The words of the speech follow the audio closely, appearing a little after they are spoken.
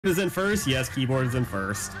is in first. Yes, keyboard is in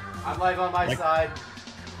first. I'm live on my side.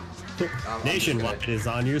 Nationwide is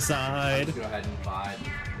on your side. Let's go ahead and vibe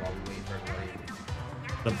while we wait for everybody.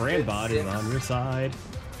 The brand bot is on your side.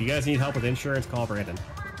 If you guys need help with insurance, call Brandon.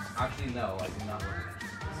 Actually, no, I do not work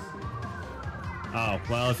in Oh,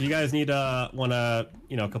 well, if you guys need wanna,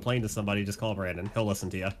 complain to somebody, just call Brandon. He'll listen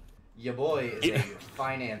to you. Your boy is a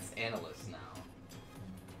finance analyst now.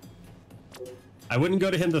 I wouldn't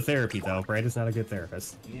go to him to therapy, though. Brandon's not a good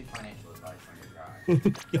therapist. You need financial advice on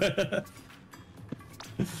your guy.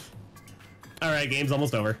 Alright, game's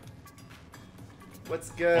almost over. What's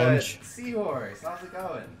good? Seahorse, how's it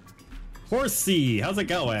going? Horsey, how's it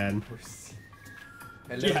going?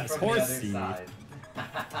 Hello yes, from Horsey. The other side.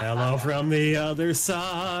 Hello from the other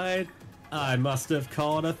side. I must have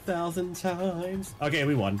called 1,000 times. Okay,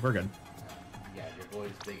 we won. We're good. Yeah, your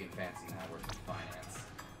boy's big and fancy now, works in finance.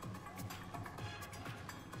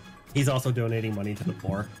 He's also donating money to the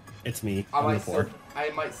poor. It's me. I'm the poor. I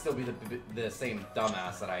might still be the same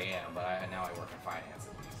dumbass that I am, but now I work in finance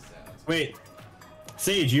at least. So wait,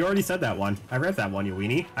 Sage, you already said that one. I read that one, you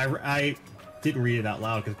weenie. I didn't read it out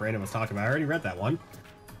loud because Brandon was talking about it. I already read that one.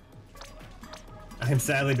 I'm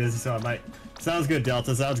sadly busy, so I might... Sounds good,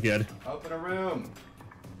 Delta. Sounds good. Open a room.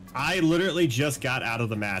 I literally just got out of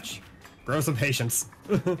the match. Grow some patience.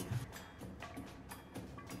 But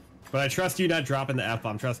I trust you not dropping the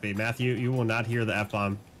F-bomb. Trust me, Matthew, you will not hear the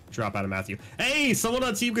F-bomb drop out of Matthew. Hey, someone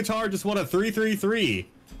on Team Guitar just won a 333.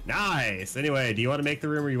 Nice. Anyway, do you want to make the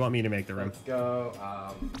room or you want me to make the room? Let's go.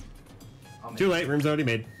 Too late. Room's already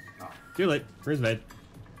made. Oh. Too late. Room's made.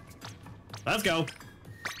 Let's go.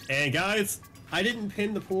 And guys, I didn't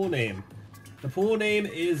pin the pool name. The pool name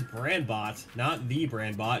is Brandbot, not the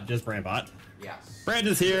Brandbot, just Brandbot. Yes.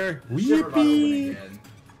 Brandon's here. Shiver about to win again.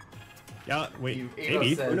 Yeah, wait, Evo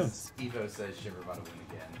maybe. Says, Who knows? Evo says Shiver about to win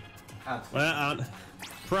again. Absolutely. Well,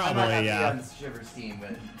 probably, yeah. I'm not on Shiver's team,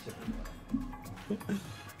 but Shiver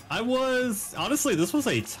won. Honestly, this was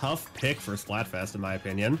a tough pick for Splatfest, in my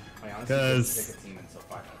opinion. I honestly didn't pick a team until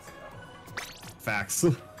 5 minutes ago. Facts.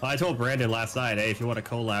 I told Brandon last night, hey, if you want a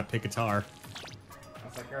collab, pick guitar. I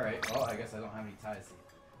was like, alright, well, I guess I don't have any ties.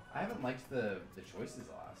 I haven't liked the choices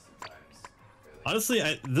the last 2 times. Really.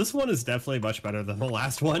 Honestly, this one is definitely much better than the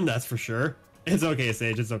last one, that's for sure. It's okay,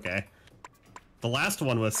 Sage, it's okay. The last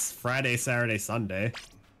one was Friday, Saturday, Sunday.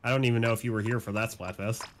 I don't even know if you were here for that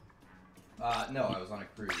Splatfest. No, I was on a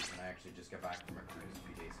cruise, and I actually just got back from a cruise a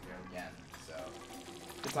few days ago again, so...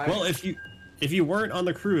 Well, if you weren't on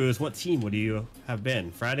the cruise, what team would you have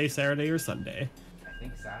been? Friday, Saturday, or Sunday? I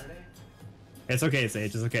think Saturday? It's okay,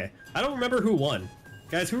 Sage, it's okay. I don't remember who won.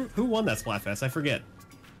 Guys, who won that Splatfest? I forget.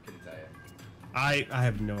 Couldn't tell you. I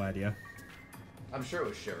have no idea. I'm sure it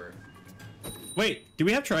was Shiver. Wait, do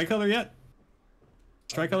we have Tricolor yet?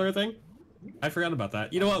 Tricolor a thing? I forgot about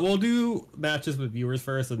that. You know what? We'll do matches with viewers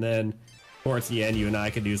first, and then towards the end, you and I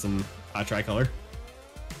could do some Tricolor.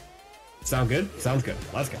 Sound good? Sounds good.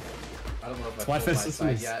 Let's go. I don't know if I've Splatfest told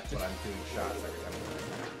my is side yet, but I'm doing shots every time I'm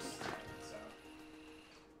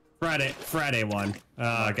doing so. Friday one.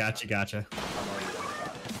 Gotcha. I'm already doing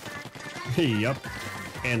shots. Yep.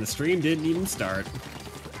 And the stream didn't even start.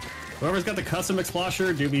 Whoever's got the custom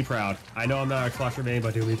Explosher, do be proud. I know I'm not an Explosher main,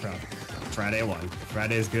 but do be proud. Friday one.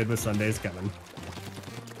 Friday's good, but Sunday's coming.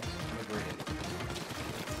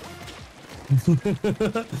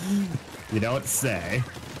 You know what to say.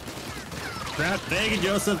 Crap, thank you,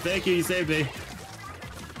 Joseph. Thank you, you saved me.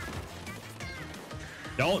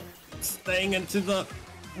 Don't sting into the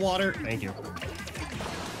water. Thank you.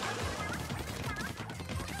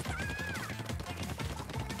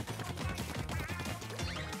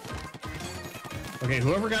 Okay,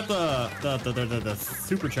 whoever got the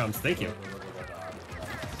super chumps, thank you.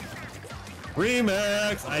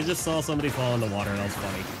 Remix! I just saw somebody fall in the water, that was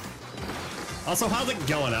funny. Also, how's it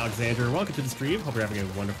going, Alexander? Welcome to the stream. Hope you're having a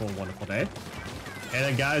wonderful, wonderful day. And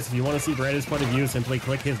then, guys, if you want to see Brandon's point of view, simply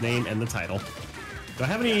click his name and the title. Do I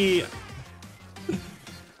have any...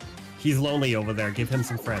 He's lonely over there. Give him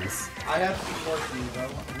some friends. I have to support you,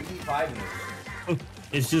 though. We need 5 in this.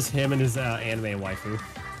 It's just him and his anime waifu.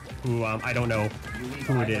 Who, I don't know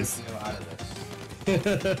who it is.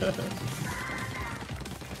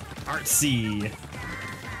 Artsy.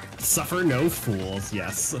 Suffer No Fools,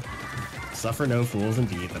 yes. Suffer No Fools,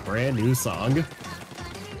 indeed. The brand new song.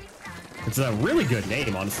 It's a really good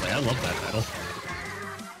name, honestly. I love that title.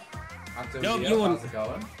 Nope, you want... How's it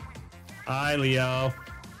going? Hi, Leo.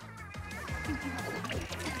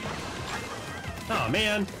 Oh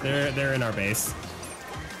man, they're in our base.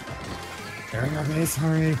 They're in our base,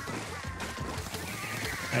 hurry.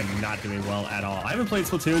 I'm not doing well at all. I haven't played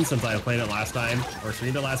Splatoon since I played it last time, or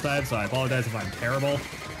streamed it last time, so I apologize if I'm terrible.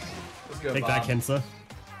 go, Take Bob. that, Kinsa.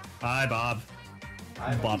 Hi, Bob.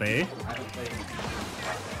 Bobby. I haven't played.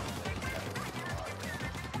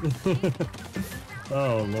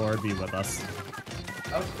 Oh, Lord, be with us.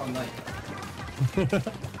 That was a fun night.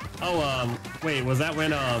 Oh, wait, was that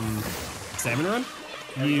when, Salmon Run?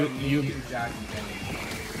 You, Jack, and Kenny.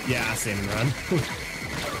 yeah, Salmon Run.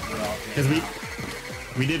 Because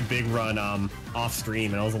we did Big Run, off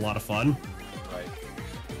stream, and it was a lot of fun. Right.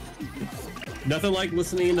 Nothing like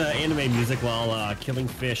listening to anime music while, killing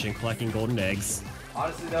fish and collecting golden eggs.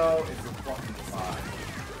 Honestly, though, it's a fucking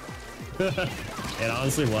vibe. It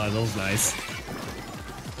honestly was. It was nice.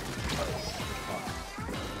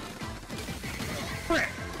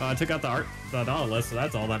 I took out the Nautilus, so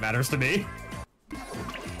that's all that matters to me.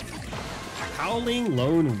 Howling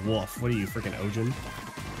Lone Wolf. What are you, freaking Ojin?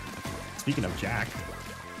 Speaking of Jack.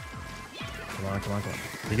 Come on, come on, come on.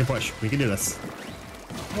 We can push. We can do this.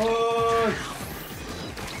 Push!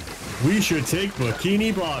 We should take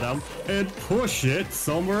Bikini Bottom and push it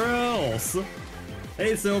somewhere else.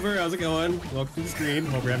 Hey Silver, how's it going? Welcome to the stream.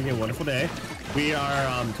 Hope you're having a wonderful day. We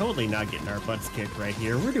are totally not getting our butts kicked right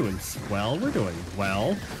here. We're doing swell. We're doing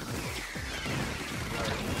well.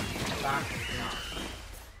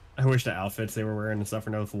 I wish the outfits they were wearing and stuff for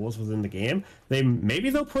No Fools was in the game. Maybe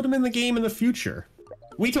they'll put them in the game in the future.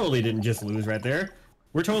 We totally didn't just lose right there.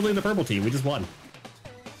 We're totally the purple team. We just won.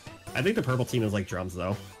 I think the purple team is like drums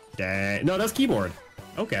though. Dang. No, that's keyboard.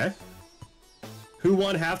 Okay. Who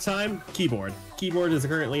won halftime? Keyboard. Keyboard is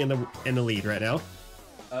currently in the lead right now.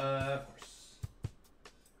 Of course.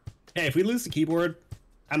 Hey, if we lose to keyboard,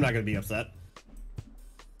 I'm not gonna be upset.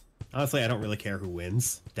 Honestly, I don't really care who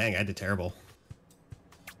wins. Dang, I did terrible.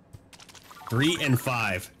 3 and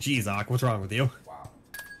 5. Jeez, Ak, what's wrong with you? Wow.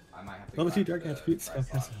 I might have to Level 2 dark attributes.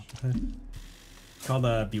 It's called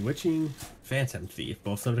the Bewitching Phantom Thief.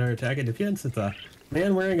 Both subject attack and defense. It's a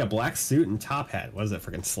man wearing a black suit and top hat. What is it,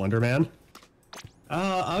 freaking Slender Man?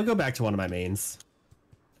 I'll go back to one of my mains.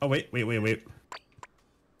 Oh, wait.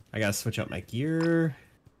 I gotta switch up my gear.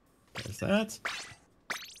 There's that.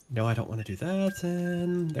 No, I don't want to do that,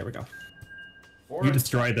 and there we go. You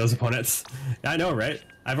destroyed those opponents. I know, right?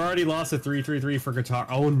 I've already lost a 3-3-3 for guitar.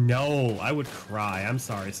 Oh no, I would cry. I'm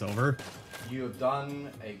sorry, Silver. You have done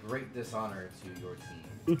a great dishonor to your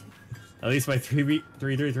team. At least my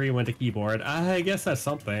 3-3-3 went to keyboard. I guess that's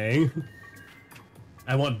something.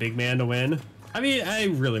 I want Big Man to win. I mean, I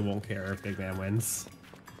really won't care if Big Man wins.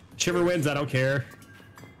 Shiver wins, I don't care.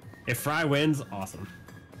 If Fry wins, awesome.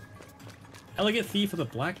 Elegant thief with a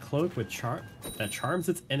black cloak with that charms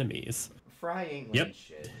its enemies. Fry ain't winning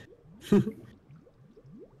shit.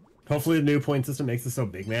 Hopefully the new point system makes it so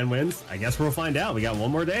Big Man wins. I guess we'll find out. We got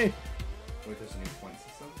one more day. Wait, there's a new point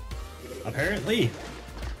system? Apparently.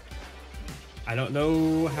 I don't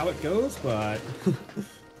know how it goes, but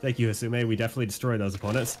thank you, Hasume. We definitely destroyed those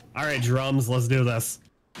opponents. All right, drums, let's do this.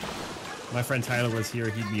 My friend Tyler was here.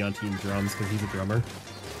 He'd be on team drums because he's a drummer.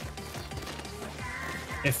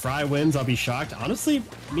 If Fry wins, I'll be shocked. Honestly,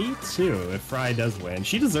 me too, if Fry does win.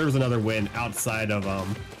 She deserves another win outside of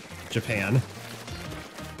Japan.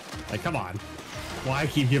 Like, come on. Why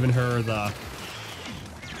keep giving her the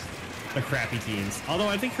crappy teams? Although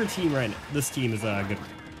I think her team this team is a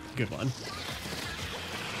good one.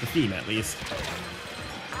 The theme, at least.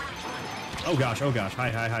 Oh gosh.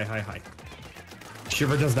 Hi.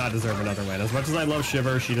 Shiver does not deserve another win. As much as I love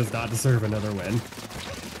Shiver, she does not deserve another win.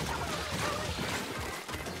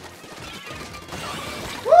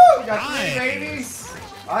 Woo! Got three, baby!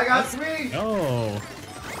 I got three! Oh.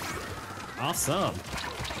 Awesome.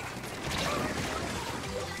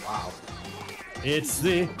 Wow. It's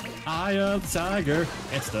the eye of the tiger.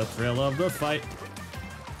 It's the thrill of the fight.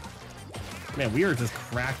 Man, we are just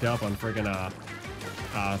cracked up on friggin'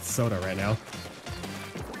 soda right now.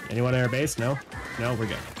 Anyone at our base? No? No, we're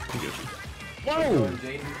good. We're Gucci. Whoa!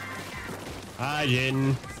 Hi,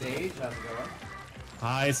 Jaden. Sage, how's it going?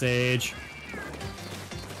 Hi, Sage.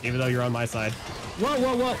 Even though you're on my side.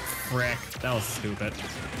 Whoa! Frick. That was stupid.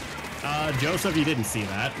 Joseph, you didn't see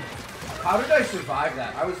that. How did I survive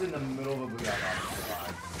that? I was in the middle of a boot. I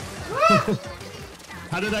survived.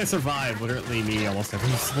 How did I survive? Literally me almost every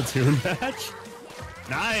Splatoon match.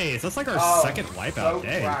 Nice! That's like our second wipeout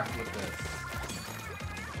day. With this.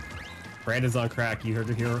 Brandon's on crack. You heard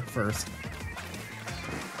it here first.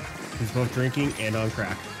 He's both drinking and on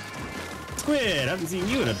crack. Squid, I haven't seen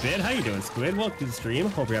you in a bit. How you doing, Squid? Welcome to the stream.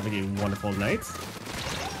 Hope you're having a wonderful night.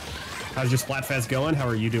 How's your Splatfest going? How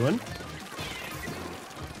are you doing?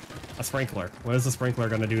 A sprinkler. What is the sprinkler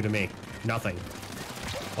gonna do to me? Nothing.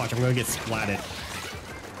 Watch, I'm gonna get splatted.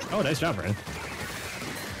 Oh, nice job, Brandon.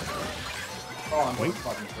 Oh, I'm Boink.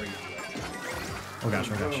 fucking crazy. Oh gosh,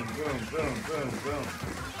 oh gosh. Boom, boom, boom, boom, boom.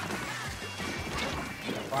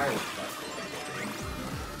 Fireworks.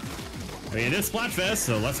 I mean, it is Splatfest,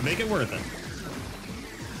 so let's make it worth it.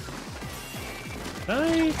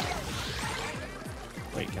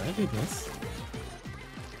 Wait, can I do this?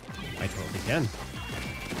 I totally can.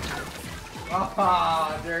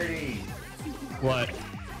 Ah, dirty. What?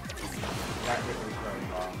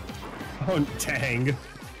 Oh, dang.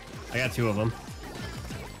 I got 2 of them.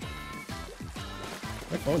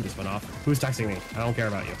 My phone just went off. Who's texting me? I don't care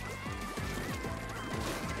about you.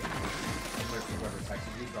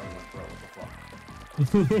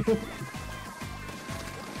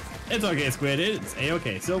 It's okay, Squid. It's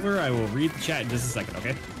a-okay. Silver, I will read the chat in just a second,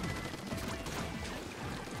 okay?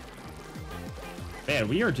 Man,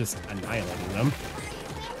 we are just annihilating them.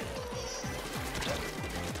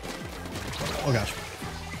 Oh gosh.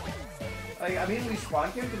 Like, I mean, we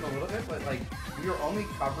spawn camped them a little bit, but like, we were only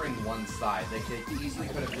covering one side. Like, they easily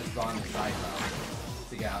could have just gone the side route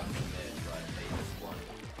to get out into mid, but they just won.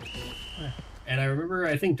 And I remember,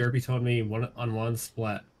 I think Derpy told me on one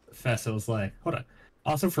Splatfest, it was like, hold on.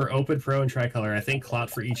 Also for Open, Pro, and Tricolor, I think clout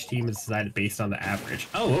for each team is decided based on the average.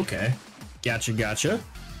 Oh, okay. Gotcha, gotcha.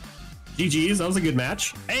 GG's, that was a good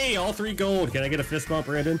match. Hey, all 3 gold. Can I get a fist bump,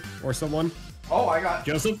 Brandon? Or someone? Oh, I got...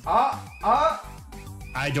 Joseph?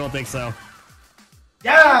 I don't think so.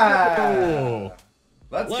 Yeah! Oh.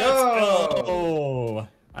 Let's go! Go!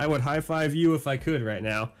 I would high-five you if I could right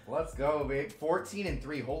now. Let's go, babe. 14 and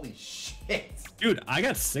 3. Holy shit. Dude, I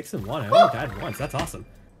got 6 and 1. I only died once. That's awesome.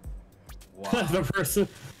 Wow. the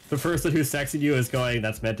person who's texting you is going,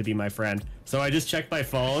 that's meant to be my friend. So I just checked my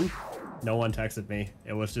phone. No one texted me.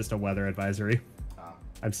 It was just a weather advisory.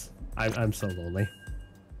 I'm so lonely.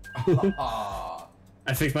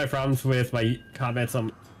 I fixed my problems with my comments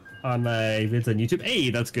on my vids on YouTube. Hey,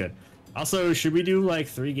 that's good. Also, should we do like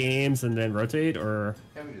 3 games and then rotate, or?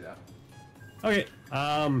 Can we do that?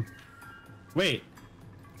 Okay. Wait.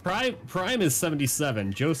 Prime is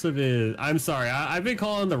 77. Joseph is... I'm sorry. I've been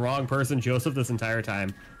calling the wrong person Joseph this entire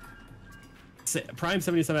time. Prime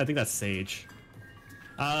 77, I think that's Sage.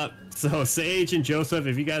 So Sage and Joseph,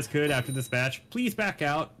 if you guys could, after this match, please back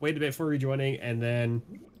out. Wait a bit for rejoining, and then...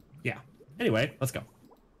 Yeah. Anyway, let's go.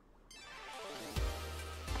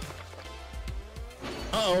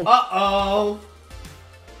 Uh-oh. Uh-oh.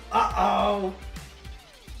 Uh-oh.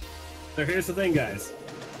 So here's the thing, guys.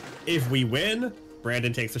 If we win,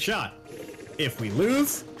 Brandon takes a shot. If we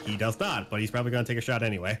lose, he does not, but he's probably going to take a shot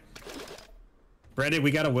anyway. Brandon,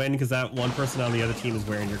 we got to win because that one person on the other team is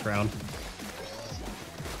wearing your crown.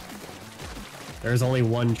 There's only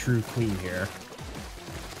one true queen here.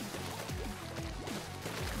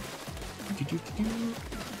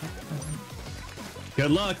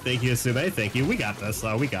 Good luck. Thank you, Sume. Thank you. We got this.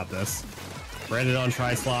 We got this. Brandon on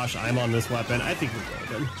Tri-Slosh. I'm on this weapon. I think we're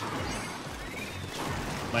golden.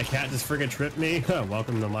 My cat just friggin' tripped me.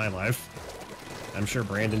 Welcome to my life. I'm sure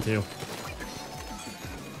Brandon too.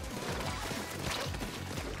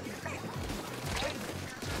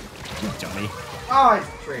 You dummy. Oh, I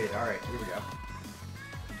traded. All right, here we go.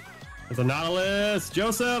 There's a Nautilus.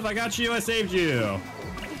 Joseph, I got you. I saved you.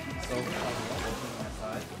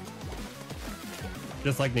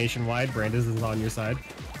 Just like Nationwide, Brandon is on your side.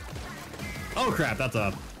 Oh crap, that's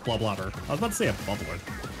a blubber. I was about to say a bubbler.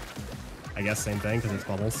 I guess same thing because it's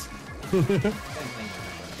bubbles.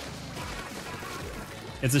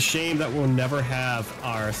 It's a shame that we'll never have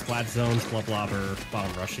our Splat Zones blubber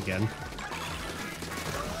bomb rush again.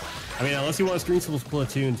 I mean, unless you want to stream some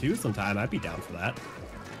Splatoon 2 sometime, I'd be down for that.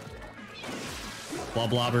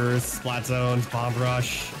 Blubbers, Splat Zones, bomb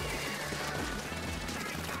rush.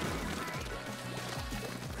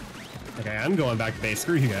 Okay, I'm going back to base.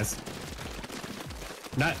 Screw you guys.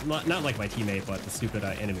 Not like my teammate, but the stupid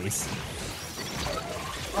enemies.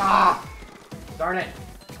 Ah! Darn it.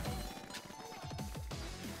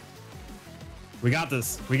 We got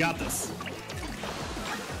this. We got this.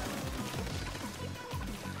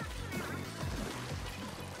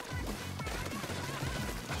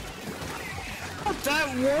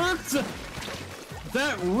 That worked?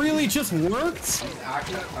 That really just worked?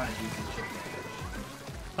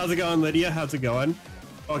 How's it going, Lydia? How's it going?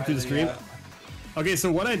 Welcome to the stream. Okay,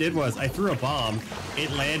 so what I did was I threw a bomb.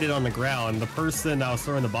 It landed on the ground. The person I was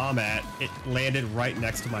throwing the bomb at, it landed right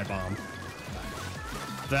next to my bomb.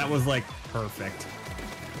 That was like perfect.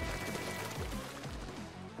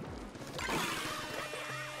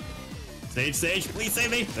 Sage, please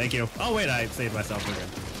save me. Thank you. Oh wait, I saved myself again.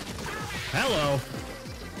 Hello.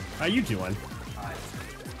 How you doing? Hi.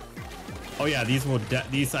 Oh yeah, these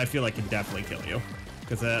I feel like can definitely kill you,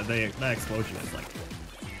 because that explosion is like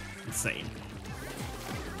insane.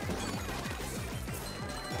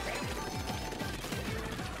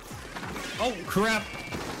 Oh, crap.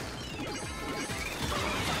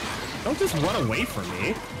 Don't just run away from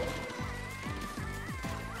me.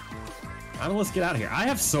 I don't, let's get out of here. I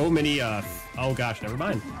have so many, oh gosh, never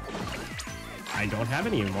mind. I don't have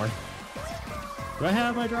any anymore. Do I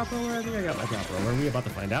have my drop roller? I think I got my drop roller. We're about to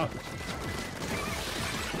find out.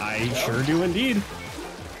 I sure do indeed.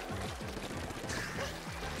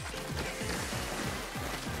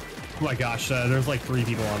 Oh my gosh, there's like 3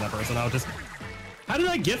 people on that person. I'll just... How did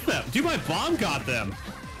I get them? Dude, my bomb got them.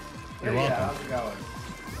 You're welcome. How's it going?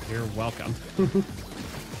 You're welcome.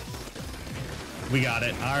 We got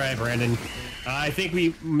it. All right, Brandon. I think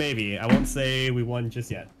we maybe. I won't say we won just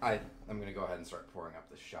yet. I'm gonna go ahead and start pouring up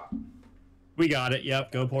this shot. We got it.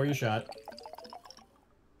 Yep. Go pour your shot.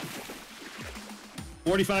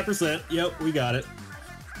 45%. Yep. We got it.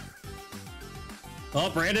 Oh,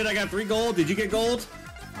 Brandon, I got 3 gold. Did you get gold?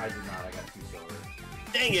 I did not. I got 2 silver.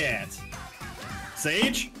 Dang it.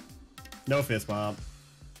 Sage? No fist bomb.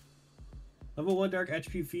 Level 1 dark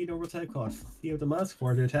HP feed normal type called Fear of the Musk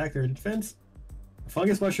for to attack their defense. A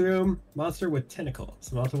fungus mushroom monster with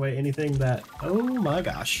tentacles. Melt away anything that. Oh my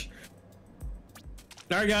gosh.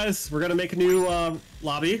 Alright guys, we're gonna make a new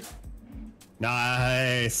lobby.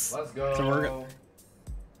 Nice. Let's go. So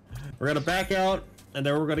we're gonna back out and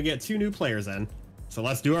then we're gonna get 2 new players in. So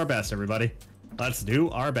let's do our best, everybody. Let's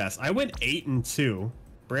do our best. I went 8-2.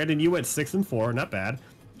 Brandon, you went 6-4. Not bad.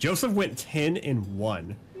 Joseph went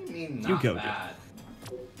 10-1. You go bad.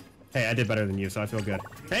 Hey, I did better than you, so I feel good.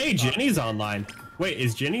 Hey, Jenny's online. Wait,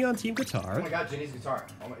 is Jenny on Team Guitar? Oh my god, Jenny's guitar.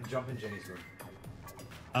 Oh my, jump in Jenny's room.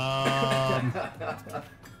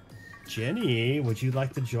 Jenny, would you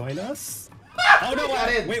like to join us? Oh no!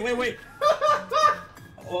 Wait!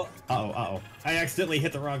 Oh, uh-oh. I accidentally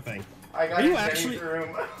hit the wrong thing. I got in Jenny's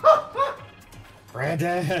room.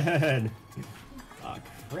 Brandon! Oh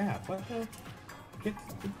crap! What the?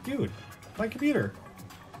 Dude, my computer.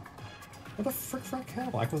 What the frick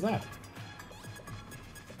hell was that?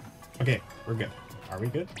 Okay, we're good. Are we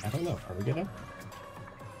good? I don't know. Are we good now?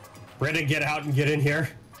 Brandon, get out and get in here.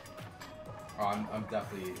 Oh, I'm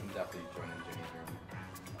definitely joining Jenny's room.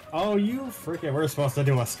 Oh, you freaking! We're supposed to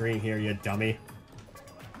do a stream here, you dummy.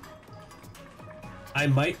 I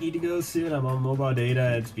might need to go soon. I'm on mobile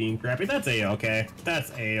data. It's being crappy. That's a-okay.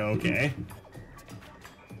 That's a-okay.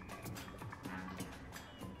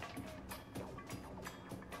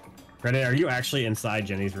 Brandon, are you actually inside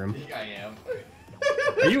Jenny's room? Yeah, I am.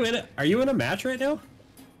 Are you in a match right now?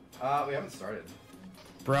 We haven't started.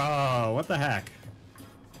 Bro, what the heck?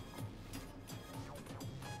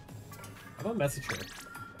 How about message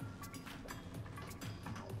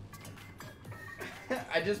her?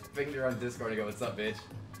 I just pinged her on Discord and go, "What's up, bitch?"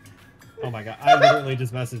 Oh my god, I literally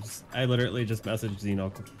just messaged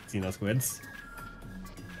Xeno Squids.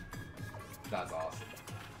 That's awesome.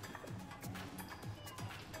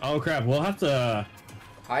 Oh crap, we'll have to...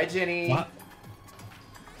 Hi, Jenny. What?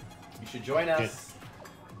 You should join us.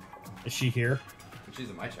 Is she here? She's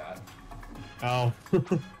in my chat. Oh.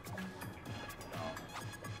 Oh.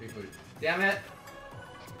 Damn it.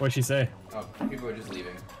 What'd she say? Oh, people are just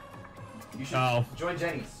leaving. You should join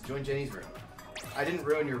Jenny's. Join Jenny's room. I didn't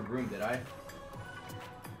ruin your room, did I?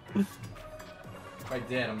 If I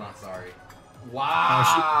did, I'm not sorry.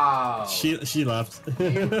 Wow. Oh, she left.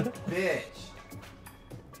 You bitch.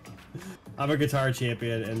 I'm a guitar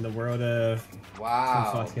champion in the world of...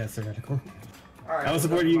 Wow. Podcast theoretical. Alright. I was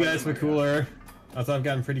supporting you guys for cooler. Also, I've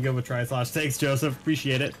gotten pretty good with Tri-Slash. Thanks, Joseph.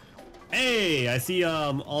 Appreciate it. Hey, I see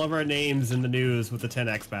all of our names in the news with the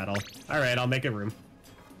 10x battle. Alright, I'll make a room.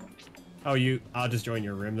 Oh, I'll just join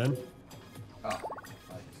your room then. Oh.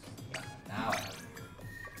 Now I have it.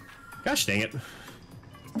 Gosh dang it.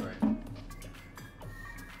 Sorry.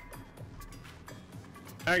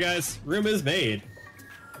 Alright guys, room is made.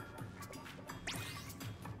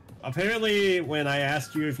 Apparently, when I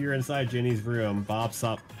asked you if you're inside Jenny's room, Bob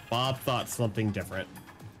thought something different.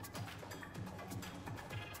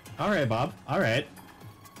 Alright, Bob. Alright.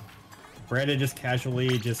 Brandon just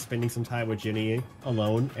casually spending some time with Jenny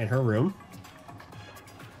alone in her room.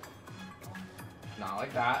 Not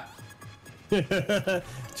like that.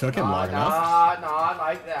 Took him long enough. Not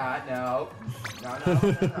like that. No.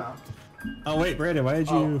 No. Oh wait, Brandon, why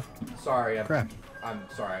did you... Sorry. Crap. I'm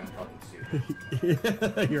sorry. I'm fucking stupid.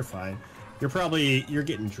 You're fine. You're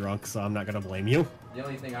getting drunk, so I'm not gonna blame you. The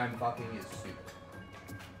only thing I'm fucking is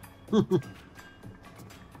stupid.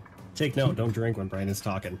 Take note, don't drink when Brandon's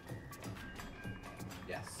talking.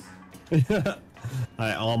 Yes.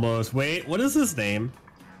 I almost... Wait, what is this name?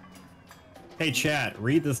 Hey, chat,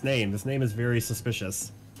 read this name. This name is very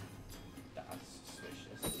suspicious. That's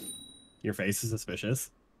suspicious. Your face is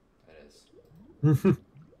suspicious. It is.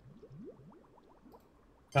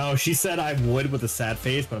 Oh, she said I would with a sad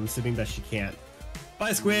face, but I'm assuming that she can't.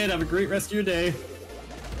 Bye, Squid. Have a great rest of your day.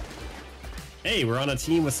 Hey, we're on a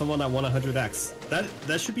team with someone that won 100x.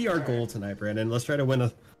 That should be our goal tonight, Brandon. Let's try to win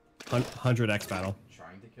a 100x battle.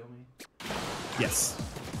 Trying to kill me? Yes.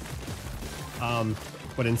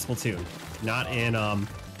 But in Splatoon, not in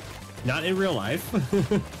real life.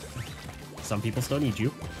 Some people still need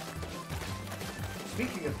you.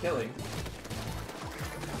 Speaking of killing.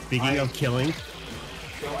 Speaking of killing.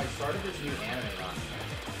 So I started this new anime last night.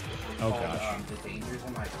 It's called The Dangers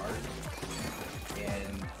in My Heart.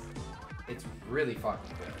 And it's really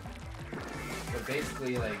fucking good. But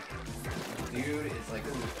basically, like, dude is like,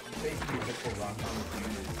 basically a typical rom-com.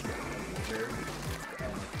 Dude is like a loser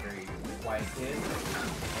and like a very quiet kid.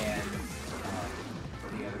 And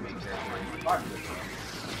the other main character is the popular kid.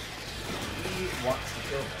 He wants to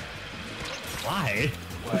kill her. Why?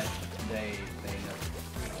 But they end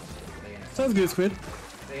up, Sounds good, Squid.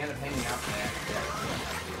 They end up hanging out for that.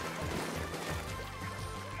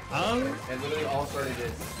 It literally all started as he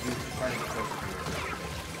was just trying to get closer to her.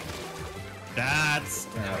 That's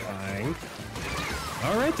terrifying.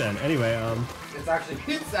 All right then. Anyway, It's actually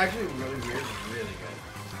really weird. It's really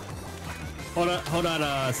good. Hold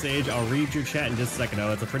on, Sage. I'll read your chat in just a second.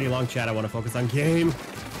 Oh, it's a pretty long chat. I want to focus on game.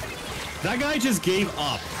 That guy just gave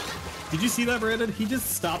up. Did you see that, Brandon? He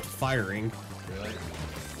just stopped firing. Really?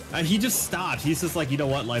 He just stopped. He's just like, you know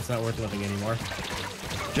what? Life's not worth living anymore.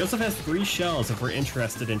 Joseph has 3 shells if we're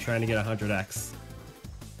interested in trying to get 100x.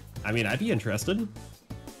 I mean, I'd be interested.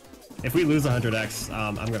 If we lose 100x,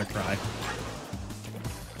 I'm gonna cry.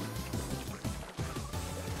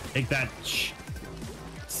 Take that,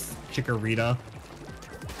 Chikorita.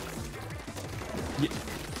 Yeah.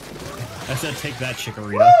 I said take that,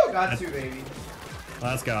 Chikorita. Woo! Got 2, baby.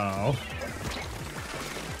 Let's go.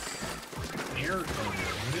 Air Eater.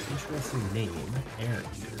 What an interesting name. Air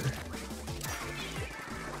Eater.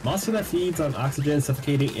 Monster that feeds on oxygen,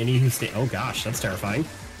 suffocating any who stay. Oh gosh, that's terrifying.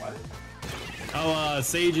 What? Oh,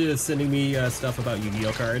 Sage is sending me stuff about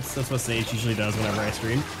Yu-Gi-Oh cards. That's what Sage usually does whenever I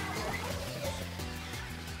stream.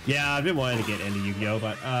 Yeah, I've been wanting to get into Yu-Gi-Oh,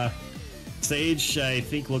 but Sage, I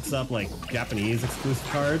think, looks up like Japanese exclusive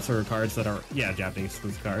cards or cards that are, yeah, Japanese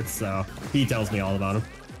exclusive cards. So he tells me all about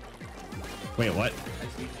them. Wait, what?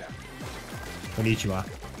 Konnichiwa.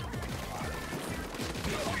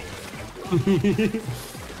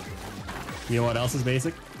 You know what else is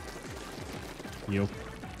basic? You.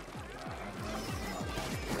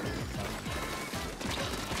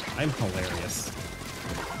 I'm hilarious.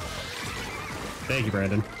 Thank you,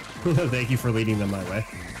 Brandon. Thank you for leading them my way.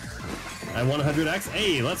 I won 100x.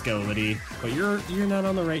 Hey, let's go, Liddy. But you're not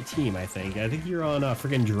on the right team, I think. I think you're on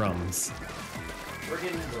friggin' drums.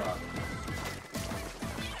 Friggin' drums.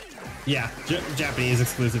 Yeah, Japanese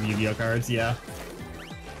exclusive Yu-Gi-Oh cards, yeah.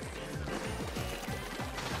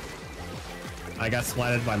 I got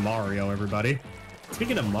splatted by Mario, everybody.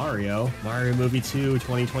 Speaking of Mario, Mario Movie 2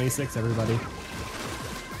 2026, everybody.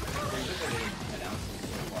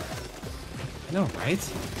 I know, right?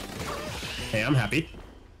 Hey, I'm happy.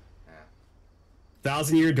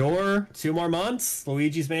 1,000-Year Door, 2 more months.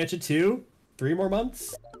 Luigi's Mansion 2, 3 more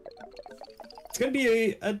months. It's gonna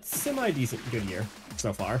be a semi-decent good year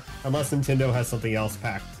so far, unless Nintendo has something else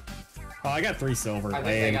packed. Oh, I got 3 silver. I think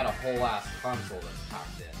they got a whole ass console that's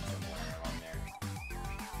packed in somewhere on there.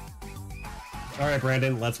 All right,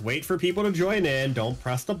 Brandon, let's wait for people to join in. Don't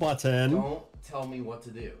press the button. Don't tell me what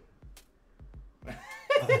to do.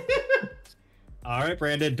 All right,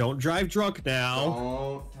 Brandon, don't drive drunk now.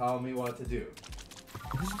 Don't tell me what to do.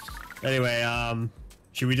 Anyway,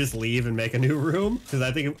 should we just leave and make a new room? Because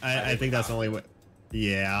I think that's the only way.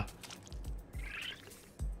 Yeah.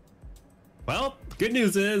 Well, good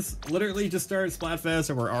news is, literally just started Splatfest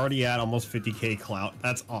and we're already at almost 50k clout.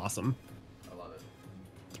 That's awesome. I love it.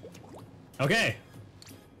 Okay.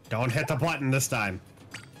 Don't hit the button this time.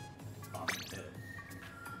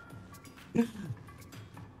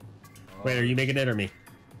 Wait, are you making it or me?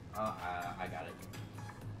 I got it.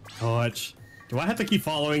 Touch. Do I have to keep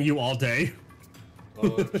following you all day? I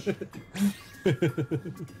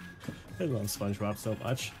love SpongeBob so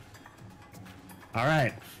much. All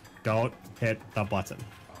right. Don't hit the button.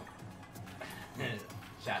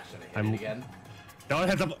 Chat, should I hit it again? Don't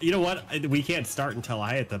hit the. You know what? We can't start until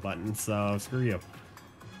I hit the button, so screw you.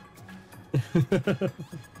 I've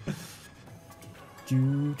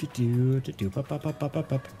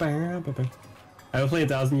been playing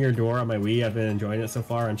 1,000-Year Door on my Wii. I've been enjoying it so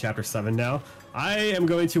far on Chapter 7 now. I am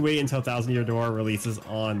going to wait until 1,000-Year Door releases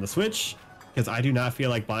on the Switch, because I do not feel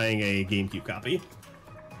like buying a GameCube copy. Yeah,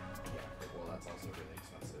 well, that's also really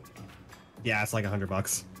expensive. Yeah, it's like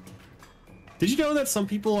 $100. Did you know that some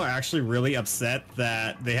people are actually really upset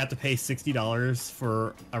that they have to pay $60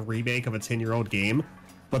 for a remake of a 10-year-old game,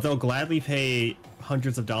 but they'll gladly pay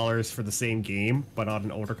hundreds of dollars for the same game, but on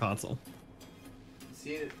an older console?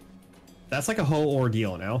 See, That's like a whole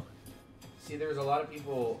ordeal now. see, there was a lot of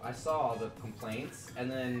people. I saw all the complaints,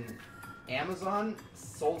 and then Amazon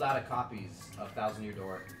sold out of copies of Thousand Year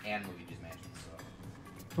Door and Luigi's Mansion.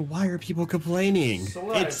 But why are people complaining?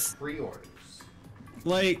 Sold out It's of pre-orders.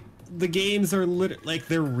 like the games are like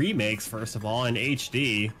they're remakes first of all in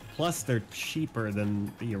HD, plus they're cheaper than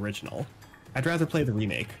the original. I'd rather play the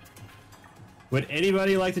remake. Would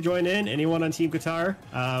anybody like to join in? Anyone on Team Guitar?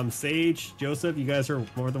 Sage, Joseph, you guys are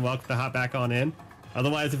more than welcome to hop back on in.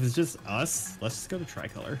 Otherwise, if it's just us, let's just go to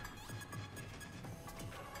Tricolor.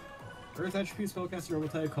 Earth attribute spellcaster normal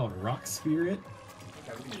type called Rock Spirit.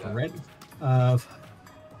 Okay, we can do that. Red.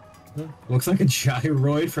 Looks like a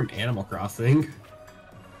gyroid from Animal Crossing.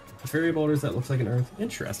 Fairy boulders that looks like an Earth.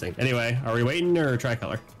 Interesting. Anyway, are we waiting or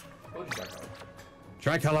Tricolor? We'll do Tricolor.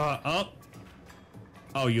 Tricolor up.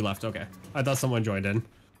 Oh, you left. Okay. I thought someone joined in.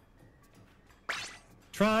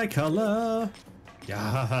 Tricolor.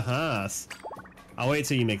 Yes. I'll wait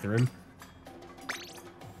till you make the room.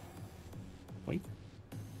 Wait.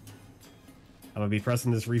 I'm gonna be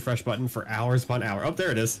pressing this refresh button for hours upon hour. Oh,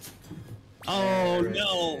 there it is. Oh There it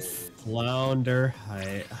no. is. Flounder.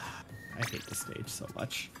 I hate the stage so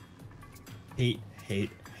much. Hate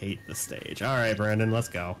the stage. All right, Brandon, let's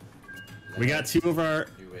go. We got two of our.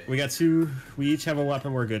 We got two. We each have a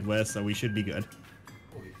weapon we're good with, so we should be good.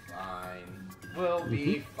 We'll be fine. We'll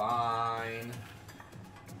be fine.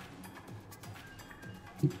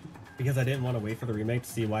 Because I didn't want to wait for the remake to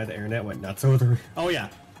see why the internet went nuts over the. Oh yeah.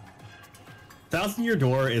 Thousand Year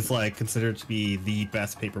Door is like considered to be the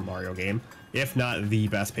best Paper Mario game, if not the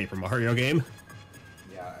best Paper Mario game.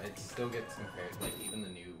 Yeah, it still gets compared. Like even the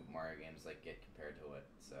new Mario games like get compared to it.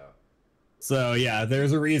 So yeah,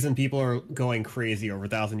 there's a reason people are going crazy over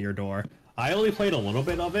Thousand Year Door. I only played a little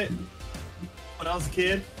bit of it when I was a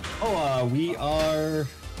kid. Oh,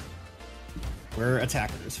 we're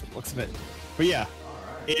attackers from the looks of it. But yeah,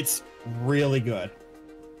 it's really good.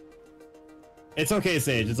 It's okay,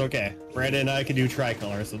 Sage. It's okay. Brandon and I can do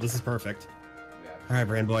Tricolor, so this is perfect. Yeah. All right,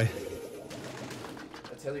 Brand Boy.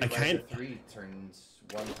 I tell you, Rider 3 turns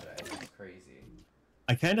 1 today. It's crazy.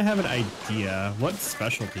 I kind of have an idea. What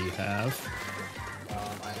special do you have?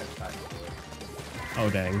 I have time. Oh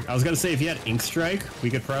dang! I was gonna say if you had Ink Strike, we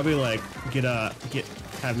could probably like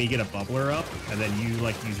have me get a bubbler up, and then you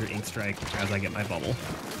like use your Ink Strike as I get my bubble.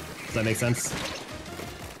 Does that make sense? I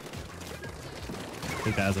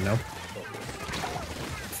think that has a no.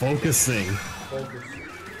 Focusing.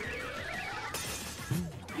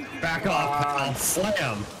 Back off, pal.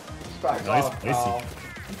 Slam. Back Nice off, place. pal.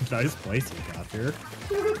 Nice place you got here.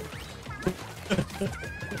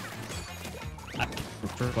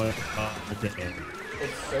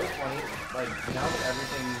 It's so funny, like, now that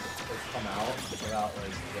everything has come out without,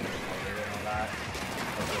 like, getting recorded and all that,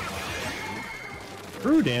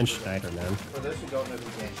 Screw Dan Schneider, man. for those who don't know who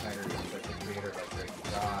Dan Schneider is, like, the creator of, like, Drake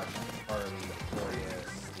Garage, Harley, Victorious,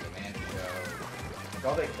 The Amanda Show, like,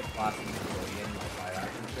 all, like, the classic Nickelodeon, like,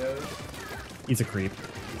 live-action shows. He's a creep.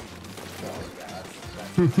 So, yeah,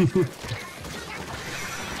 that's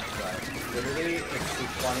but, literally, it's the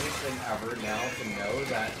funniest thing ever now to know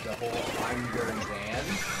that the whole I'm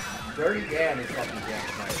Dirty Dan is fucking Dan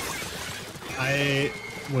Schneider. I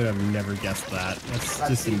would have never guessed that. That's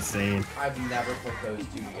just insane. I've never put those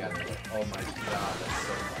two together. Like, oh my god, that's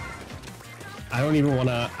so funny. I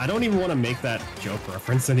don't even wanna make that joke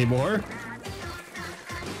reference anymore.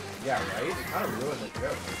 Yeah, right? It kind of ruined the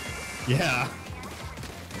joke. Yeah.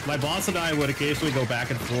 My boss and I would occasionally go back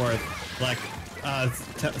and forth, like,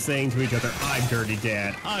 saying to each other, I'm Dirty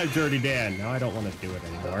Dan, I'm Dirty Dan. Now I don't want to do it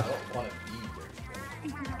anymore. I don't want to be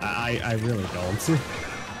Dirty Dan. I really don't.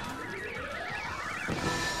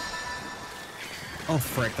 Oh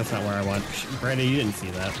frick, that's not where I want. Brandon, you didn't see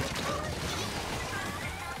that.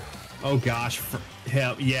 Oh gosh,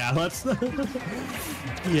 yeah, let's...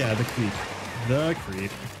 yeah, the creep. The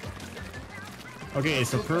creep. Okay,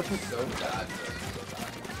 so purple... So bad.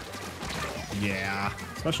 Yeah,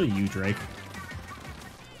 especially you, Drake.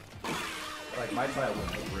 Like, my child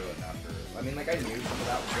would have ruined after... I mean, like, I knew some of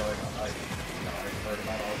that was going on. Like, you know, I heard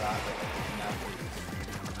about all that, but like, after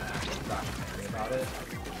an actual documentary about it,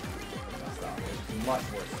 it's much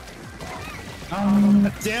worse.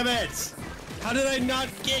 Oh, damn it! How did I not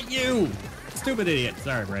get you? Stupid idiot.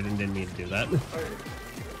 Sorry, Brandon, didn't mean to do that.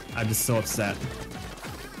 I'm just so upset.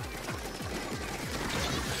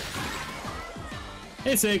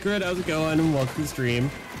 Hey, Sacred, how's it going? Welcome to the stream.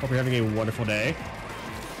 Hope you're having a wonderful day.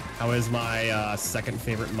 How is my second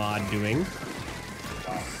favorite mod doing?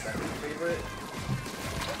 Second favorite?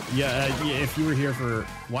 Yeah, if you were here for...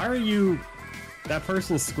 Why are you... That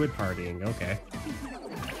person's squid partying. Okay.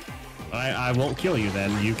 I won't kill you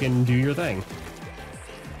then. You can do your thing.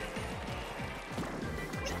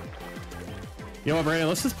 You know what, Brandon?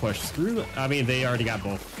 Let's just push. Screw the... I mean, they already got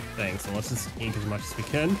both things, so let's just ink as much as we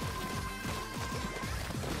can.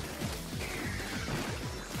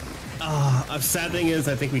 Sad thing is,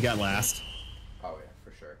 I think we got last. Oh, yeah,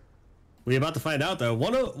 for sure. We about to find out, though.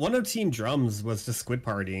 One of Team Drums was just squid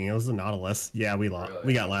partying. It was the Nautilus. Yeah, we lost. Really?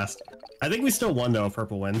 We got last. I think we still won, though, if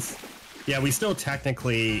Purple wins. Yeah, we still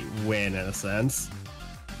technically win, in a sense.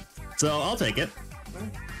 So, I'll take it.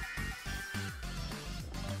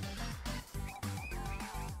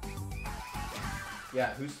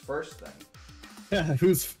 Yeah, who's first then? Yeah,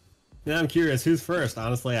 yeah, I'm curious. Who's first?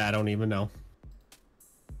 Honestly, I don't even know.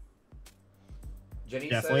 Jenny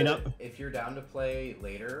Definitely said not. if you're down to play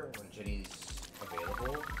later when Jenny's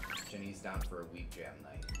available, Jenny's down for a weed jam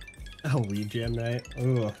night. Oh, weed jam night?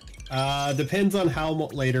 Ooh. Depends on how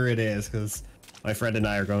later it is, because my friend and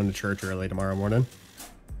I are going to church early tomorrow morning.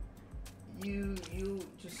 You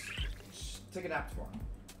just take a nap tomorrow.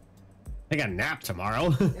 Take a nap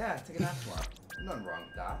tomorrow? Yeah, take a nap tomorrow. Nothing wrong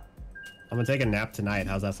with that. I'm gonna take a nap tonight.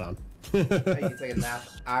 How's that sound? Hey, you can take a nap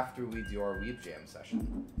after we do our weed jam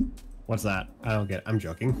session. What's that? I don't get it. I'm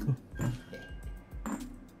joking.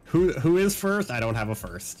 Who is first? I don't have a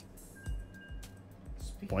first.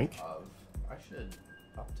 Speaking Boink. of, I should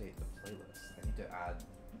update the playlist. I need to add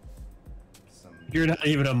some... You're not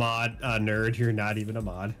even a mod, nerd. You're not even a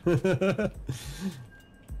mod. You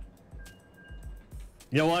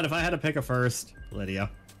know what? If I had to pick a first, Lydia.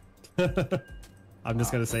 I'm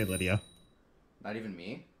just gonna say Lydia. Not even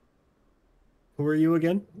me? Who are you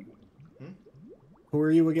again? Who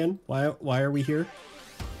are you again? Why are we here?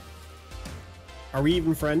 Are we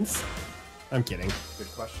even friends? I'm kidding. Good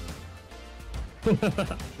question.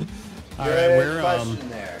 All right,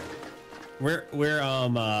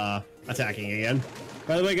 we're attacking again.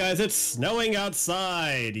 By the way, guys, it's snowing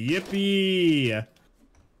outside. Yippee!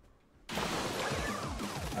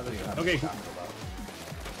 Okay.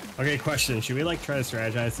 Okay, question. Should we like try to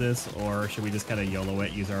strategize this, or should we just kind of YOLO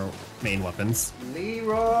it, use our main weapons?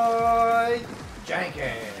 Leroy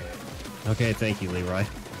Jenkins. Okay, thank you, Leroy.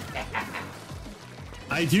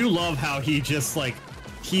 I do love how he just like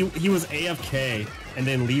he was AFK and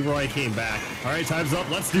then Leroy came back. All right, time's up.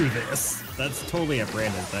 Let's do this. That's totally a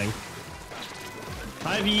Brandon thing.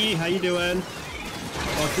 Hi V, how you doing?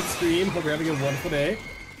 Welcome to the stream. Hope you're having a wonderful day.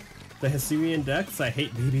 The Hisuian Dex. I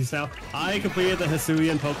hate babies now. I completed the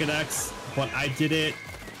Hisuian Pokedex, but I did it.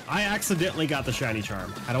 I accidentally got the shiny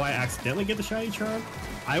charm. How do I accidentally get the shiny charm?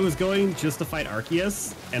 I was going just to fight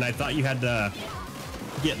Arceus, and I thought you had to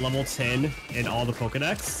get level 10 in all the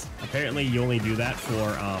Pokedex. Apparently, you only do that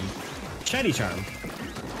for shiny charm.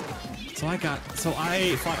 So I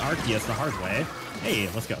fought Arceus the hard way. Hey,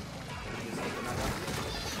 let's go.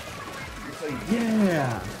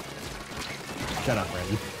 Yeah. Shut up,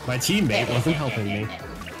 Brandon. My teammate wasn't helping me.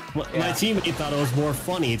 My teammate thought it was more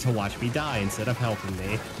funny to watch me die instead of helping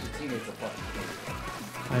me.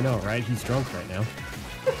 I know, right? He's drunk right now.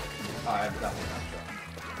 I'm definitely not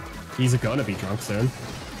drunk. He's gonna be drunk soon.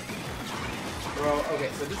 Bro, okay,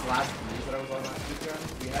 so this last cruise that I was on last weekend,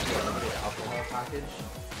 we had the unlimited alcohol package.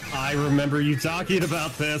 I remember you talking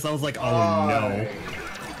about this. I was like, oh no.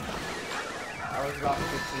 I was about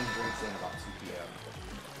 15 drinks in about 2 p.m.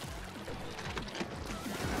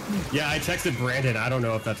 Yeah, I texted Brandon. I don't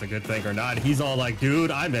know if that's a good thing or not. He's all like,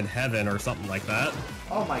 dude, I'm in heaven or something like that.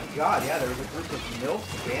 Oh my god, yeah, there was a group of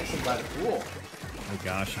MILFs dancing by the pool. Oh my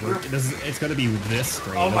gosh, it's gonna be this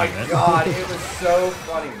strange. Oh my god, it was so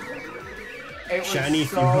funny. It was Shiny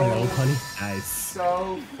so, hello, honey. Nice.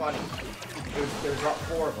 So funny. There's about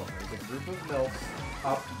 4 of them. There's a group of MILFs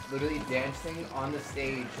up, literally dancing on the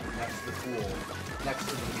stage next to the pool, next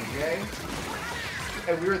to the DJ.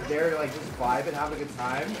 And we were there like just vibing, having a good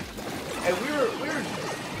time. And we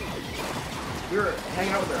were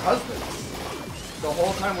hanging out with their husbands. The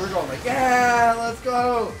whole time we were going like, yeah, let's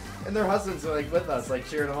go. And their husbands are like with us, like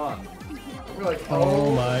cheering them on. We're like,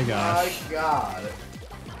 oh my gosh. My god.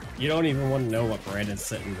 You don't even want to know what Brandon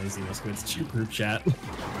sent in Lazy No Squid's group chat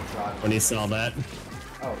when he saw that.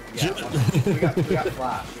 Oh yeah, we got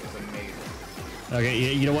Flash. It was amazing. Okay,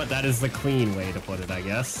 you know what? That is the clean way to put it, I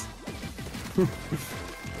guess.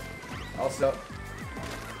 Also,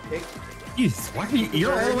 hey, jeez, why are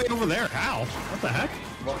you're all the way over there? How? What the heck?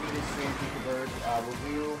 Welcome to the stream, Pika Bird.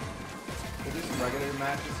 We'll do some regular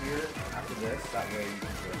matches here after this. That way you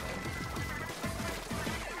can join them.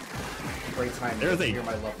 great time to hear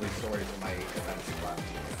my lovely stories of my events last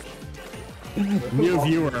year. New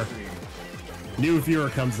viewer. New viewer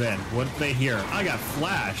comes in. What did they hear? I got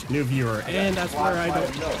flashed. New viewer. And that's where I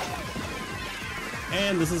don't know.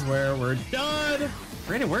 And this is where we're done.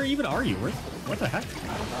 Brandon, where even are you? What the heck?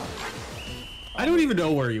 I don't know. I don't even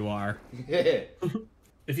know where you are.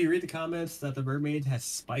 If you read the comments that the mermaid has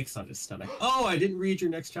spikes on his stomach. Oh, I didn't read your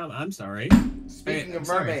next comment. I'm sorry. Speaking of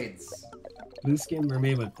mermaids. Blue skin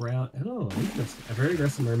mermaid with brown. Oh, interesting. A very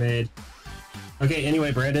aggressive mermaid. Okay,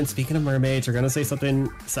 anyway, Brandon, speaking of mermaids, you're going to say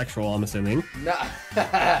something sexual, I'm assuming. No.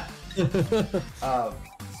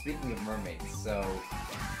 Speaking of mermaids, so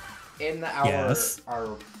in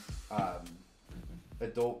our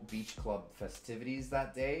adult beach club festivities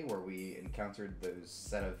that day, where we encountered those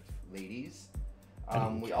set of ladies,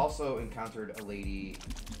 we also encountered a lady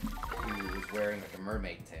who was wearing like a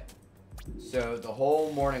mermaid tail. So the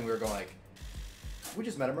whole morning we were going like, we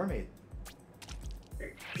just met a mermaid.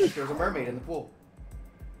 There was a mermaid in the pool.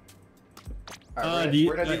 Alright,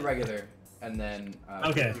 we're gonna do regular, and then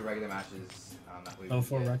okay. do regular matches. That way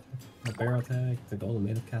a barrel tag, the golden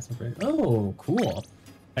made of castle break. Oh, cool.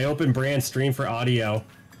 I opened brand stream for audio.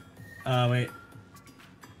 Wait.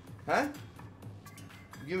 Huh?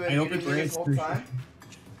 I opened brand stream.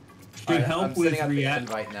 Should help with react.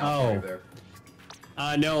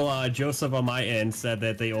 No, Joseph on my end said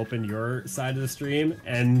that they opened your side of the stream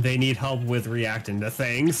and they need help with reacting to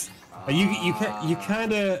things. You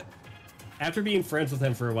kind of, after being friends with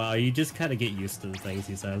him for a while, you just kind of get used to the things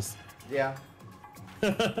he says. Yeah.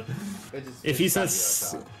 If he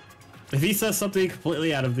says something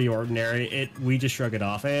completely out of the ordinary, we just shrug it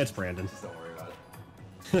off. Hey, it's Brandon. Just don't worry about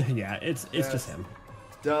it. Yeah, it's just him.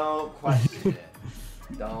 Don't question it.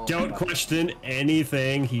 Don't question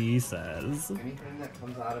anything he says. Anything that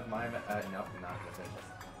comes out of my nope, I'm not gonna finish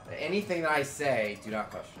this. Anything that I say, do not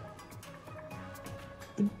question.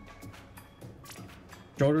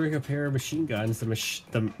 Shouldering a pair of machine guns,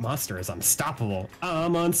 the monster is unstoppable.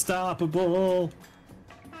 I'm unstoppable.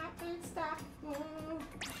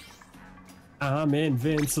 I'm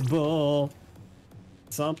invincible.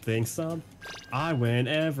 Something. I win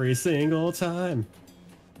every single time.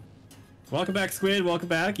 Welcome back, Squid. Welcome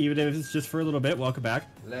back. Even if it's just for a little bit, welcome back.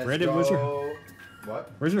 Let's go.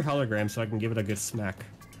 Where's your hologram so I can give it a good smack?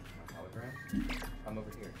 Hologram? I'm over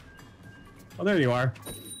here. Oh, there you are.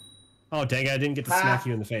 Oh, dang it. I didn't get to smack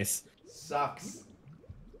you in the face. Sucks.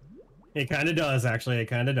 It kind of does, actually. It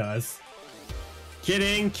kind of does.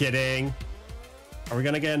 Kidding. Are we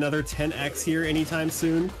going to get another 10x here anytime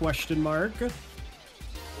soon? Question mark.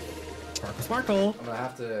 Sparkle. I'm gonna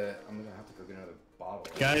have to go get another bottle.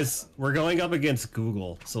 Guys, we're going up against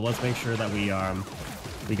Google, so let's make sure that we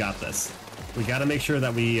got this. We got to make sure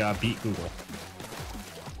that we beat Google.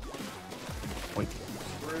 Wait.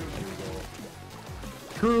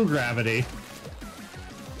 Screw gravity.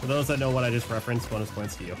 For those that know what I just referenced, bonus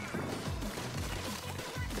points to you.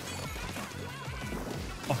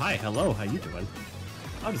 Oh, hi, hello, how you doing?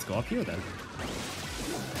 I'll just go up here then.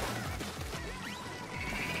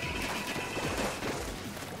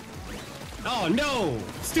 Oh no!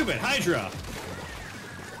 Stupid Hydra!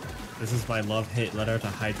 This is my love hate letter to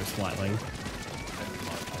Hydra Splatling.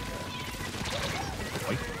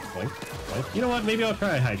 Boink. You know what? Maybe I'll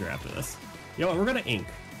try a Hydra after this. You know what? We're gonna ink.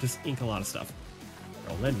 Just ink a lot of stuff.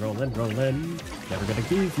 Rollin'. Never gonna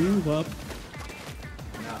give you up.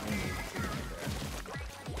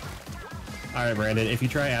 Alright, Brandon, if you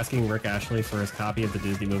try asking Rick Ashley for his copy of the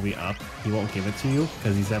Disney movie Up, he won't give it to you,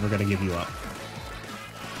 because he's never gonna give you up.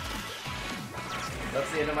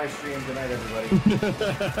 That's the end of my stream. Good night, everybody.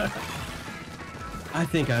 I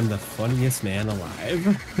think I'm the funniest man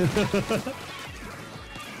alive.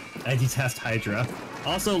 I detest Hydra.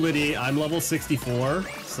 Also, Liddy, I'm level 64,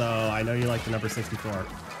 so I know you like the number 64.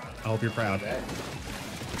 I hope you're proud. Okay.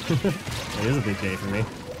 It is a big day for me.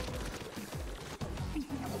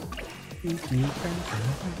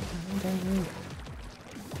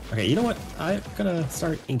 Okay, you know what? I'm gonna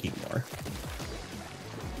start inking more.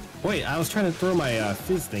 Wait, I was trying to throw my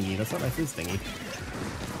fizz thingy. That's not my fizz thingy.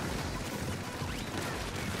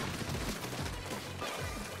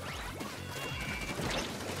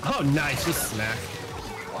 Oh, nice. Just smack.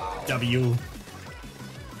 Wow. W.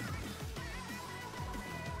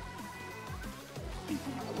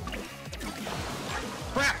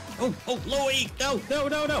 Crap! Oh, low E! No!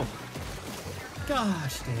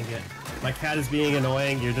 Gosh, dang it. My cat is being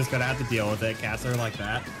annoying. You're just gonna have to deal with it. Cats are like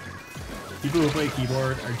that. People who play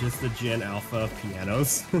keyboard are just the Gen Alpha of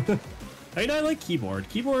pianos. I mean, I like keyboard.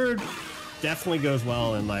 Keyboard definitely goes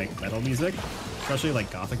well in, like, metal music. Especially, like,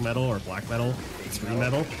 gothic metal or black metal, extreme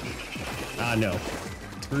metal. No.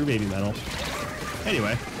 screw baby metal.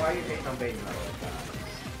 Anyway. Why are you hating on baby metal like that?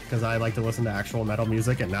 Because I like to listen to actual metal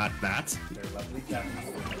music and not that. They're lovely Japanese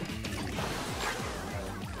women.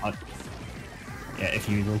 Yeah, if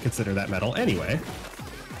you even consider that metal. Anyway.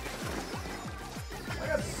 I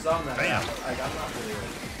got some that Bam. I'm not really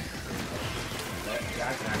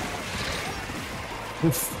Jack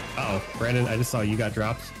Oof. Uh-oh. Brandon, I just saw you got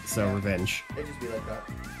dropped, so yeah. Revenge. It just be like that.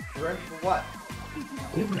 Revenge for what?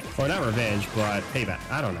 Or not revenge, but payback.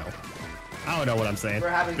 I don't know. I don't know what I'm saying. For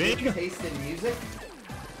having Big. good taste in music?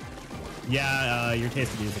 Yeah, your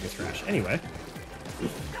taste in music is trash. Anyway.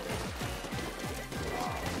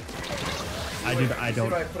 I don't. See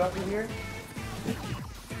what I put up in here?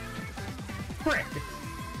 Frick.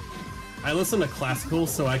 I listen to classical,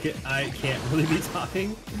 so I can't really be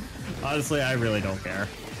talking. Honestly, I really don't care.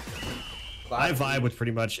 Classical. I vibe with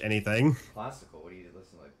pretty much anything. Classical? What do you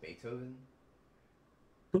listen to, like Beethoven?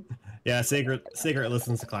 Yeah, Sacred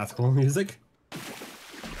listens to classical music.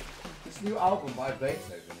 This new album by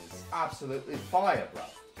Beethoven is absolutely fire, bro.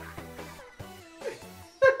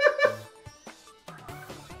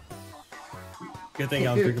 Good thing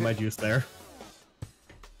I was drinking my juice there.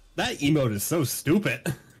 That emote is so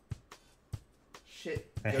stupid.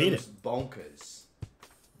 Shit I goes hate it. bonkers.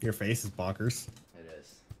 Your face is bonkers. It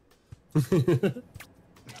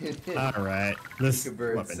is. Alright. This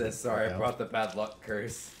Bird weapon says, sorry, I brought the bad luck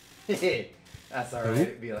curse. That's alright.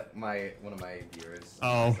 It'd be like one of my viewers.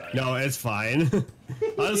 Oh, Sorry. no, it's fine.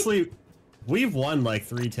 Honestly, we've won like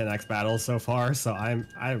 3 10x battles so far, so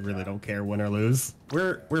I really don't care win or lose.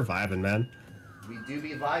 We're vibing, man. We do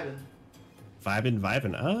be vibing.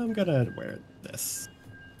 Vibing. I'm gonna wear this.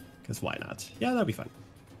 Because why not? Yeah, that'd be fun.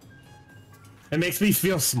 It makes me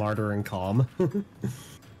feel smarter and calm.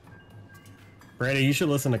 Brandon, you should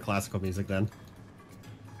listen to classical music then.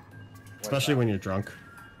 Especially when you're drunk.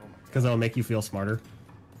 Because it'll make you feel smarter.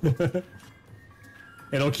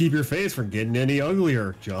 It'll keep your face from getting any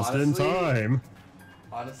uglier just in time.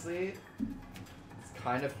 Honestly, it's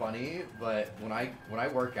kind of funny, but when I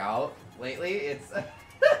work out lately, it's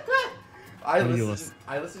I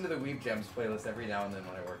listen to the Weeb Gems playlist every now and then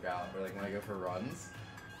when I work out, or like when I go for runs.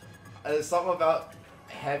 There's something about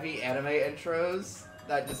heavy anime intros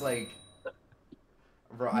that just like,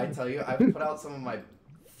 bro, I tell you, I've put out some of my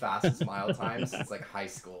fastest mile times since like high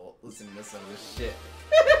school listening to some of this shit.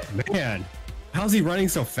 Man, how's he running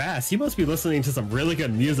so fast? He must be listening to some really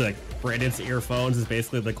good music. Brandon's earphones is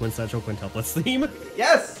basically the quintessential quintuplets theme.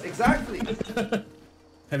 Yes, exactly.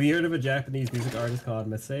 Have you heard of a Japanese music artist called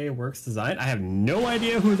Masai Works Design? I have no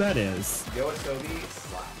idea who that is. Yoasobi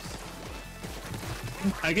slaps.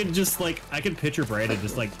 I could picture Brandon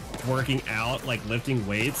just like working out, like lifting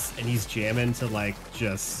weights, and he's jamming to like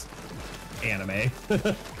just anime.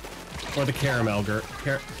 Or the Caramel Girls,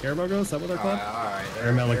 is that what they're called? Alright.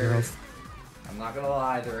 Caramel Girls. I'm not gonna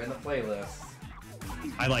lie, they're in the playlist.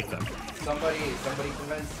 I like them. Somebody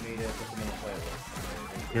convinced me to put them in the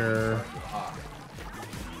playlist. Your...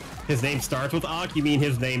 His name starts with Ak? You mean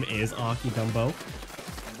his name is Ak, you Dumbo?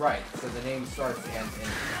 Right, so the name starts and ends with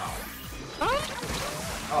Ak.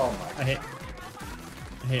 Oh my god.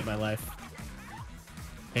 I hate my life.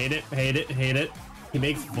 Hate it. He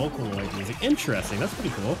makes Vocaloid music. Interesting, that's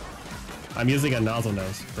pretty cool. I'm using a nozzle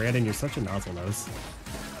nose. Brandon, you're such a nozzle nose.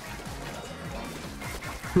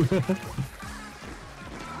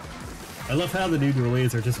 I love how the new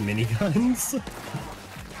dualies are just miniguns.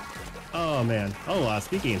 Oh man. Oh,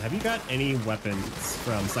 speaking, have you got any weapons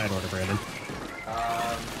from side order, Brandon?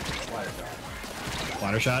 Splatter shot.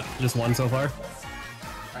 Splatter shot? Just one so far?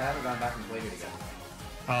 I haven't gone back and played it again.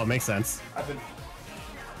 Oh, makes sense. I've been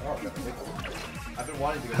wanting to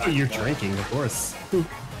go back. You're and play. drinking, of course.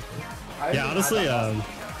 Yeah,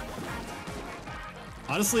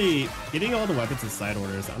 honestly, getting all the weapons in side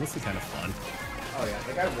order is honestly kind of fun. Oh yeah,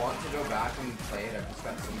 like I want to go back and play it. I've just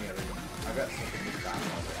got so many other. I've got so many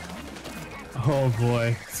backlogs. Oh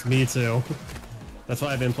boy, it's me too. That's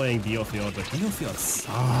why I've been playing Battlefield, but Battlefield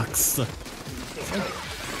sucks.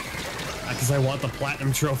 Because I want the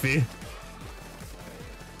platinum trophy.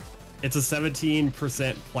 It's a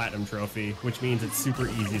 17% platinum trophy, which means it's super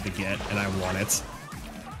easy to get, and I want it.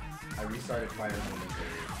 I restarted Fire Emblem.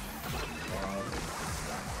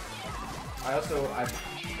 I've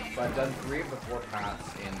done 3 of the 4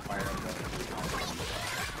 paths in Fire Emblem.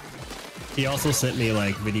 He also sent me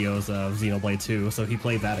like videos of Xenoblade 2, so he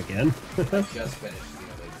played that again. I just finished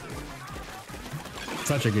Xenoblade 2.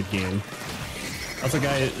 Such a good game. Also,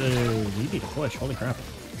 guys, we need to push. Holy crap.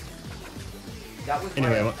 That was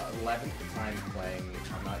anyway, my 11th time playing.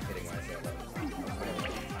 I'm not kidding when I say 11th time. That was my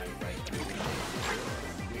 11th time playing.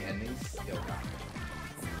 The endings still got me.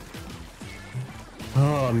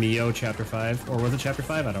 Oh, Mio Chapter 5. Or was it Chapter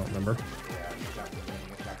 5? I don't remember. Yeah, chapter 5.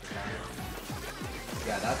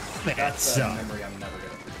 Yeah, that's a memory I'm never gonna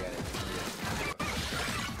forget.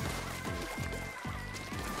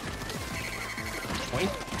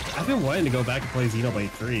 I've been wanting to go back and play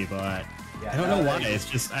Xenoblade 3, but yeah, I don't know why. It's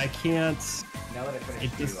just, I can't... Now that I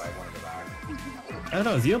finished 2, I want to go back. I don't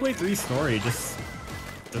know, Xenoblade 3's story just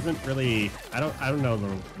doesn't really... I don't know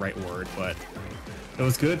the right word, but it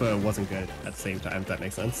was good, but it wasn't good at the same time, if that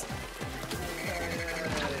makes sense.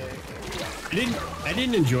 I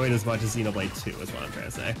didn't enjoy it as much as Xenoblade 2, is what I'm trying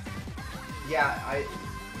to say. Yeah, I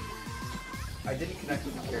didn't connect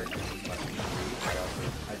with the characters as much as 3, but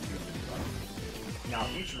I do really fun. Now,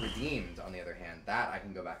 Future Redeemed, on the other hand, that I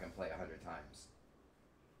can go back and play 100 times.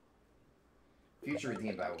 Future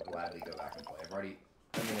Redeemed, I will gladly go back and play. I mean,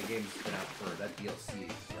 the game's been out for, that DLC,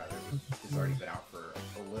 rather, it's already been out for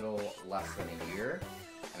a little less than a year.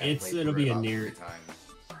 It'll be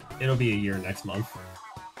it'll be a year next month.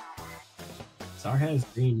 Star has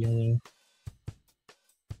green, yellow.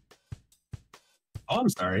 Oh, I'm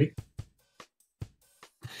sorry.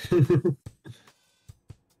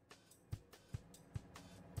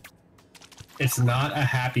 It's not a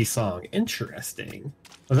happy song. Interesting.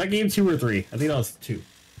 Was that game 2 or 3? I think that was 2.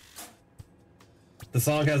 The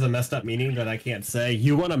song has a messed up meaning that I can't say.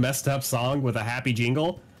 You want a messed up song with a happy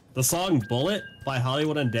jingle? The song Bullet by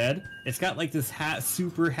Hollywood Undead, it's got like this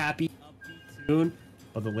super happy upbeat tune,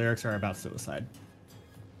 but the lyrics are about suicide.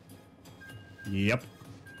 Yep.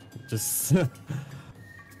 Just...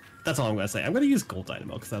 That's all I'm gonna say. I'm gonna use Gold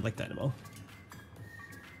Dynamo because I like Dynamo.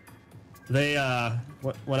 They,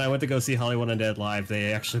 when I went to go see Hollywood Undead live,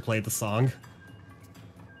 they actually played the song.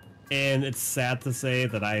 And it's sad to say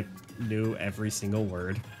that I knew every single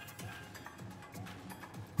word.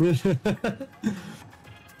 That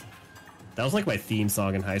was like my theme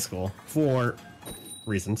song in high school, for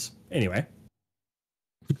reasons. Anyway.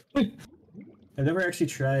 I've never actually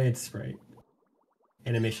tried Sprite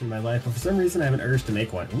animation in my life, but for some reason I have an urge to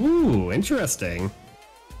make one. Ooh, interesting.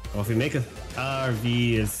 Well, if we make a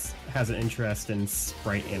RV has an interest in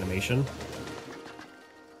sprite animation.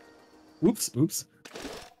 Oops.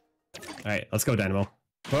 Alright, let's go, Dynamo.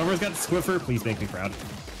 Whoever's got the Squiffer, please make me proud.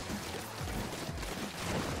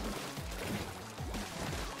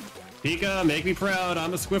 Pika, make me proud.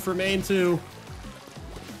 I'm a Squiffer main too.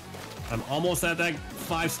 I'm almost at that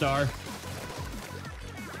 5-star.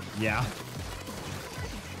 Yeah.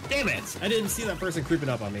 Damn it! I didn't see that person creeping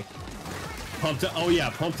up on me. Pumped up, oh yeah,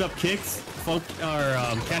 pumped up kicks,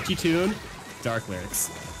 catchy tune, dark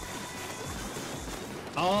lyrics.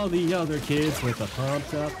 All the other kids with the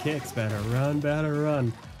pumped up kicks better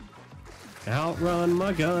run. Outrun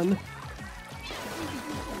my gun.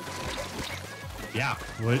 Yeah,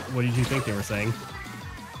 what did you think they were saying?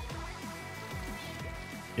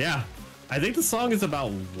 Yeah, I think the song is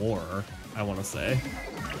about war, I want to say.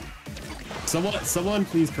 Someone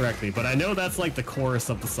please correct me, but I know that's like the chorus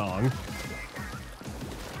of the song.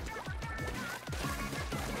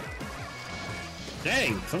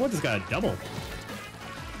 Dang, someone just got a double.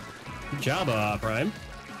 Good job, Prime.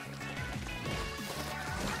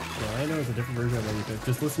 Well, I know it's a different version of anything.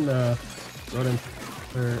 Just listen to Rodent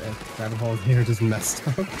and Rabbit Hole's hair just messed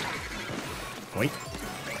up. Wait.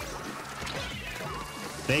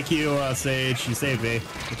 Thank you, Sage. You saved me.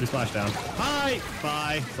 Get your splashdown. Hi!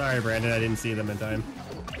 Bye. Sorry, Brandon. I didn't see them in time.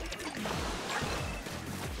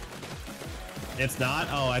 It's not?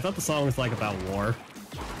 Oh, I thought the song was like about war.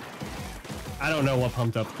 I don't know what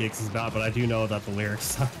Pumped Up Kicks is about, but I do know that the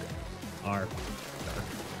lyrics are...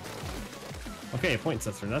 Okay, a point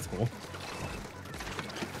sensor. That's cool.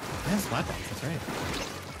 Yeah, Splatfest. That's right.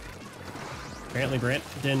 Apparently Brant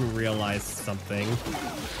didn't realize something.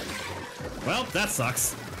 Well, that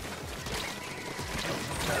sucks.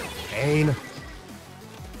 Pain.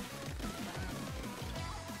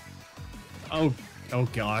 Oh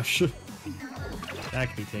gosh. That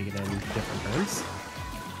could be taken in different turns.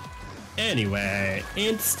 Anyway,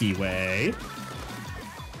 Instyway.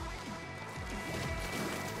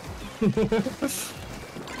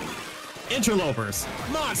 Interlopers.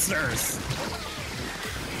 Monsters.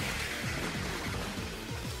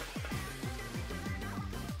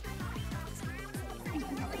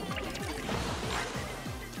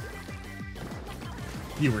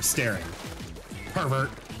 You were staring.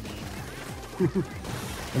 Pervert.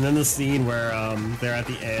 And then the scene where they're at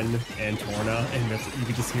the end and Torna, and you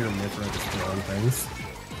can just hear Mithra just throwing things.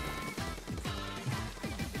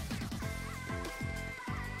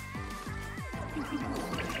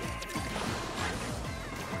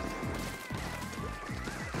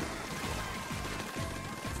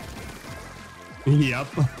 Yep.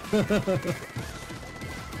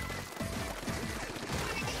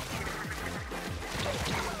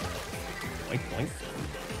 Boink, boink.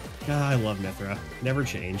 Ah, I love Mithra. Never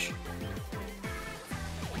change.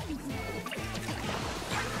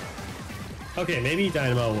 Okay, maybe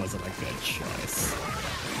Dynamo wasn't a good choice.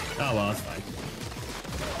 Oh well, that's fine.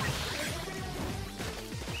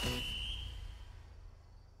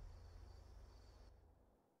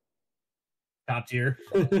 Top tier.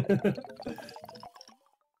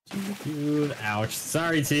 Dude, ouch.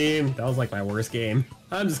 Sorry, team. That was like my worst game.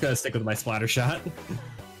 I'm just gonna stick with my splatter shot.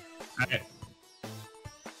 Alright.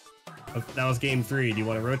 That was game 3. Do you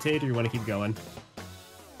want to rotate or you want to keep going?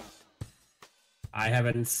 I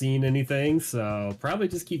haven't seen anything, so probably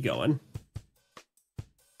just keep going.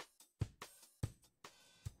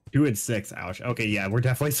 2 and 6. Ouch. Okay, yeah, we're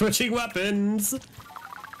definitely switching weapons.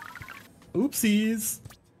 Oopsies.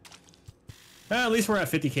 At least we're at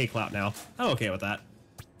 50k clout now. I'm okay with that.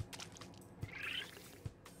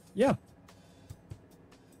 Yeah.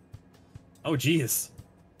 Oh, geez.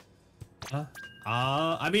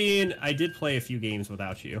 I mean, I did play a few games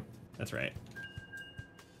without you. That's right.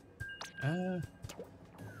 Oh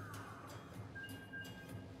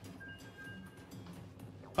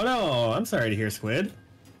no, I'm sorry to hear, Squid.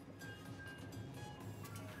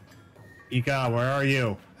 Ika, where are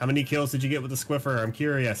you? How many kills did you get with the Squiffer? I'm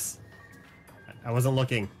curious. I wasn't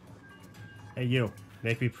looking. Hey, you.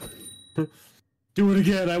 Make me... Do it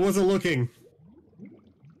again, I wasn't looking.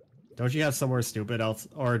 Don't you have somewhere stupid else?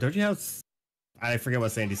 Or don't you have... I forget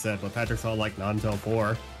what Sandy said, but Patrick's all like, not until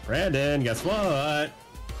 4. Brandon, guess what?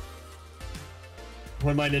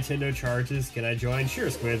 When my Nintendo charges, can I join? Sure,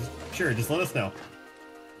 Squid. Sure, just let us know.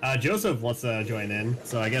 Joseph wants to join in,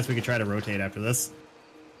 so I guess we could try to rotate after this.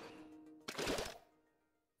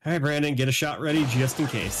 Alright, Brandon, get a shot ready just in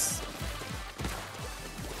case.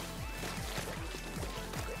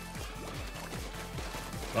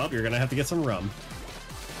 Well, you're gonna have to get some rum.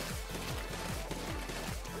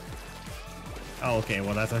 Oh, okay,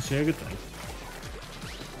 well that's actually a good thing.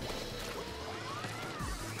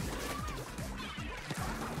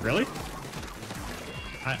 Really?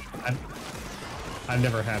 I've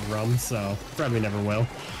never had rum, so probably never will.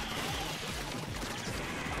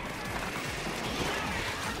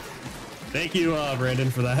 Thank you, Brandon,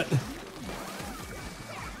 for that.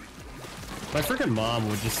 My freaking mom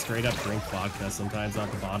would just straight up drink vodka sometimes out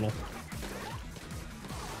the bottle.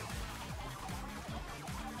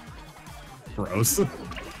 Gross.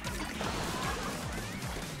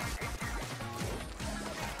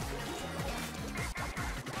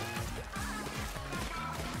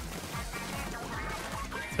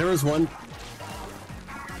 There was one...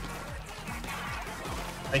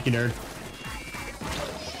 Thank you, nerd.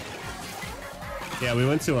 Yeah, we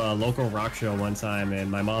went to a local rock show one time, and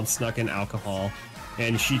my mom snuck in alcohol,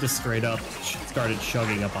 and she just straight up started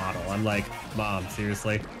chugging a bottle. I'm like, Mom,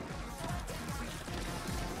 seriously?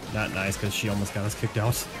 Not nice, because she almost got us kicked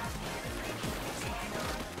out.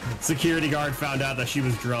 Security guard found out that she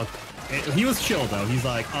was drunk. He was chill, though. He's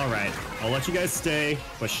like, alright, I'll let you guys stay,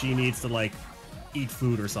 but she needs to, like, eat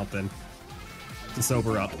food or something to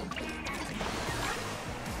sober up.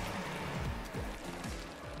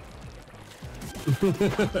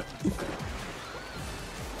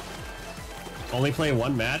 Only play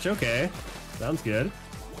one match? Okay. Sounds good.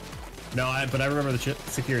 No, but I remember the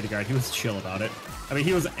security guard. He was chill about it. I mean,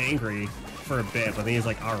 he was angry for a bit, but then he's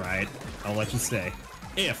like, alright, I'll let you stay.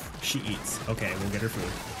 If she eats. Okay, we'll get her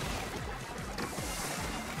food.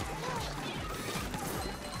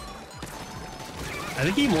 I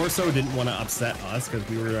think he more so didn't want to upset us because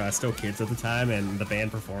we were still kids at the time, and the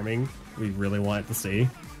band performing, we really wanted to see.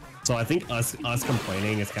 So I think us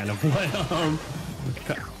complaining is kind of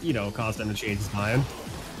what, you know, caused him to change his mind.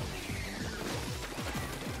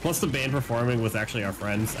 Plus the band performing was actually our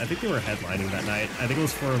friends. I think they were headlining that night. I think it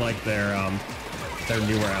was for like their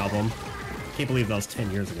newer album. Can't believe that was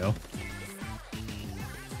 10 years ago.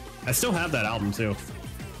 I still have that album too.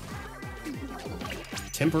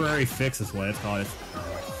 Temporary Fix is what it's called. It's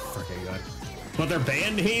freaking good. But their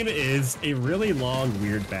band name is a really long,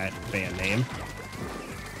 weird band name.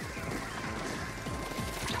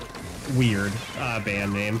 Weird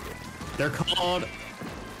band name. They're called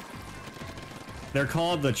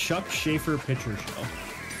the Chuck Schaefer Picture Show.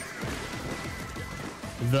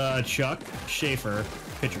 The Chuck Schaefer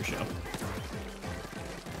Picture Show.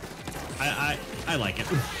 I like it.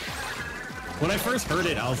 When I first heard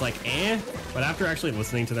it, I was like, eh. But after actually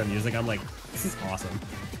listening to their music, I'm like, this is awesome.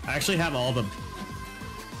 I actually have all the...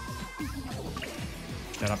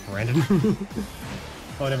 Shut up, Brandon.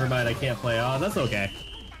 Oh, never mind, I can't play. Oh, that's okay.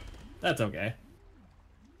 That's okay.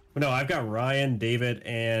 But no, I've got Ryan, David,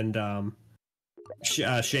 and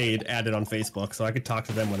Shade added on Facebook, so I could talk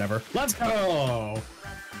to them whenever. Let's go!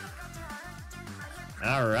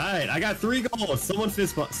 All right, I got 3 goals. Someone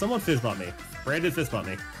fist bump me. Brandon fist bump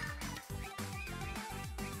me.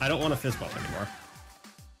 I don't want to fist bump anymore.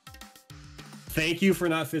 Thank you for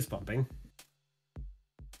not fist bumping.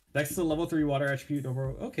 Next to level 3 water attribute over.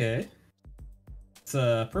 Okay. It's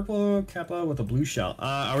a purple kappa with a blue shell.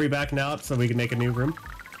 Are we back now so we can make a new room?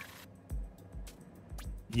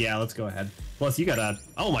 Yeah, let's go ahead. Plus, you got a.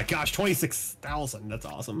 Oh my gosh, 26,000. That's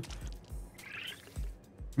awesome.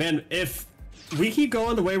 Man, if we keep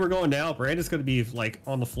going the way we're going now, Brandon's gonna be like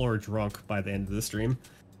on the floor drunk by the end of the stream.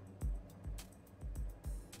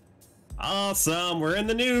 Awesome, we're in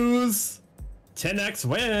the news. 10x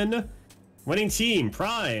win. Winning team,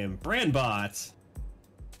 Prime, Brandbot,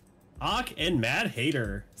 Ock, and Mad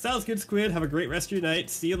Hater. Sounds good, Squid. Have a great rest of your night.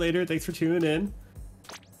 See you later. Thanks for tuning in.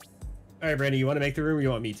 All right, Brandon, you want to make the room or you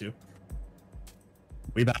want me to?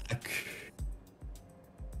 We back.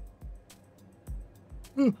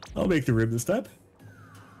 I'll make the room this time.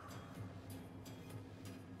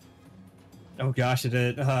 Oh gosh, it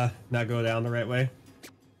did not go down the right way.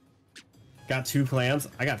 Got 2 clams.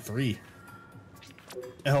 I got 3.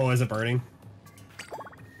 Oh, is it burning?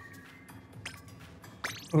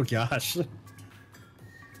 Oh gosh.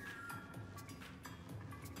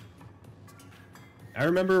 I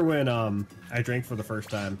remember when I drank for the first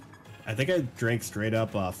time. I think I drank straight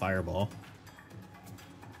up Fireball.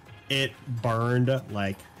 It burned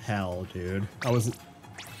like hell, dude.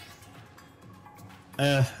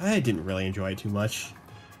 I didn't really enjoy it too much.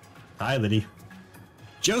 Hi, Liddy.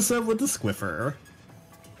 Joseph with the Squiffer.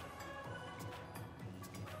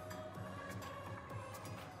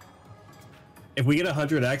 If we get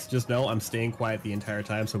 100x, just know I'm staying quiet the entire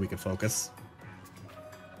time so we can focus.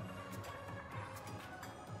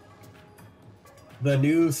 The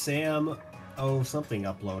new Sam something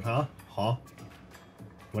upload, huh? Huh?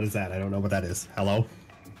 What is that? I don't know what that is. Hello?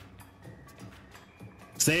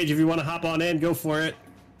 Sage, if you want to hop on in, go for it.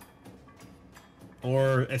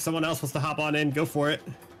 Or if someone else wants to hop on in, go for it.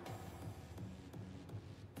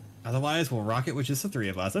 Otherwise, we'll rock it with just the 3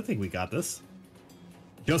 of us. I think we got this.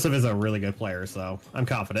 Joseph is a really good player, so I'm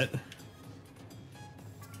confident.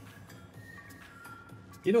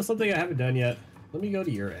 You know something I haven't done yet? Let me go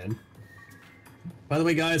to your end. By the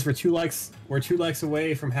way, guys, we're 2 likes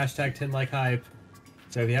away from hashtag 10 like hype.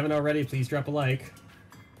 So if you haven't already, please drop a like.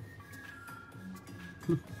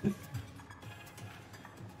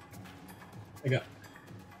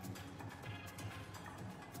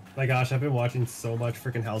 My gosh, I've been watching so much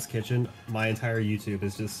freaking Hell's Kitchen. My entire YouTube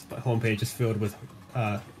is just homepage is filled with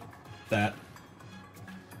that.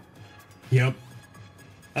 Yep.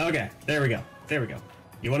 Okay, there we go. There we go.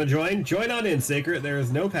 You want to join? Join on in, Sacred. There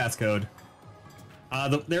is no passcode.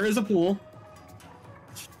 There is a pool.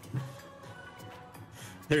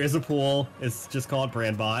 There is a pool. It's just called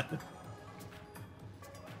Brandbot.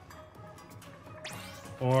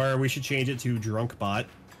 Or we should change it to Drunkbot.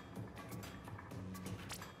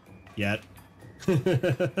 Yet. 3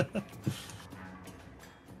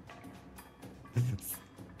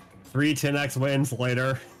 10x wins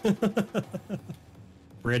later.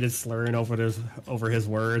 Brandon's slurring over his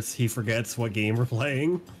words. He forgets what game we're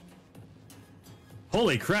playing.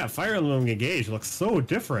 Holy crap, Fire Emblem Engage looks so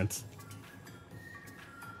different.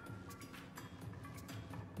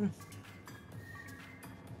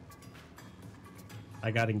 I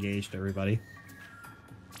got engaged, everybody.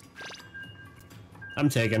 I'm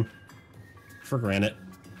taken. For granted.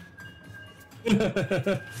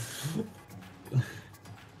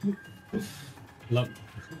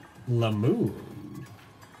 La Moon.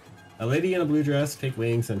 A lady in a blue dress, pink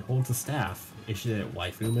wings, and holds a staff. Is she a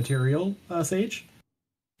waifu material, Sage?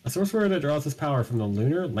 A sorcerer that draws his power from the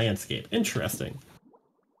lunar landscape. Interesting.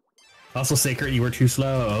 Also, Sacred, you were too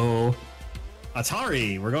slow.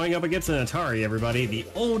 Atari! We're going up against an Atari, everybody. The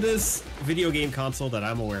oldest video game console that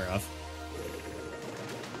I'm aware of.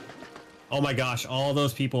 Oh my gosh, all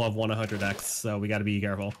those people have won 100x, so we gotta be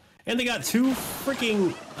careful. And they got 2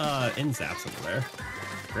 freaking N-Zaps over there.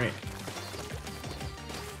 Great.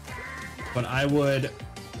 But I would...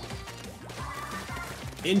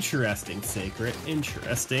 Interesting, Sacred.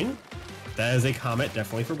 Interesting. That is a comment,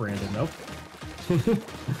 definitely for Brandon, though.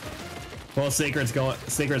 Well, Sacred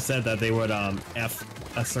said that they would F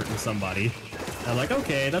a certain somebody. I'm like,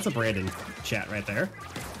 okay, that's a Brandon chat right there.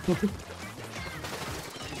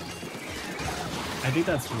 I think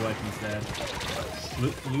that's what he said.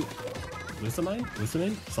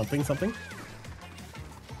 Lucamine? Something?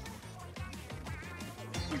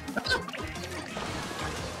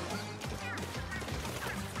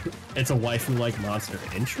 It's a waifu-like monster.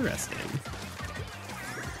 Interesting.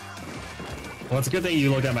 Well, it's a good thing you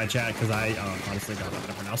looked at my chat, because I honestly don't know how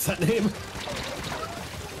to pronounce that name.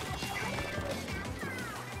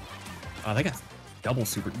 Oh, they got double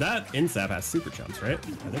super. That Insap has super jumps, right? I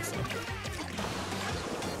think so.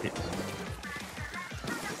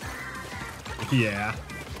 Yeah.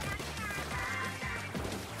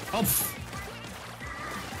 Oh.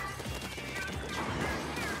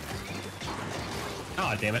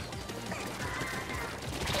 Oh, damn it.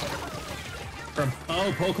 From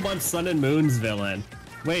Pokemon Sun and Moon's villain.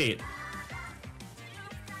 Wait.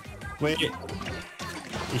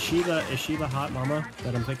 Is she the hot mama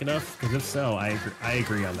that I'm thinking of? Because if so, I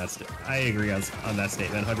agree on that. I agree on that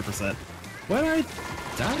statement, 100%. What did I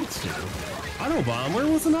die to? Autobomb? Where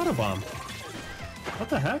was an Autobomb? What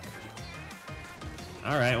the heck?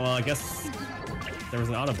 All right, well I guess there was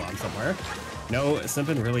an Autobomb somewhere. No,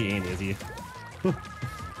 Simpin really ain't, is he?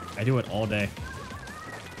 I do it all day.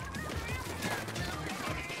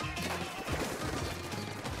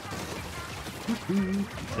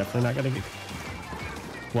 Definitely not gonna get.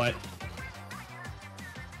 What?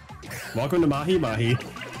 Welcome to Mahi Mahi.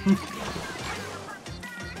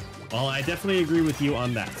 Well, I definitely agree with you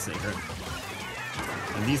on that, Sager.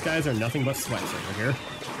 And these guys are nothing but sweats over here.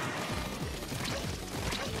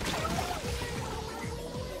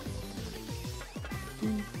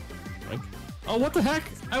 Oh, what the heck?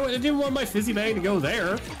 I didn't want my fizzy bang to go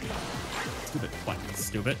there. Stupid. What?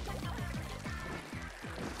 Stupid.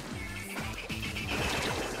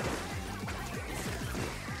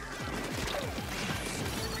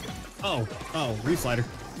 Oh, Reslider.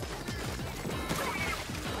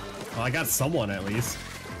 Well, I got someone at least.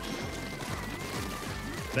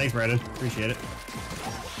 Thanks, Brandon. Appreciate it.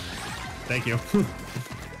 Thank you.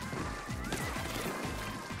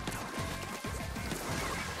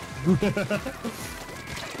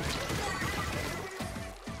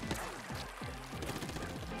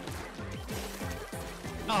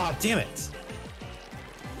 Oh, damn it.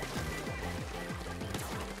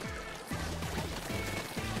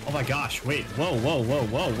 Oh my gosh, wait, whoa,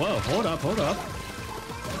 hold up.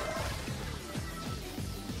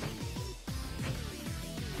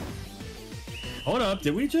 Hold up,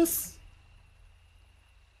 did we just...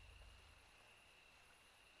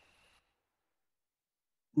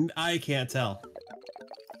 I can't tell.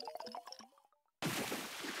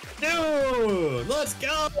 Dude, let's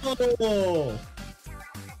go!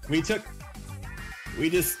 We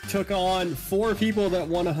just took on 4 people that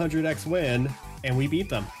won 100x win, and we beat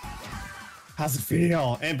them. How's it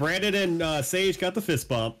feel? And Brandon and Sage got the fist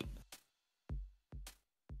bump.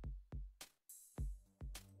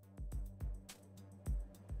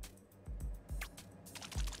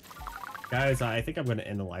 Guys, I think I'm going to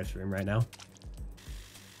end the live stream right now.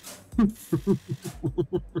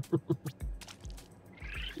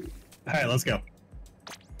 Alright, let's go.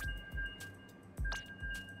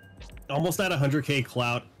 Almost at 100k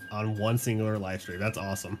clout on one singular live stream. That's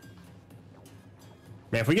awesome.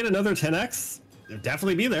 Man, if we get another 10x, it'll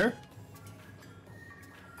definitely be there.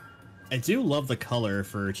 I do love the color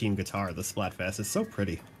for Team Guitar, the Splatfest. It's so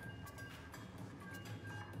pretty.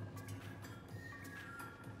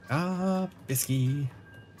 Ah, Bisky.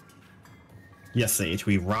 Yes, Sage,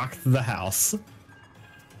 we rocked the house.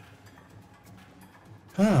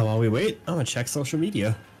 Ah, while we wait, I'm gonna check social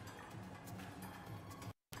media.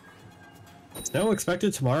 Snow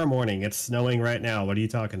expected tomorrow morning. It's snowing right now. What are you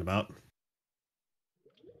talking about?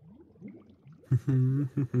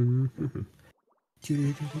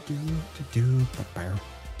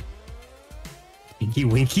 Tinky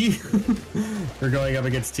Winky? We're going up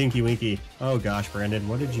against Tinky Winky. Oh gosh, Brandon,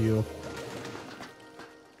 what did you...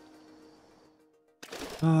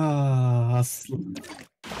 Oh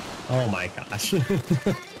my gosh.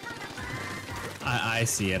 I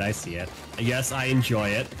see it, I see it. Yes, I enjoy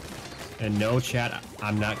it. And no, chat,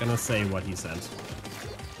 I'm not gonna say what he sent.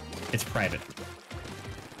 It's private.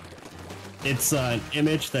 It's an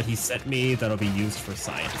image that he sent me that'll be used for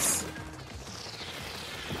science.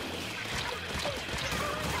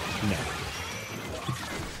 No.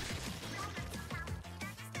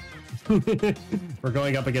 We're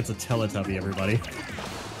going up against a Teletubby, everybody.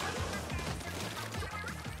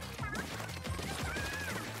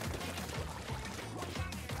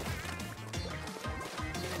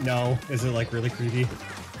 No, is it like really creepy?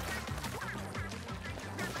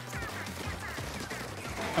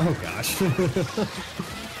 Oh gosh.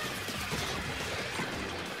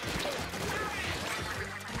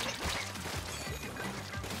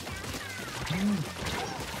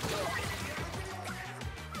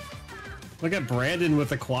 Look at Brandon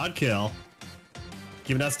with a quad kill.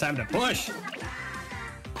 Giving us time to push.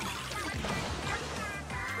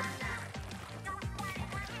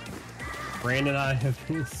 Brandon and I have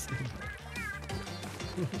been...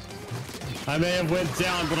 I may have went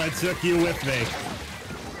down, but I took you with me.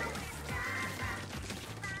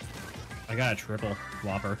 I got a triple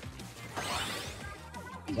whopper.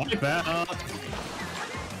 Wipe out.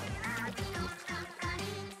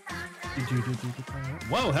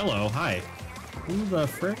 Whoa, hello, hi. Who the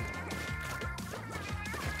frick?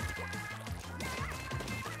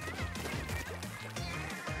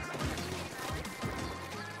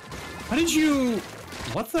 How did you...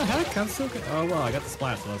 What the heck? I'm so good. Oh, well, I got the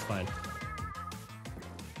splat, so that's fine.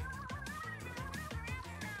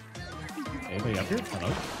 Anybody up here?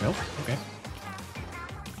 Hello? Nope. Okay.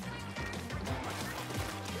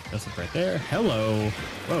 Joseph right there. Hello.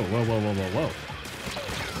 Whoa, whoa, whoa, whoa, whoa, whoa.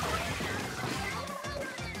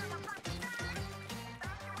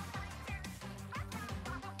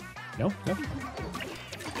 No? No?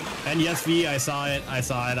 And yes, V, I saw it. I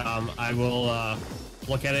saw it. I will,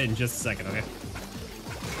 look at it in just a second, okay?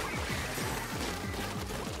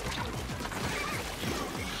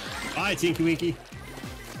 Bye, Tinky Winky.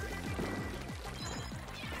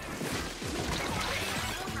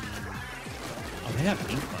 Oh, they have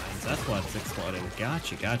ink mines. That's what's exploding.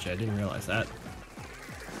 Gotcha, gotcha. I didn't realize that.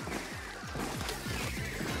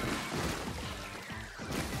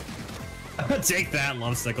 Take that,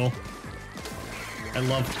 Love Sickle. I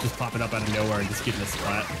love just popping up out of nowhere and just getting a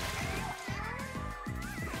splat.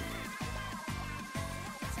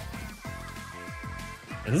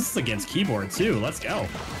 And this is against keyboard too. Let's go.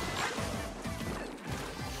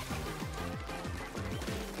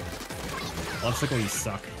 Love Sickle, you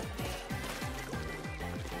suck.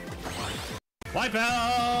 Wipe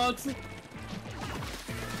out!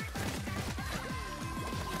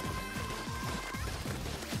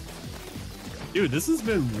 Dude, this has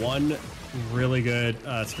been one really good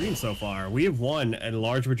stream so far. We have won a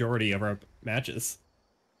large majority of our matches.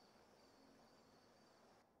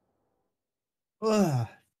 Ugh.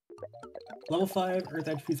 Level 5, Earth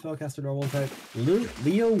Attribute Spellcaster, normal type,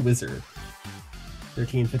 Leo Wizard.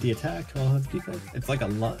 1350 attack, 1200 defense. It's like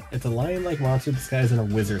it's a lion-like monster disguised in a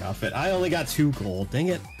wizard outfit. I only got 2 gold, dang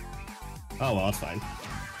it. Oh well, that's fine.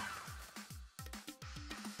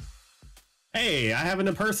 Hey, I have an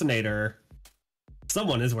impersonator.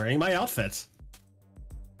 Someone is wearing my outfit.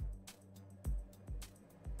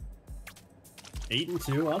 8 and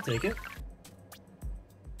 2, I'll take it.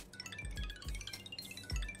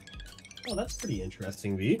 Oh, that's pretty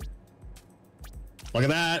interesting, V. Look at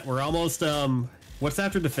that, we're almost, what's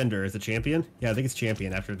after Defender? Is it Champion? Yeah, I think it's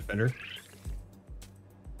Champion after Defender.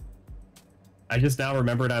 I just now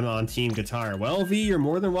remembered I'm on Team Guitar. Well, V, you're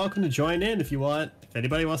more than welcome to join in if you want. If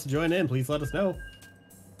anybody wants to join in, please let us know.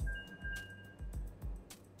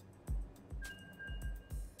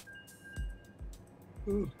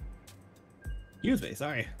 Ooh. Excuse me,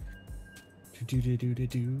 sorry.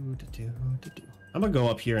 I'm gonna go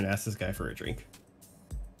up here and ask this guy for a drink.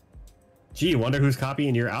 Gee, wonder who's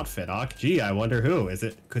copying your outfit, Hawk. Gee, I wonder who.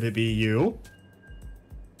 Could it be you?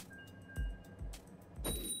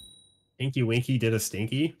 Inky Winky did a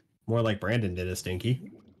stinky? More like Brandon did a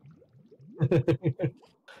stinky.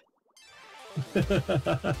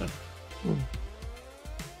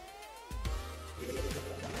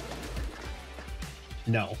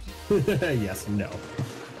 No. Yes, no.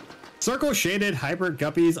 Circle shaded hybrid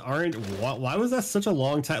guppies aren't. Why was that such a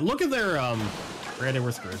long time? Look at their Brandon,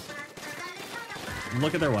 we're screwed.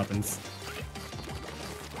 Look at their weapons.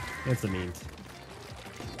 That's the means.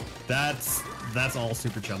 That's all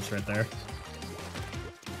super chumps right there.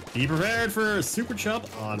 Be prepared for super chump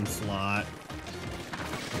onslaught.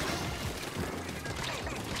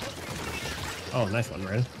 Oh, nice one,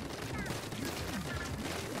 Brandon.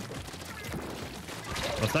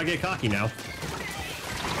 Let's not get cocky now.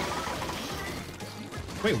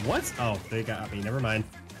 Wait, what? Oh, they got me. Never mind.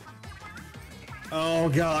 Oh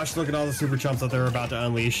gosh, look at all the super chumps that they're about to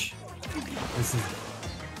unleash. This is...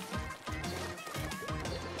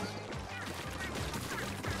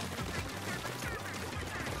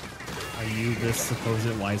 Are you this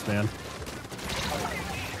supposed wise man?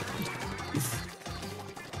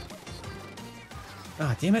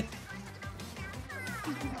 Ah, damn it.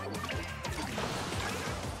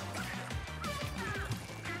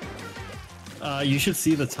 You should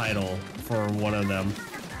see the title for one of them.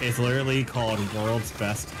 It's literally called World's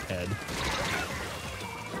Best Head.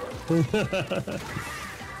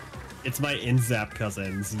 It's my InZap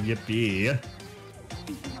cousins. Yippee.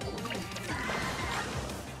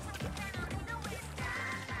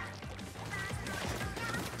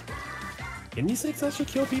 Can these things actually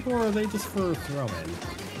kill people, or are they just for throw-in?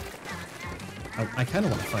 I kind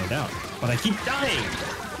of want to find out, but I keep dying!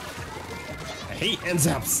 I hate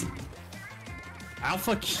InZaps!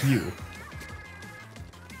 Alpha Q.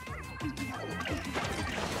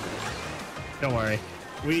 Don't worry.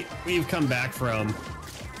 We've come back from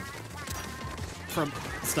from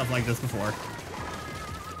stuff like this before.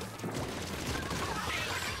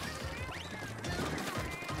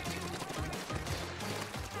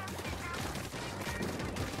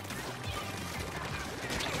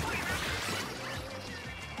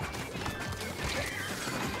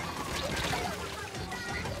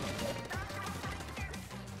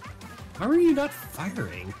 How are you not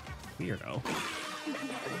firing? Weirdo.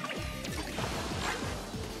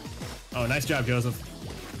 Oh, nice job, Joseph.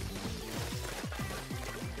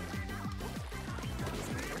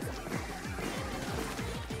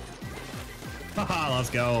 Haha,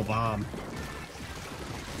 let's go, bomb.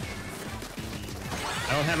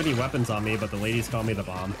 I don't have any weapons on me, but the ladies call me the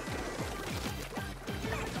bomb.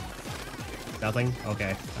 Nothing?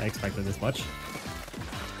 Okay, I expected this much.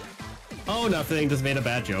 Oh, nothing, just made a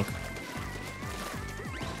bad joke.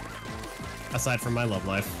 Aside from my love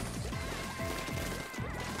life.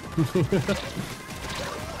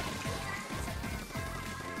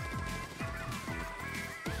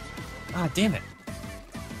 Ah, damn it.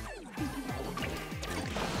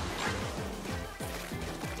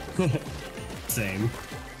 Same.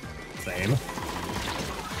 Same.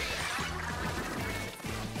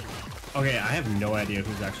 Okay, I have no idea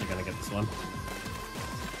who's actually gonna get this one.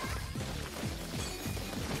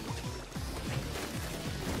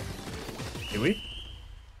 Do we?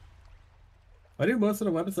 Why do most of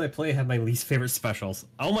the weapons I play have my least favorite specials?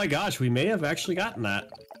 Oh my gosh, we may have actually gotten that.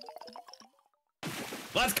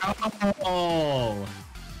 Let's go!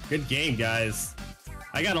 Good game, guys.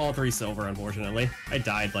 I got all 3 silver, unfortunately. I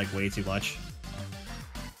died like way too much.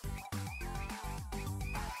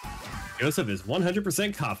 Joseph is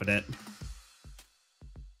 100% confident.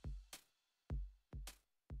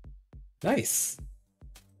 Nice.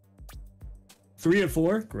 3 of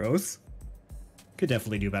 4, gross. Could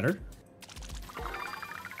definitely do better.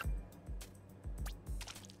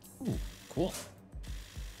 Ooh, cool.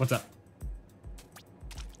 What's up?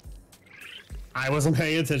 I wasn't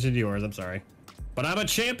paying attention to yours, I'm sorry. But I'm a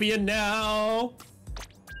champion now!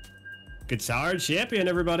 Guitar champion,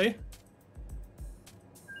 everybody!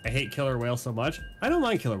 I hate Killer Whale so much. I don't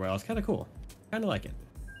mind Killer Whale, it's kinda cool. Kinda like it.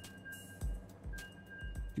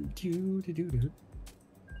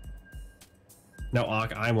 No,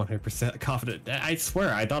 Auk, I'm 100% confident. I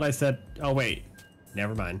swear, I thought I said... Oh, wait.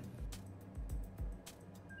 Never mind.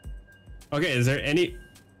 Okay, is there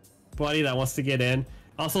anybody that wants to get in?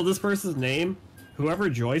 Also, this person's name, whoever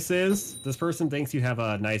Joyce is, this person thinks you have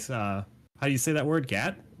a nice, how do you say that word?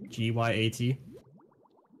 Gat? G-Y-A-T?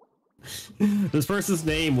 This person's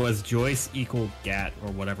name was Joyce equal Gat,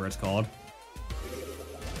 or whatever it's called.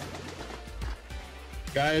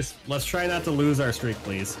 Guys, let's try not to lose our streak,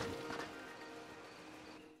 please.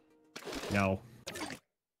 No.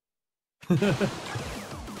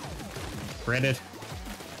 Brandon.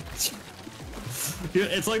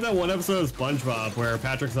 It's like that one episode of SpongeBob where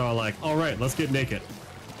Patrick's all like, all right, let's get naked.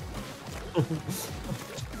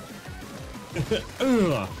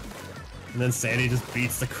 And then Sandy just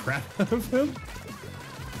beats the crap out of him.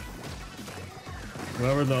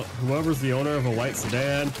 Whoever's the owner of a white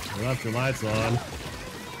sedan, you left your lights on.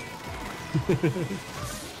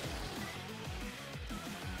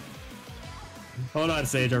 Hold on,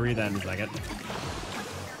 Sage, I'll read that in a second.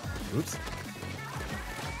 Oops.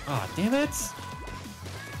 Aw, oh, damn it!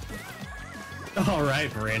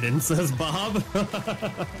 Alright, Brandon, says Bob.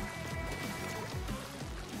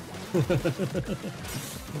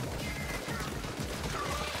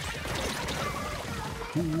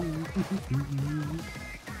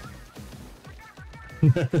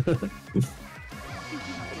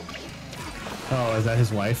 Oh, is that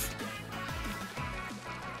his wife?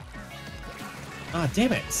 Ah,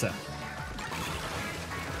 damn it!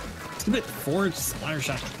 Stupid forged splatter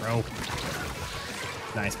shot, bro.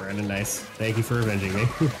 Nice, Brandon, nice. Thank you for avenging me.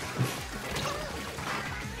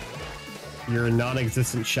 Your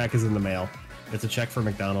non-existent check is in the mail. It's a check for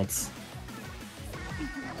McDonald's.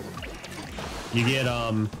 You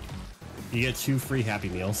get 2 free Happy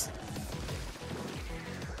Meals.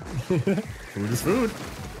 Food is food.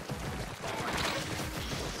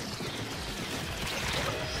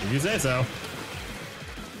 If you say so.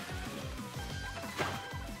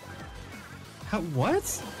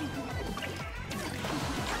 What?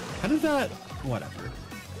 How did that... Whatever.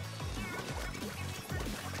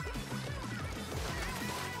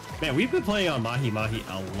 Man, we've been playing on Mahi Mahi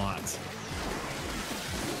a lot.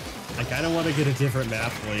 I kind of want to get a different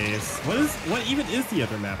map, please. What even is the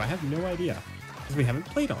other map? I have no idea. Because we haven't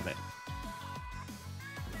played on it.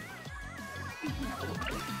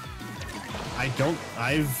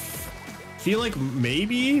 I feel like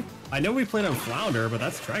maybe... I know we played on Flounder, but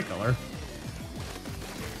that's Tricolor.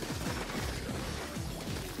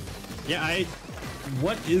 Yeah,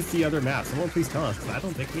 what is the other map? Someone please tell us, because I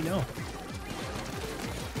don't think we know.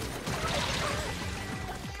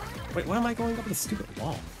 Wait, why am I going up the stupid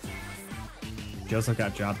wall? Joseph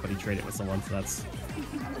got dropped, but he traded with someone, so that's...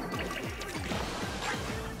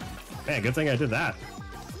 Man, good thing I did that.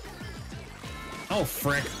 Oh,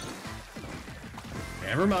 frick.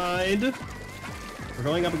 Never mind. We're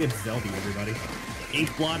going up against Zelby, everybody.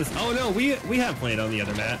 Inkblot is... Oh, no, we have played on the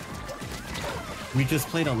other map. We just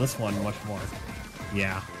played on this one much more.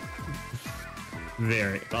 Yeah.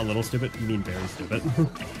 Very... A little stupid? You mean very stupid.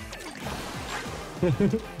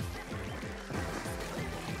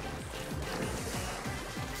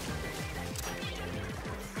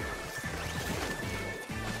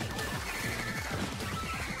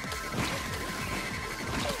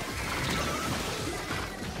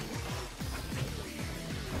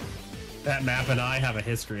 That map and I have a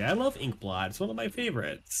history. I love Inkblot. It's one of my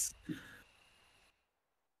favorites.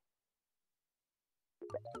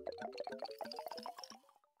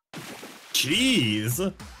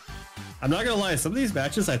 Jeez. I'm not gonna lie, some of these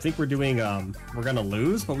matches I think we're doing, we're gonna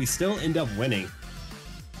lose, but we still end up winning.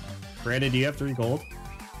 Brandon, do you have 3 gold?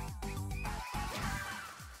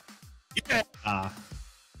 Yeah!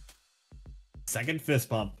 Second fist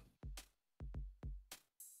pump.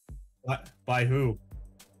 What? By who?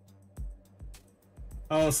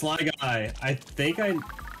 Oh, Sly Guy. I think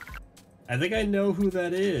I know who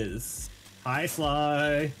that is. Hi,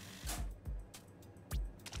 Sly.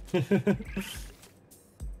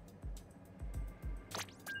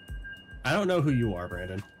 I don't know who you are,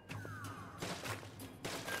 Brandon.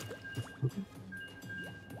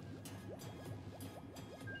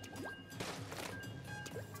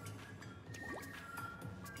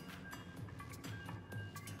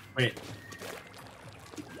 Wait.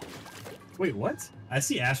 Wait, what? I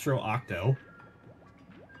see Astro Octo.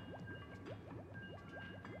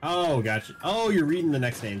 Oh, gotcha. Oh, you're reading the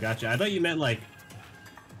next name. Gotcha. I thought you meant like...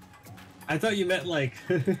 I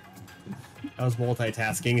was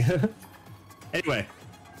multitasking. Anyway.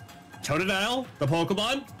 Totodile, the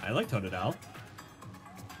Pokemon. I like Totodile.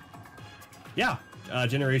 Yeah,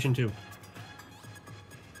 Generation 2.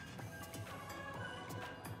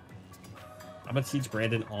 I'm gonna teach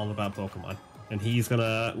Brandon all about Pokemon. And he's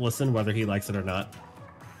gonna listen whether he likes it or not.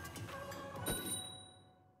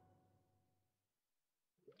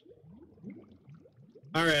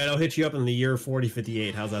 Alright, I'll hit you up in the year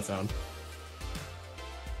 4058. How's that sound?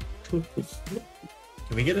 Can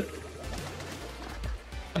we get it?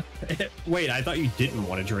 Wait, I thought you didn't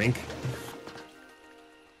want to drink.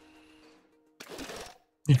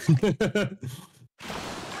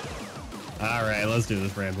 Alright, let's do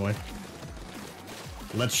this, Brand Boy.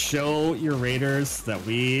 Let's show your Raiders that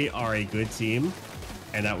we are a good team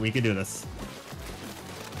and that we can do this.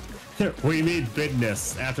 We need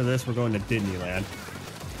business. After this, we're going to Disneyland.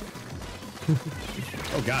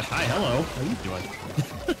 Oh gosh, hi, hello. How are you doing?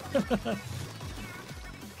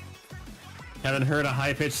 Haven't heard a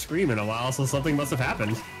high-pitched scream in a while, so something must have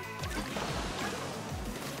happened.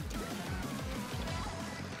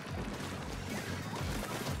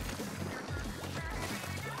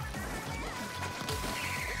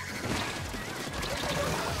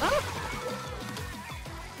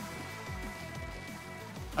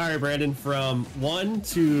 Alright, Brandon, from 1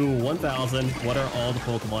 to 1,000, what are all the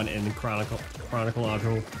Pokemon in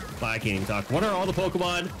chronological Viking Talk? What are all the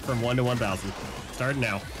Pokemon from 1 to 1,000? Start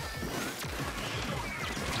now.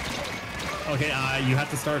 Okay, you have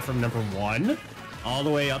to start from number 1 all the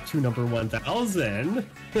way up to number 1,000.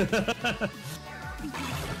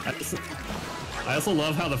 I also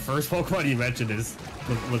love how the first Pokemon you mentioned is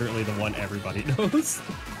literally the one everybody knows.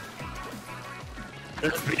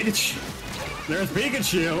 There's Pikachu. There's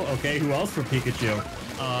Pikachu. Okay, who else for Pikachu?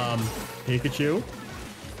 Pikachu.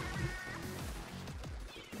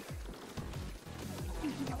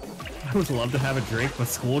 I would love to have a drink, but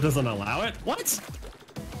school doesn't allow it. What?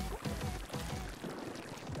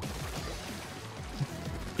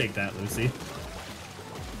 Take that, Lucy.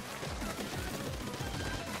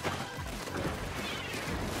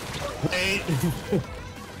 Wait.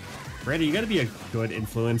 Brandon, you gotta be a good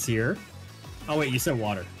influence here. Oh wait, you said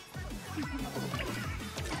water.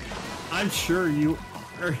 I'm sure you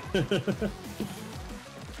are.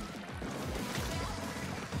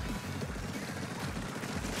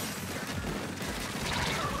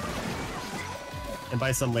 And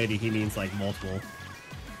by some lady, he means like multiple.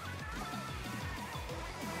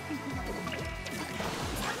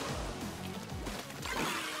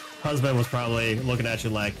 Husband was probably looking at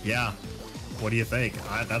you like, yeah, what do you think?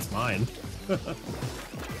 That's mine.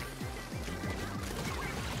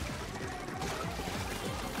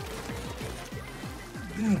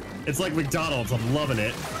 It's like McDonald's. I'm loving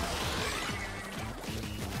it.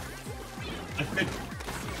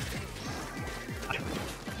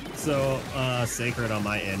 So, Sacred on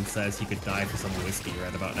my end says he could die for some whiskey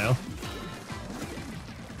right about now.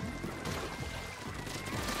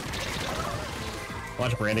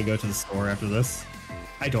 Watch Brandon go to the store after this.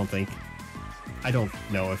 I don't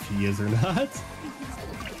know if he is or not.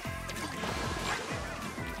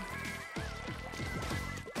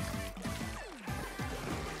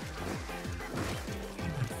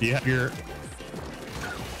 Do you have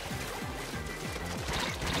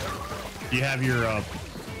your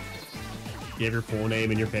full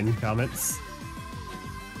name in your pinned comments?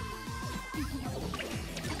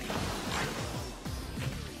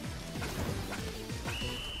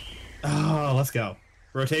 Oh, let's go.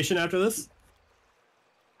 Rotation after this?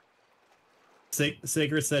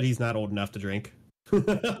 Sacred said he's not old enough to drink. By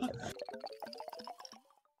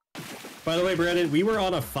the way, Brandon, we were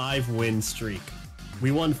on a 5-win streak. We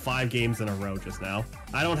won 5 games in a row just now.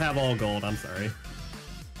 I don't have all gold, I'm sorry.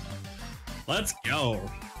 Let's go.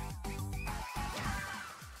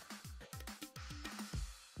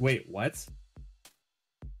 Wait, what?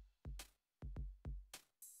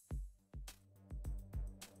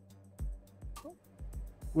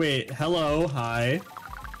 Wait, hello, hi.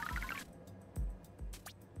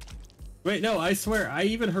 Wait, no, I swear, I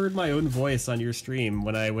even heard my own voice on your stream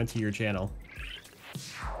when I went to your channel.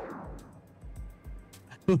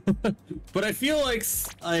 But I feel like,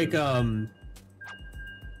 but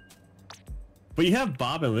you have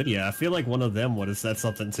Bob and Lydia. I feel like one of them would have said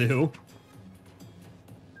something too.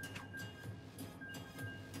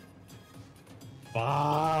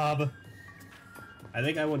 Bob! I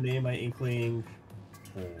think I will name my Inkling...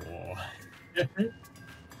 Oh.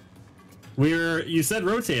 You said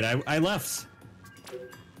rotate. I left.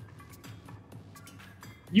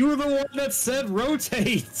 You were the one that said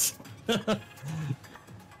rotate!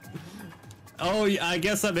 Oh, I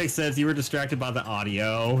guess that makes sense. You were distracted by the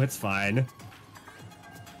audio. It's fine.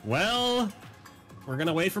 Well, we're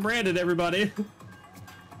gonna wait for Brandon, everybody.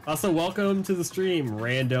 Also, welcome to the stream,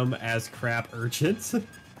 random as crap urchins.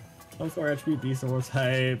 I'm sorry, HPB someone's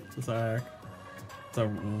hype. Zach. So,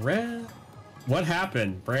 what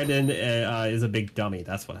happened? Brandon is a big dummy.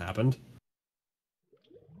 That's what happened.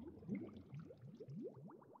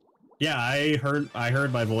 Yeah, I heard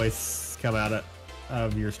my voice come out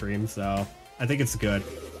of your stream, so I think it's good.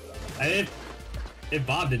 If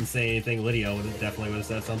Bob didn't say anything, Lydia definitely would have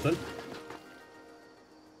said something.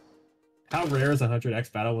 How rare is a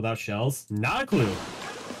 100x battle without shells? Not a clue.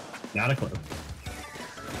 Not a clue.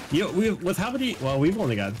 You know, with how many? Well, we've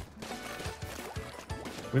only got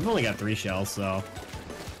 3 shells, so.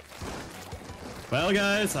 Well,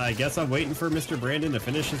 guys, I guess I'm waiting for Mr. Brandon to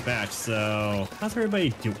finish his match. So, how's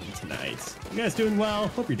everybody doing tonight? You guys doing well?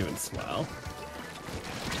 Hope you're doing swell.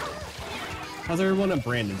 How's everyone on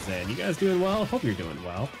Brandon's end? You guys doing well? Hope you're doing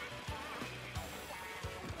well.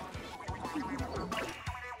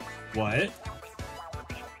 What?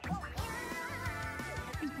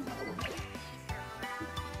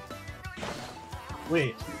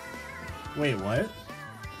 Wait, what?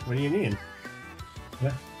 What do you mean?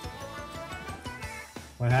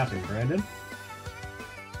 What happened, Brandon?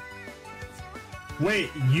 Wait,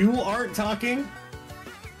 you aren't talking?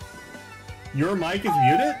 Your mic is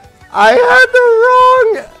muted? I had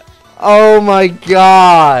the wrong... Oh my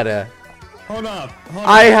god. Hold up.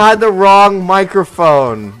 I had the wrong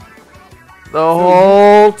microphone. The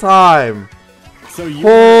whole time. So you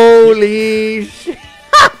Holy shit.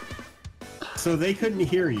 So they couldn't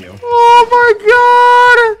hear you. Oh my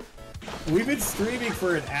god. We've been streaming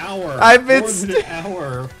for an hour. I've been more than an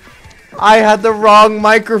hour. I had the wrong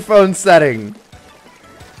microphone setting.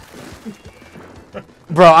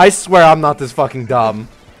 Bro, I swear I'm not this fucking dumb.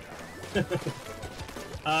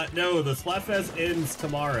 No, the Splatfest ends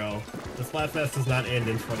tomorrow. The Splatfest does not end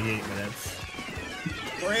in 28 minutes.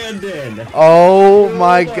 Brandon! Oh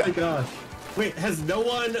my god. Wait, has no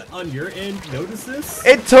one on your end noticed this?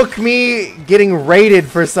 It took me getting raided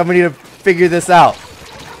for somebody to figure this out.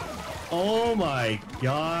 Oh my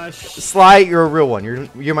gosh. Sly, you're a real one.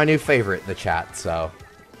 You're my new favorite in the chat, so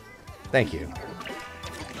thank you.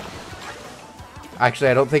 Actually,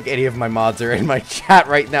 I don't think any of my mods are in my chat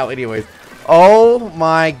right now anyways. Oh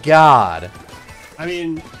my god. I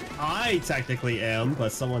mean, I technically am,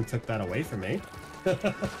 but someone took that away from me.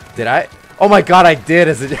 Did I? Oh my god, I did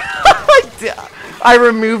as a I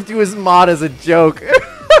removed you as mod as a joke.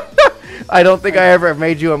 I don't think I ever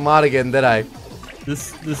made you a mod again, did I?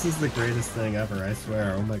 This is the greatest thing ever, I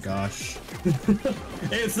swear. Oh my gosh.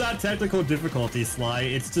 It's not technical difficulty, Sly.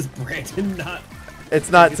 It's just Brandon not It's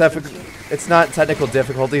not technical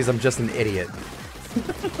difficulties. I'm just an idiot.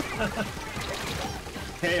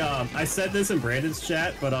 Hey, I said this in Brandon's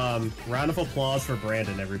chat, but round of applause for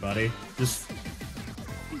Brandon, everybody. Just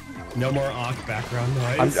no more awk background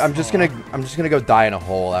noise. I'm just gonna go die in a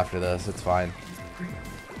hole after this. It's fine.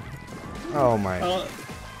 Oh my.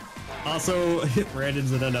 Also,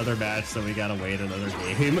 Brandon's in another match, so we gotta wait another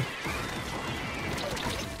game.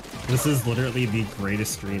 This is literally the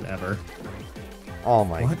greatest stream ever. Oh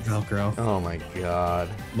my. What, Velcro? Oh my god.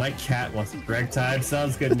 My cat wants Greg time.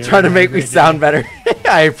 Sounds good. Trying to make me sound better.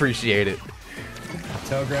 I appreciate it.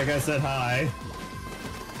 Tell Greg I said hi.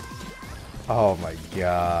 Oh my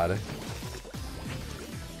god.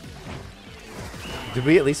 Did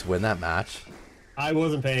we at least win that match? I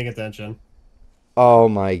wasn't paying attention. Oh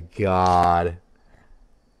my god.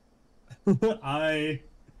 I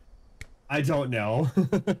don't know.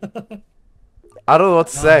 I don't know what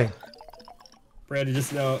to say. Brandon,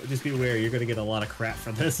 just be aware, you're gonna get a lot of crap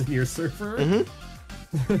from this in your server. Mm-hmm.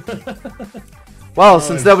 Well,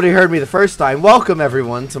 since nobody heard me the first time, welcome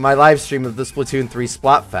everyone to my live stream of the Splatoon 3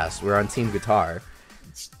 Splatfest. We're on Team Guitar.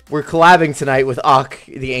 We're collabing tonight with Ak,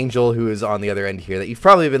 the angel who is on the other end here that you've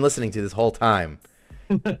probably been listening to this whole time.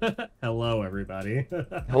 Hello, everybody.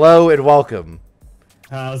 Hello and welcome.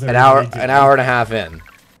 How's an hour and a half in.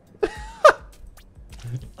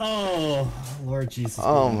 Oh, Lord Jesus.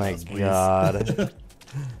 Oh my god.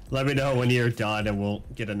 Let me know when you're done and we'll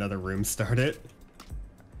get another room started.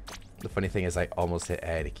 The funny thing is I almost hit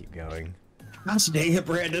A to keep going. Gosh dang it,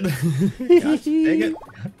 Brandon. Gosh dang it.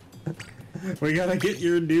 We gotta get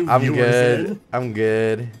your new viewers in. I'm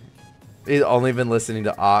good. He's only been listening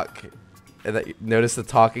to Ak. And notice the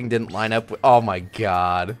talking didn't line up with, oh my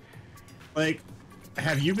god. Like,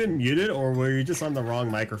 have you been muted or were you just on the wrong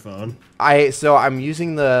microphone? So I'm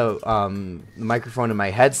using the microphone in my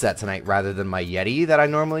headset tonight rather than my Yeti that I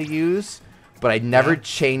normally use, but I never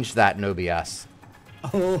changed that in OBS.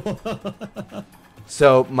 Oh.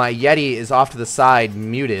 So my Yeti is off to the side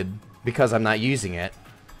muted because I'm not using it.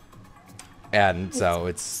 And so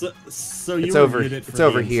it's over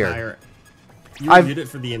here. You were muted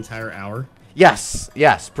for the entire hour? Yes,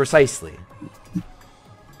 precisely.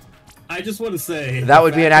 I just want to say... That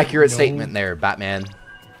would be an accurate statement there, Batman.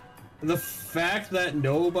 The fact that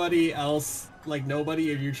nobody else, like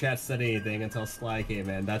nobody in your chat said anything until Sly came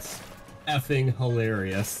in, that's effing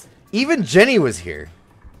hilarious. Even Jenny was here.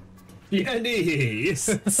 Jenny!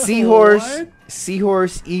 Seahorse,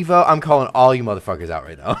 Evo, I'm calling all you motherfuckers out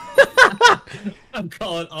right now. I'm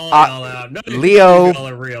calling all y'all out. None Leo, of y'all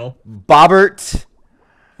are real. Bobbert.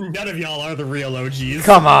 None of y'all are the real OGs.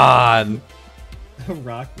 Come on.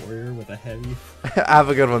 Rock Warrior with a heavy. Have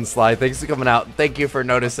a good one, Sly. Thanks for coming out. Thank you for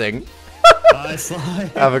noticing. Bye,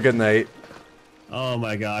 Sly. Have a good night. Oh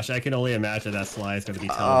my gosh, I can only imagine that Sly is going to be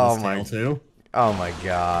telling this tale too. Oh my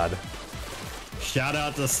god. Shout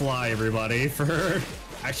out to Sly, everybody, for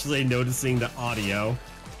actually noticing the audio.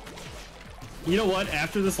 You know what?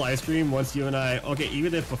 After this live stream, once you and I... Okay,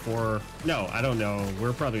 even if before... No, I don't know.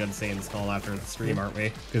 We're probably going to stay in this call after the stream, aren't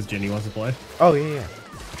we? Because Jenny wants to play. Oh, yeah.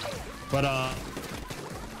 But,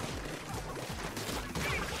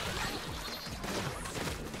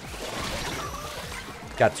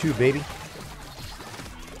 Got two, baby.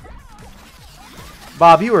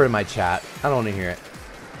 Bob, you were in my chat. I don't want to hear it.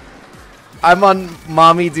 I'm on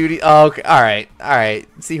mommy duty. Oh, okay. All right.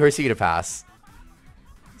 Seahorse, you get a pass.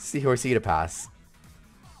 Seahorse, you get a pass.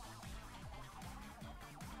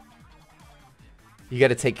 You got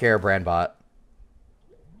to take care of Brandbot.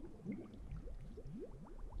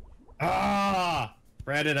 Ah!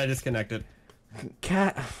 Brandon, I disconnected.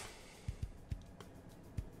 Cat.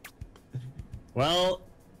 Well,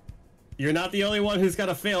 you're not the only one who's got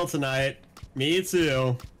to fail tonight. Me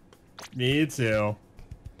too. Me too.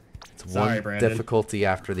 It's Sorry, one Brandon. difficulty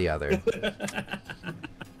after the other.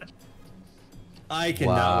 I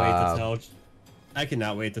cannot wait to tell. I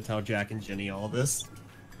cannot wait to tell Jack and Jenny all this.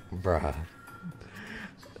 Bruh.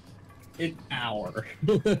 An hour.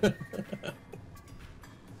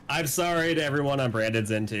 I'm sorry to everyone on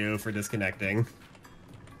Brandon's end too for disconnecting.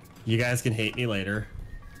 You guys can hate me later.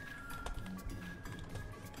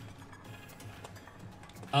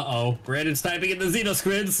 Uh-oh, Brandon's typing in the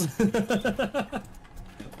Xenosquids.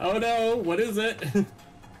 Oh no, what is it?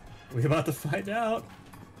 We're about to find out.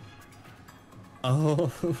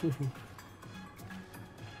 Oh.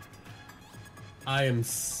 I am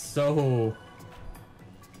so...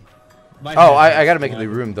 Oh, I gotta make a new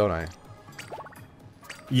room, don't I?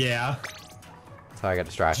 Yeah. That's how I got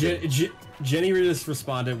distracted. Jenny just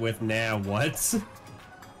responded with, nah, what?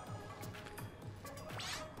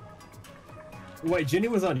 Wait, Jenny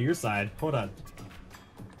was on your side. Hold on.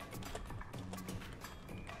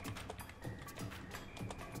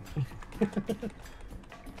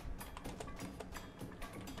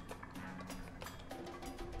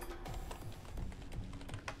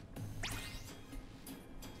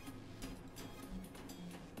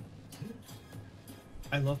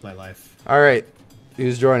 I love my life. All right,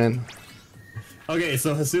 who's joining? Okay,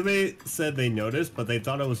 so Hasume said they noticed, but they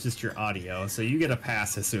thought it was just your audio. So you get a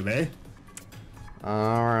pass, Hasume.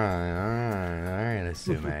 All right,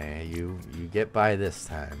 Asume. you get by this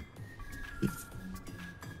time.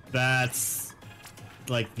 That's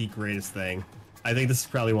like the greatest thing. I think this is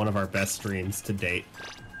probably one of our best streams to date.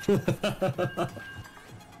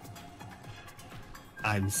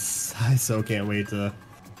 I so can't wait to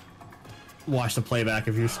watch the playback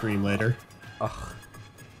of your stream later. Ugh.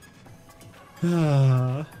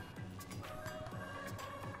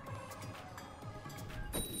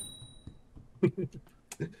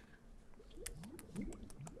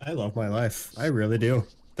 I love my life. I really do.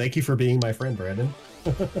 Thank you for being my friend, Brandon.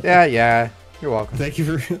 Yeah. You're welcome. Thank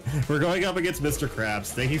you for... We're going up against Mr. Krabs.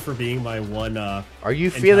 Thank you for being my one, Are you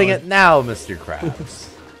feeling it now, Mr.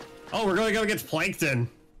 Krabs? Oh, we're going up against Plankton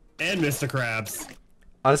and Mr. Krabs.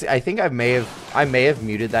 Honestly, I think I may have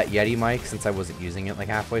muted that Yeti mic since I wasn't using it like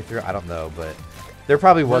halfway through. I don't know, but there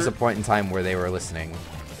probably was a point in time where they were listening.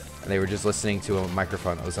 And they were just listening to a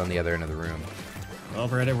microphone that was on the other end of the room. Well,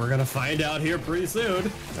 Brandon, we're gonna find out here pretty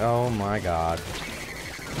soon. Oh my god.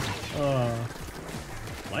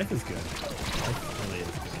 Life is good. Life really is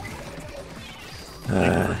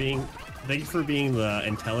good. Thank you for being the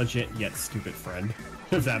intelligent yet stupid friend,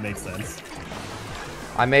 if that makes sense.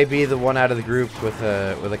 I may be the one out of the group with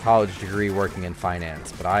a college degree working in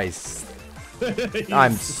finance, but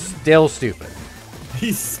I'm still stupid.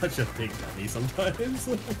 He's such a big dummy sometimes.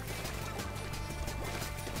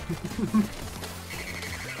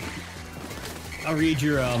 I'll read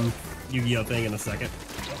your Yu-Gi-Oh thing in a second.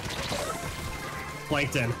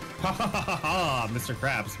 Plankton. Ha ha ha ha ha! Mr.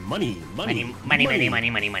 Krabs. Money. Money.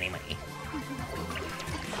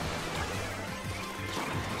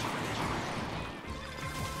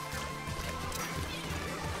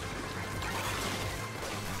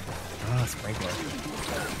 Ah, sprinkler.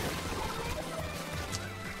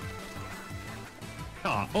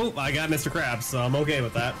 Oh, I got Mr. Krabs, so I'm okay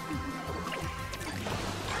with that.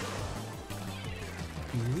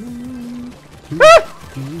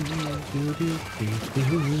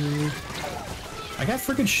 I got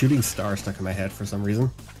freaking Shooting Star stuck in my head for some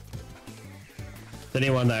reason.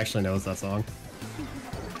 Anyone that actually knows that song?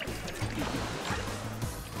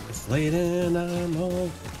 It's late and I'm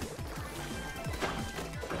home.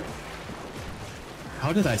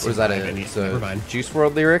 How did I say What is that? Never mind. Juice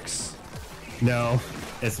WRLD lyrics? No.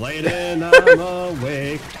 It's late and I'm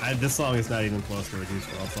awake. This song is not even close to a Juice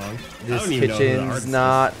WRLD song. This I don't even know who the artist kitchen's is.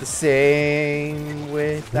 not the same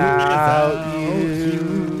without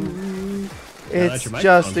you. It's your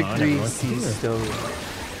just a microphone's on, greasy everyone.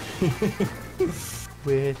 stove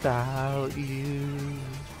without you.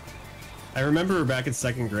 I remember back in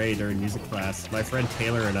 2nd grade during music class, my friend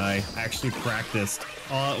Taylor and I actually practiced.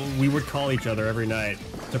 We would call each other every night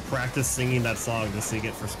to practice singing that song to sing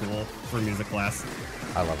it for school, for music class.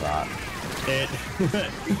 I love that.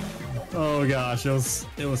 Oh gosh, it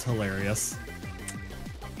was hilarious.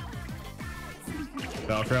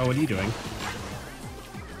 Velcro, what are you doing?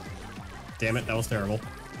 Damn it, that was terrible.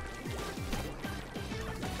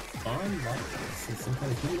 Some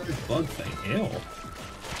kind of huge bug thing. Ew.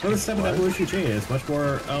 Notice type of evolution change is much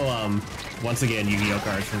more. Oh, once again, Yu-Gi-Oh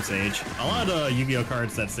cards from Sage. A lot of Yu-Gi-Oh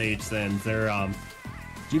cards that Sage sends, they're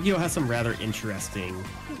Yu-Gi-Oh has some rather interesting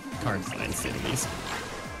card designs, to say the least.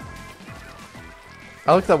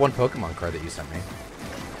 I like that one Pokemon card that you sent me.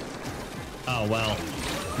 Oh well,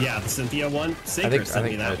 yeah, the Cynthia one. Sacred sent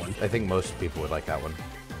me that one. I think most people would like that one.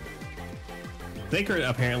 Sacred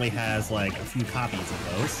apparently has like a few copies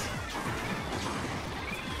of those.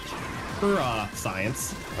 For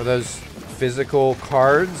science. Are those physical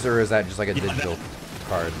cards, or is that just like a digital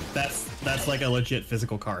card? That's like a legit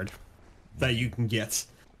physical card that you can get.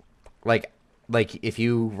 Like if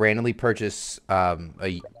you randomly purchase a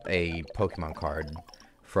Pokemon card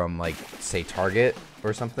from like say Target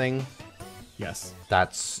or something. Yes.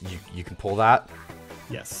 That's you can pull that.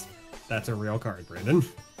 Yes, that's a real card, Brandon.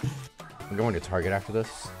 I'm going to Target after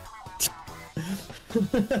this.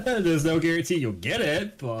 There's no guarantee you'll get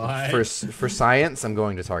it, but for science, I'm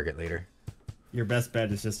going to Target later. Your best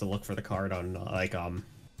bet is just to look for the card on like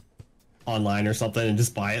online or something and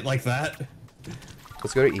just buy it like that.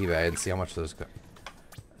 Let's go to eBay and see how much those go.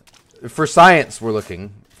 For science, we're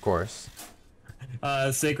looking, of course.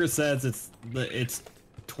 Sacred says it's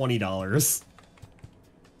 $20.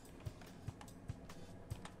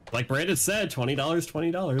 Like Brandon said, $20,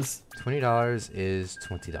 $20. $20 is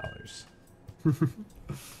 $20.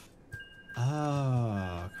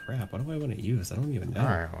 Oh, crap. What do I want to use? I don't even know.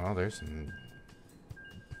 Alright, well, there's some...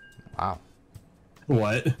 Wow.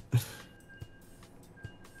 What?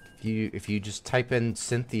 If you just type in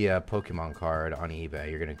Cynthia Pokemon card on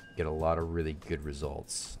eBay, you're gonna get a lot of really good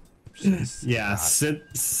results. Yeah,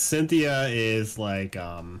 Cynthia is like,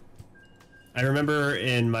 I remember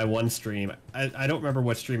in my one stream, I don't remember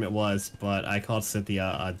what stream it was, but I called Cynthia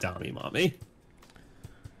a Dami Mommy.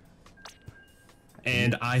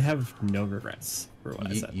 And I have no regrets for what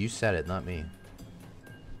I said. You said it, not me.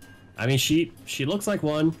 I mean, she looks like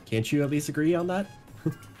one. Can't you at least agree on that?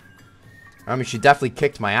 I mean, she definitely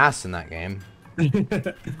kicked my ass in that game.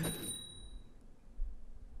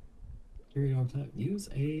 Use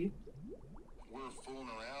a... We're fooling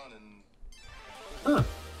around and... Huh,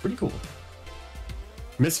 pretty cool.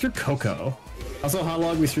 Mr. Coco. Also, how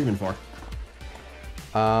long are we streaming for?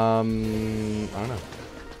 I don't know.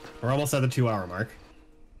 We're almost at the 2-hour mark.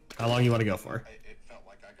 How long you want to go for? It felt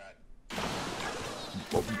like I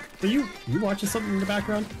got... Are you watching something in the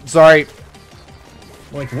background? Sorry.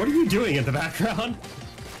 Like, what are you doing in the background?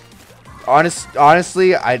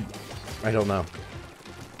 Honestly, I don't know.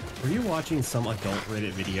 Were you watching some adult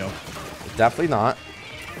Reddit video? Definitely not.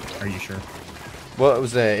 Are you sure? Well, it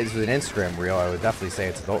was an Instagram reel. I would definitely say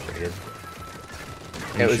it's adult rated.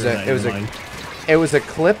 It was a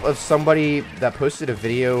clip of somebody that posted a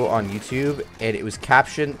video on YouTube, and it was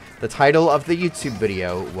captioned. The title of the YouTube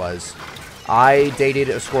video was, "I dated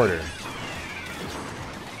a squirter."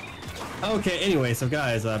 Okay, anyway, so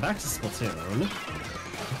guys, back to Splatoon.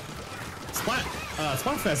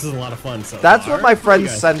 Splatfest is a lot of fun, so That's far. what my friend You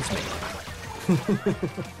guys- sends me.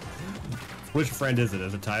 Which friend is it?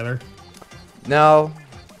 Is it Tyler? No.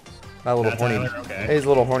 That little Not horny. Tyler? Okay. He's a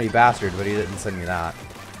little horny bastard, but he didn't send me that.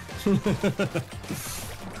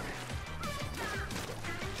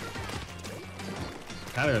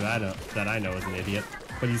 Tyler that I know is an idiot,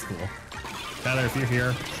 but he's cool. Tyler, if you're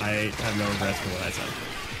here, I have no regrets for what I said.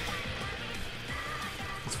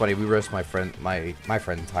 It's funny, we roast my friend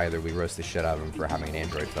Tyler, we roast the shit out of him for having an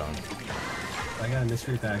Android phone. I got a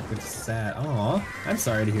mystery pack, which is sad. Aw, I'm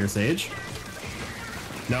sorry to hear, Sage.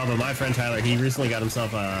 No, but my friend Tyler, he recently got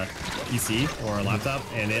himself a PC or a laptop,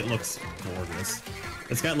 and it looks gorgeous.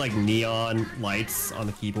 It's got like neon lights on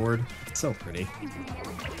the keyboard. It's so pretty.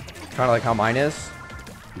 Kind of like how mine is.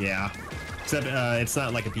 Yeah. Except it's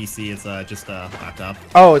not like a PC, it's just a laptop.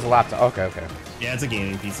 Oh, it's a laptop. Okay, okay. Yeah, it's a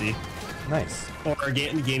gaming PC. Nice. Or a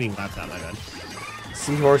gaming laptop, I meant.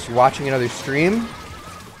 Seahorse, you watching another stream?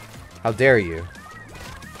 How dare you?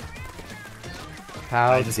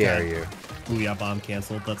 How dare you? Booyah bomb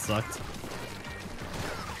canceled. That sucked.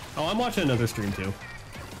 Oh, I'm watching another stream too.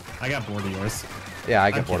 I got bored of yours. Yeah,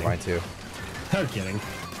 I get bored of mine too. I'm kidding.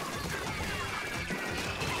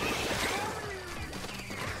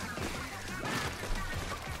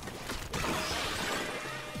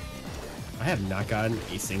 I have not gotten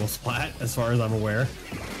a single splat as far as I'm aware.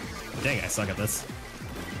 Dang, I suck at this.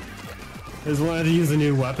 I just wanted to use a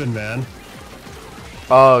new weapon, man.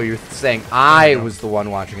 Oh, you're saying I was the one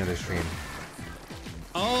watching another stream.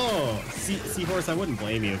 Oh, Seahorse, I wouldn't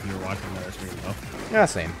blame you if you were watching another stream, though. Yeah,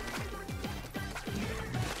 same.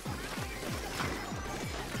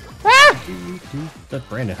 Ah! That's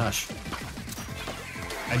Brandon, hush.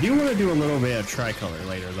 I do want to do a little bit of tricolor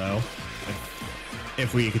later, though.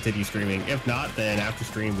 If we continue streaming. If not, then after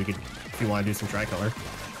stream, we could, if you want to do some tricolor.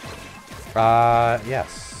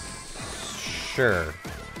 Yes. Sure.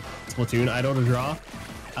 Splatoon idol to draw.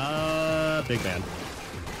 Big man.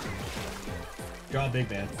 Draw a big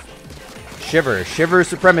man. Shiver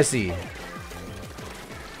supremacy.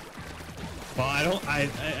 Well,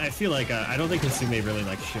 I feel like, I don't think Hisume really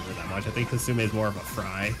likes Shiver that much. I think Hisume is more of a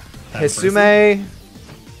Fry. Hisume.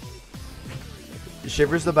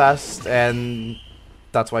 Shiver's the best, and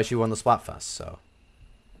that's why she won the Splatfest, so.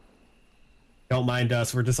 Don't mind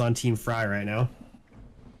us, we're just on Team Fry right now.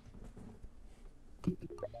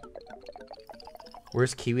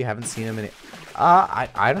 Where's Kiwi? Haven't seen him in it. I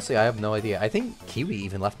honestly, I have no idea. I think Kiwi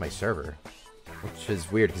even left my server, which is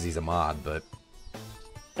weird because he's a mod, but.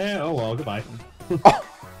 Oh well, goodbye.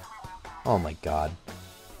 Oh my god.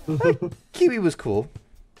 Kiwi was cool.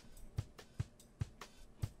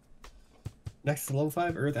 Next to level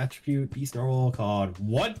 5 Earth attribute Beast Normal called.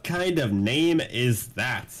 What kind of name is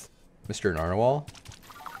that? Mr. Narwhal?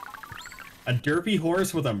 A derpy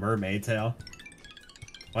horse with a mermaid tail.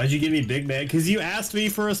 Why'd you give me Big Man? Because you asked me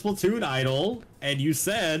for a Splatoon idol, and you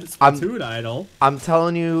said Splatoon idol. I'm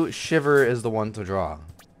telling you, Shiver is the one to draw.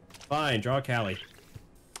 Fine, draw Callie.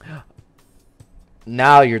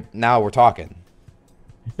 Now we're talking.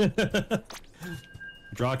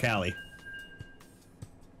 Draw Callie.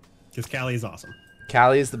 Because Callie is awesome.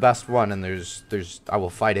 Callie is the best one, and I will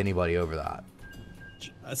fight anybody over that.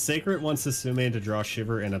 Sacred wants Susume to draw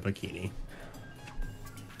Shiver in a bikini.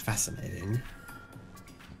 Fascinating.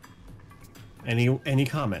 Any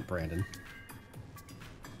comment, Brandon?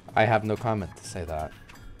 I have no comment to say that.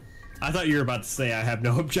 I thought you were about to say I have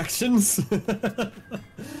no objections.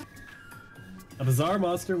 A bizarre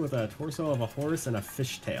monster with a torso of a horse and a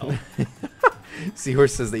fishtail.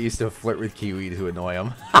 Seahorse says they used to flirt with Kiwi to annoy him.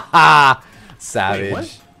 Haha! Savage.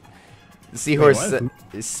 Wait,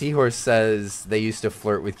 Seahorse says they used to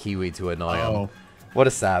flirt with Kiwi to annoy him. What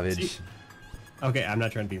a savage. Okay, I'm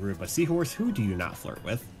not trying to be rude, but Seahorse, who do you not flirt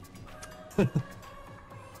with?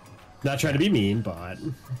 Not trying to be mean, but...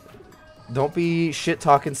 Don't be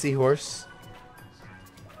shit-talking, Seahorse.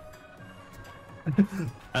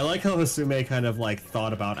 I like how Hasume kind of like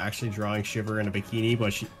thought about actually drawing Shiver in a bikini,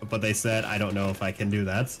 but they said, I don't know if I can do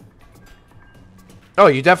that. Oh,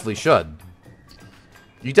 you definitely should.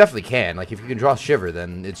 You definitely can. Like, if you can draw Shiver,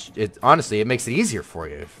 then honestly, it makes it easier for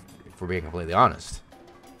you, if we're being completely honest.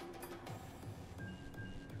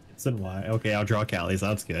 Said why? Okay, I'll draw Callie.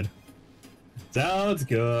 Sounds good. Sounds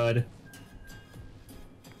good.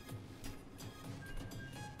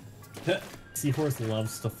 Seahorse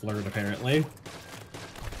loves to flirt, apparently.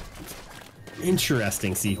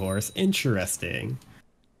 Interesting, Seahorse. Interesting.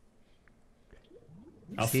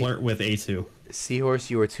 I'll flirt with A2.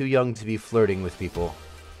 Seahorse, you are too young to be flirting with people.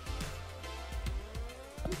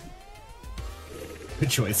 Good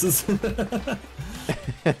choices.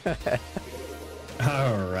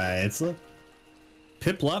 Alright.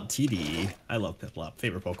 Piplup TD. I love Piplup.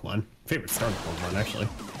 Favorite Pokemon. Favorite starter Pokemon, actually.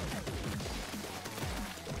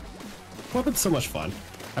 Weapon's so much fun.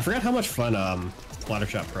 I forgot how much fun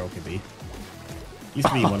Splattershot Pro could be. Used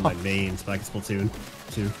to be one of my mains back in Splatoon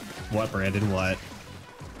 2. What, Brandon? What?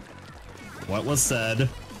 What was said?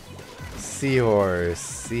 Seahorse.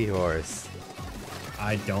 Seahorse.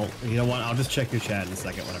 I don't... You know what? I'll just check your chat in a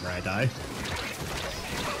second whenever I die.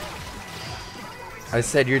 I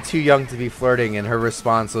said you're too young to be flirting, and her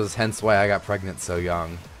response was, hence why I got pregnant so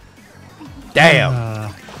young.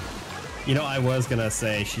 Damn! You know, I was gonna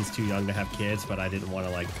say she's too young to have kids, but I didn't want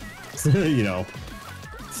to, like, you know...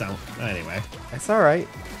 So, anyway. It's alright.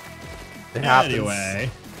 It happens. Anyway.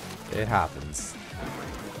 It happens.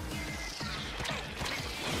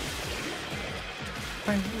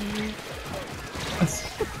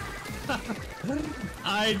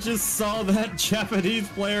 I just saw that Japanese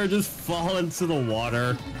player just fall into the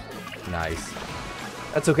water. Nice.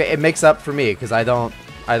 That's okay. It makes up for me because I don't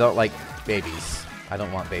like babies. I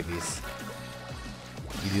don't want babies.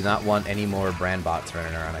 You do not want any more brand bots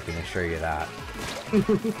running around. I can assure you that.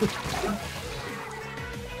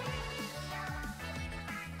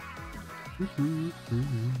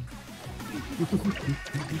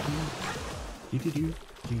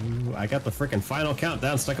 I got the freaking final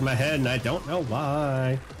countdown stuck in my head, and I don't know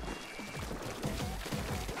why.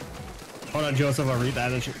 Hold on, Joseph. I'll read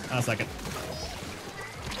that in a second.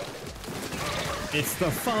 It's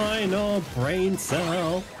the final brain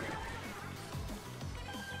cell.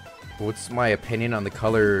 What's my opinion on the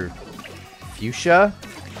color fuchsia?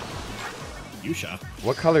 Fuchsia?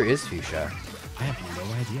 What color is fuchsia? I have no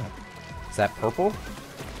idea. Is that purple?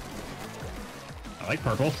 I like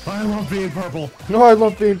purple. I love being purple. No, I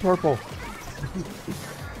love being purple.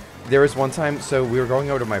 There was one time, so we were going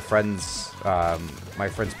over to my friend's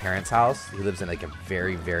parents' house. He lives in like a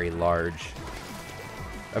very, very large,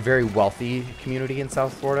 a very wealthy community in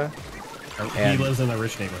South Florida. He lives in a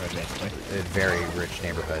rich neighborhood, basically. A very rich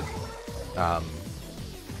neighborhood.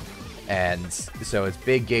 And so it's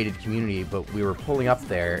big gated community, but we were pulling up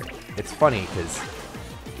there. It's funny because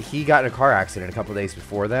he got in a car accident a couple days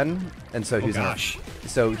before then, and so he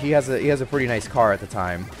has a pretty nice car at the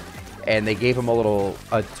time, and they gave him a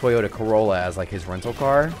Toyota Corolla as like his rental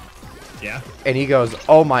car. Yeah. And he goes,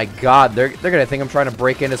 "Oh my God, they're gonna think I'm trying to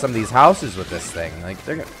break into some of these houses with this thing. Like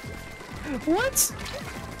they're gonna." What?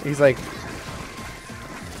 He's like,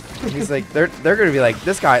 they're gonna be like,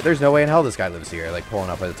 this guy. There's no way in hell this guy lives here. Like pulling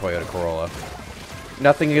up with a Toyota Corolla.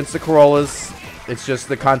 Nothing against the Corollas. It's just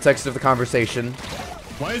the context of the conversation.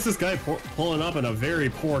 Why is this guy pulling up in a very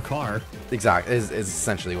poor car? Exactly, is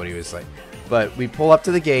essentially what he was like. But we pull up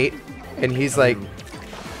to the gate, and he's like,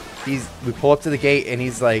 we pull up to the gate, and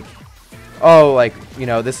he's like, oh, like, you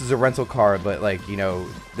know, this is a rental car, but like, you know,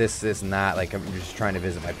 this and that. Like, I'm just trying to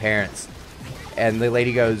visit my parents. And the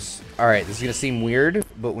lady goes, all right, this is gonna seem weird,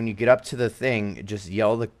 but when you get up to the thing, just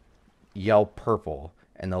yell purple,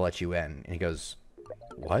 and they'll let you in. And he goes,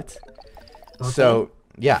 what? So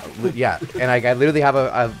yeah, yeah, and I literally have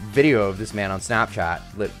a video of this man on Snapchat,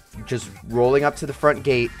 just rolling up to the front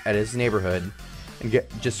gate at his neighborhood, and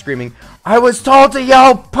just screaming, "I was told to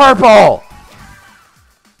yell purple."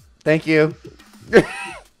 Thank you.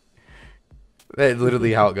 That's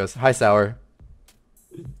literally how it goes. Hi, Sour.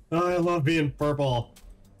 Oh, I love being purple.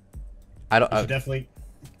 I don't. You should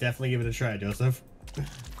definitely give it a try, Joseph.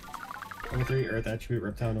 Number 3, Earth attribute,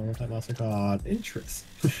 reptile, normal type, monster god, interest.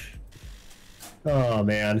 Oh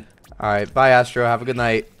man. All right, bye, Astro. Have a good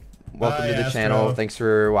night. Welcome to the Astro. channel. Thanks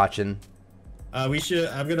for watching. I'm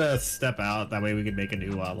gonna step out. That way we can make a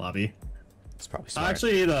new lobby. It's probably smart.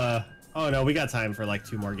 Actually, oh no, we got time for like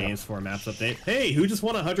 2 more games for a maps update. Hey, who just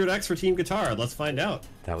won 100x for Team Guitar? Let's find out.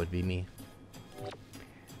 That would be me.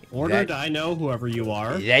 Order Dino, whoever you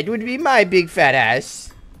are. That would be my big fat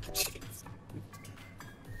ass.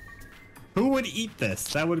 Who would eat this?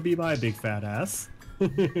 That would be my big fat ass.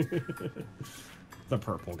 The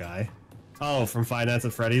purple guy. Oh, from Five Nights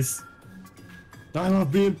at Freddy's. I love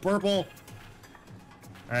being purple.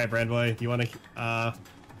 Alright, Brandboy, do you want to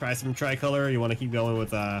try some tricolor, or you want to keep going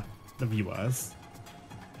with the viewers?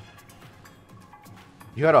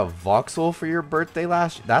 You had a voxel for your birthday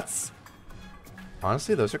last. That's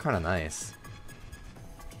honestly, those are kind of nice.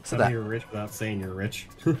 So Tell me you're rich without saying you're rich.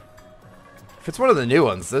 If it's one of the new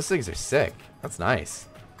ones, those things are sick. That's nice.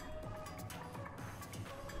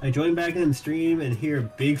 I joined back in the stream and hear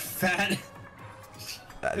big fat.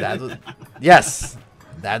 That would, yes,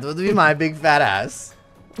 that would be my big fat ass.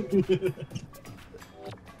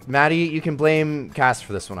 Maddie, you can blame Cass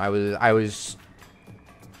for this one. I was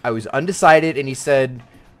undecided, and he said,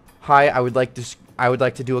 "Hi, I would like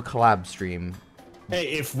to do a collab stream." Hey,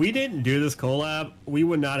 if we didn't do this collab, we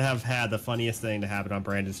would not have had the funniest thing to happen on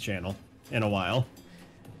Brandon's channel in a while.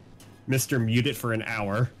 Mr. Mute It for an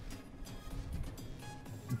hour.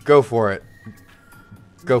 Go for it.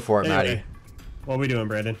 Go for it, Anyway, Maddie. what are we doing,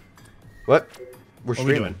 Brandon? What? We're What are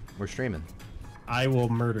we streaming. doing? We're streaming. I will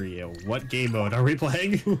murder you. What game mode are we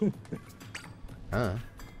playing? I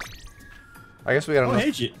guess we got Oh, enough.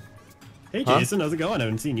 hey, hey Huh? Jason, how's it going? I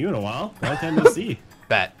haven't seen you in a while. Long time no see.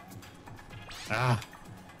 Bet. Ah,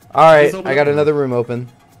 All right, Let's open I got up. another room open.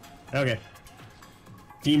 okay.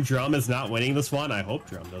 Team Drum is not winning this one. I hope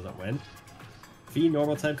Drum doesn't win. Feed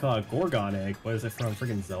normal type called Gorgon egg. What is it from?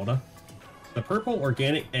 Freaking Zelda. The purple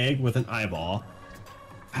organic egg with an eyeball.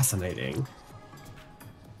 Fascinating.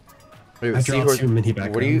 Wait, I draw Seahorse, too many what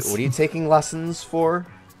are you backgrounds. taking lessons for?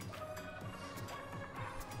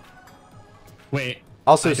 Wait.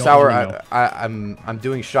 Also, I don't Sour, really know. I'm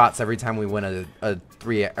doing shots every time we win a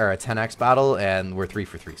 3 or a 10x battle, and we're 3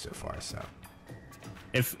 for 3 so far. So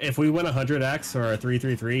If we win 100x or a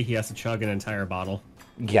 333, he has to chug an entire bottle.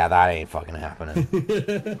 yeah, that ain't fucking happening.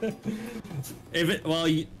 Well,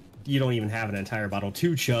 you don't even have an entire bottle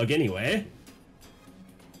to chug anyway.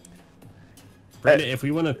 Brandon, if we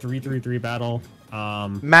win a 333 battle,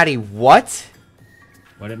 Maddie, what?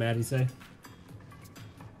 what did Maddie say?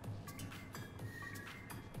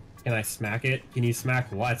 Can I smack it? Can you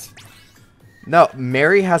smack what? No,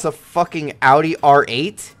 Mary has a fucking Audi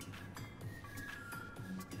R8.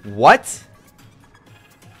 What?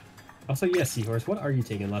 Also, yes, Seahorse, what are you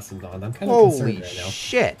taking lessons on? I'm kind of Holy concerned right now.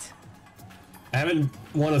 shit! I haven't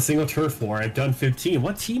won a single turf war. I've done 15.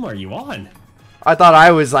 What team are you on? I thought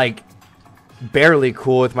I was like barely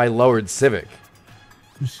cool with my lowered Civic.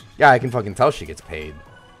 Yeah, I can fucking tell she gets paid.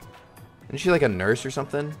 Isn't she like a nurse or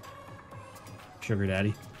something? Sugar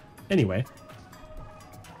daddy. Anyway.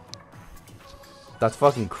 That's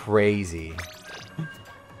fucking crazy.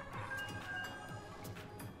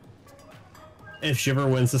 If Shiver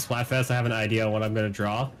wins the Splatfest, I have an idea on what I'm going to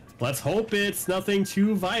draw. Let's hope it's nothing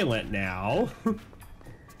too violent now.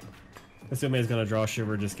 Assuming he's going to draw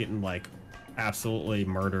Shiver just getting, like, absolutely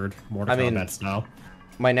murdered. Mortal Kombat style.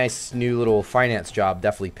 My nice new little finance job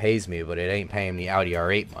definitely pays me, but it ain't paying me Audi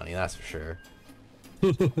R8 money, that's for sure.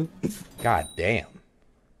 God damn.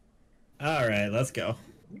 Alright, let's go.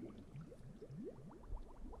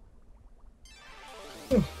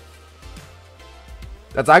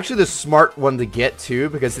 That's actually the smart one to get too,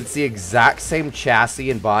 because it's the exact same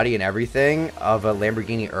chassis and body and everything of a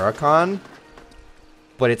Lamborghini Huracan,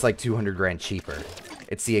 but it's like 200 grand cheaper.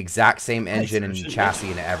 It's the exact same engine and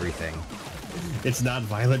chassis and everything. It's not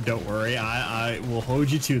violent, don't worry. I will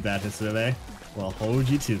hold you to that, Hisube. We'll hold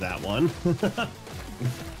you to that one.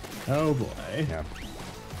 Oh boy. Yeah.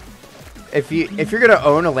 If you're gonna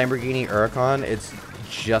own a Lamborghini Huracan, it's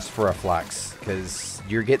just for a flex, because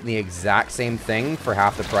you're getting the exact same thing for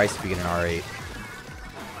half the price if you get an R8.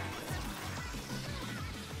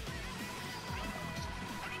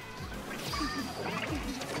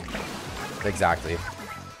 Exactly.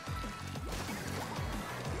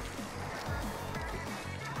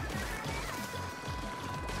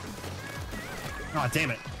 Oh,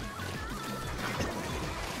 damn it.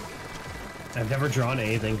 I've never drawn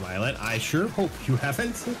anything Violet. I sure hope you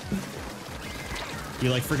haven't. You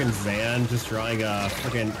like friggin' Zan just drawing a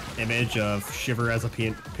friggin' image of Shiver as a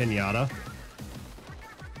pinata.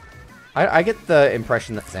 I get the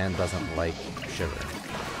impression that Zan doesn't like Shiver.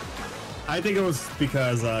 I think it was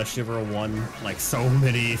because Shiver won like so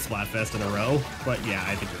many Splatfest in a row, but yeah,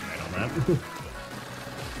 I think you're right on that.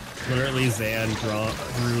 Literally, Zan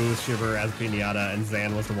drew Shiver as pinata, and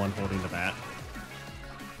Zan was the one holding the bat.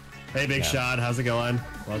 Hey, Big Shot, how's it going?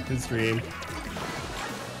 Welcome to the stream.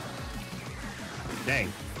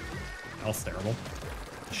 Dang, that was terrible.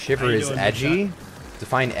 Shiver is doing, edgy.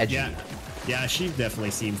 Define edgy. Yeah, she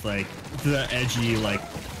definitely seems like the edgy, like,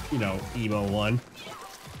 you know, emo one.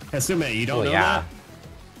 Hasume, you don't know that?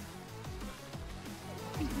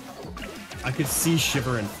 I could see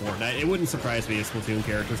Shiver in Fortnite. It wouldn't surprise me if Splatoon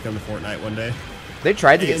characters come to Fortnite one day. They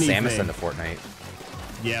tried to get Samus into Fortnite.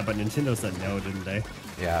 Yeah, but Nintendo said no, didn't they?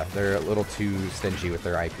 Yeah, they're a little too stingy with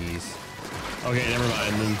their IPs. Okay, never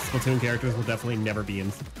mind. Then Splatoon characters will definitely never be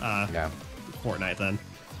in Fortnite then.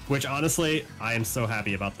 Which, honestly, I am so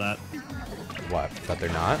happy about that. What? That they're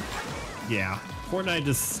not? Yeah. Fortnite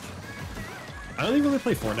just... I don't even really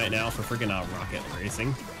play Fortnite now for freaking rocket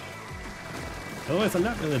racing. Otherwise, I'm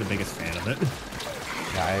not really the biggest fan of it.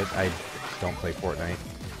 Yeah, I don't play Fortnite.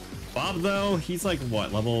 Bob, though, he's like,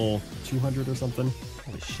 what, level 200 or something?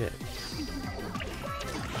 Holy shit.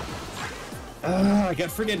 I get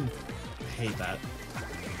friggin' hate that.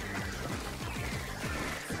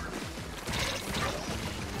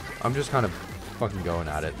 I'm just kind of fucking going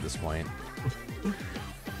at it this point.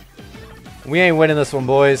 We ain't winning this one,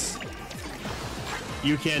 boys.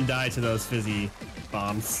 You can die to those fizzy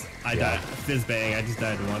bombs. I died. Fizz bang, I just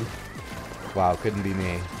died to one. Wow, couldn't be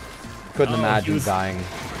me. Couldn't imagine dying.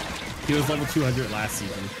 He was level 200 last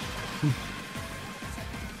season.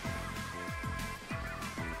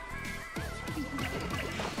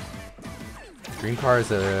 Green car is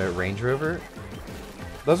a Range Rover.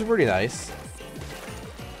 Those are pretty nice.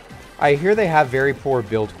 I hear they have very poor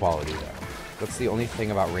build quality, though. That's the only thing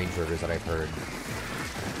about Range Rovers that I've heard.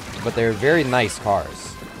 But they're very nice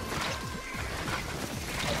cars.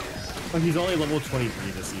 Well, he's only level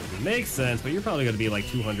 23 this season. Makes sense, but you're probably going to be like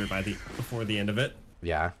 200 before the end of it.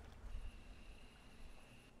 Yeah.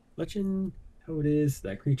 Legend, how it is,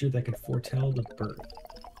 that creature that can foretell the birth.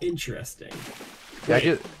 Interesting.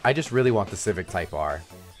 Yeah, I just really want the Civic Type R.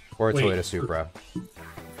 Or a Toyota Supra.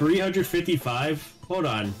 355? Hold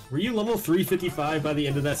on. Were you level 355 by the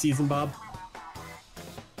end of that season, Bob?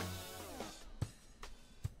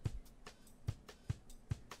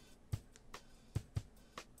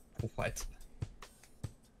 What?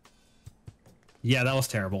 Yeah, that was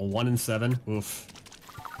terrible. 1 in 7. Oof.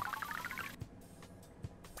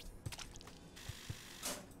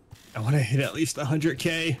 I want to hit at least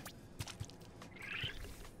 100K.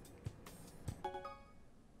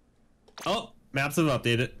 Oh, maps have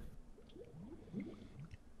updated.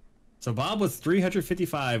 So Bob was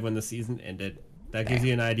 355 when the season ended. That gives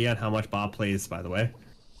you an idea on how much Bob plays, by the way.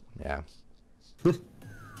 Yeah.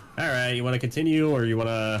 Alright, you want to continue or you want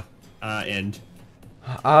to end?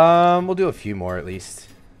 We'll do a few more at least.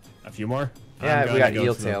 A few more? Yeah, we got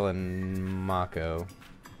Eeltail and Mako.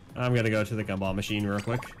 I'm going to go to the gumball machine real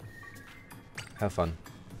quick. Have fun.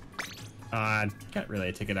 Got really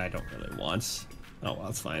a ticket I don't really want. Oh, well,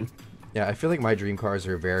 that's fine. Yeah, I feel like my dream cars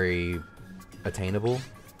are very attainable.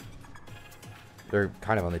 They're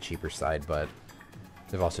kind of on the cheaper side, but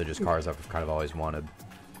they're also just cars I've kind of always wanted.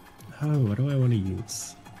 Oh, what do I want to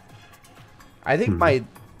use? I think the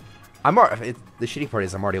shitty part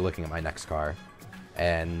is I'm already looking at my next car,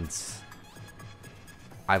 and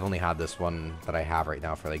I've only had this one that I have right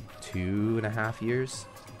now for like 2.5 years.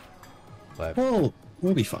 But well,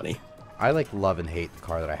 it'll be funny. I like love and hate the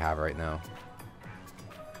car that I have right now.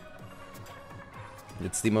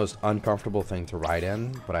 It's the most uncomfortable thing to ride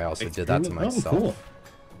in, but I also did that to myself.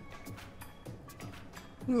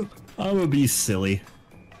 Cool. I'm gonna be silly.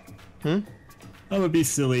 I'm gonna be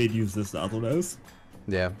silly and use this nozzle nose.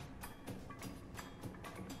 Yeah.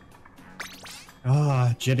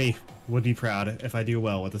 Jenny would be proud if I do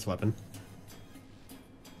well with this weapon.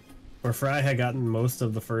 Where Fry had gotten most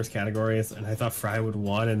of the first categories, and I thought Fry would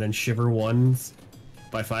won, and then Shiver won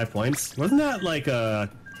by 5 points. Wasn't that like a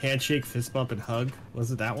handshake, fist bump, and hug?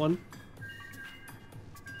 Was it that one?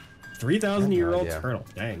 3,000-year-old turtle.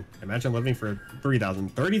 Dang. Imagine living for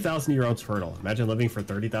 3,000. 30,000-year-old turtle. Imagine living for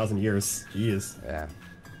 30,000 years. Jeez. Yeah.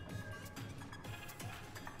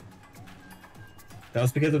 That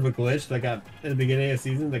was because of a glitch that got at the beginning of the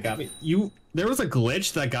season that got me. There was a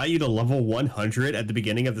glitch that got you to level 100 at the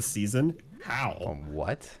beginning of the season. How?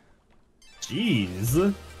 What?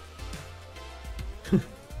 Jeez.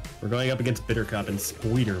 We're going up against Bittercup and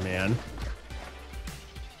Spider-Man.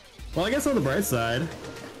 Well, I guess on the bright side,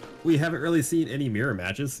 we haven't really seen any mirror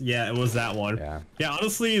matches. Yeah, it was that one. Yeah,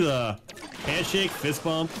 honestly, the handshake, fist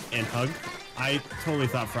bump, and hug, I totally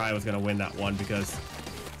thought Fry was going to win that one because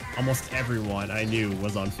almost everyone I knew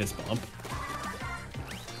was on fist bump.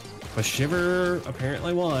 But Shiver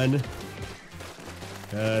apparently won.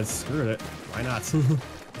 Screw it. Why not?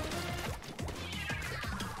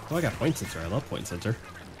 Oh, I got point sensor. I love point sensor.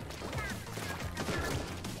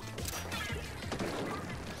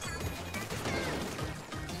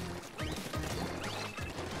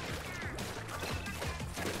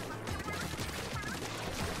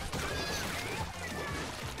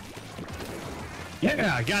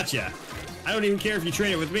 Yeah, I gotcha. I don't even care if you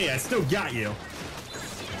trade it with me. I still got you.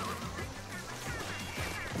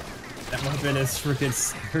 That weapon is freaking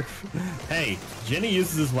Hey, Jenny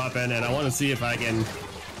uses this weapon, and I want to see if I can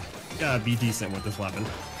be decent with this weapon.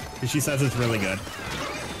 Because she says it's really good.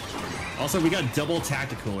 Also, we got double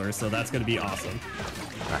tacticalers, so that's going to be awesome.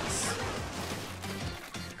 Nice.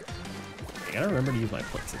 I gotta remember to use my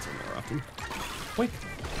point sensor more often. Wait.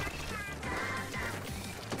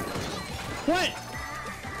 What?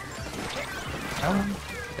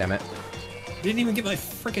 Damn it. Didn't even get my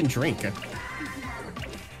freaking drink.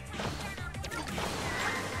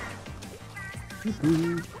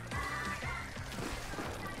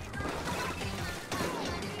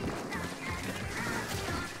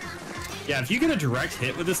 Yeah, if you get a direct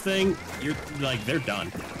hit with this thing, you're like, they're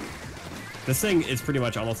done. This thing is pretty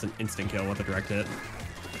much almost an instant kill with a direct hit.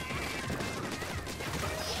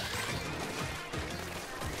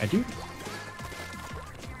 I do.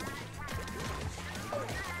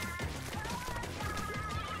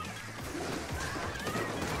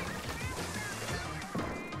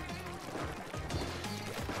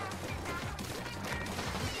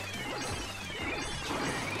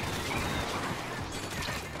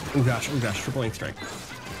 Oh gosh, triple ink strike.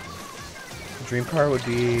 Dream car would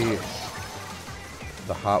be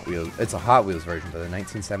the Hot Wheels. It's a Hot Wheels version, but the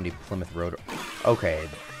 1970 Plymouth Road. Okay,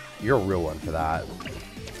 you're a real one for that.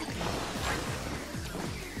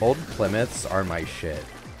 Old Plymouths are my shit.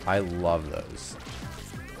 I love those.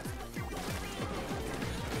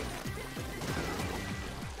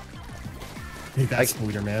 Hey, that's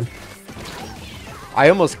sweeter, man. I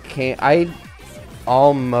almost can't. I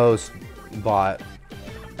almost bought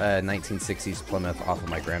a 1960s Plymouth off of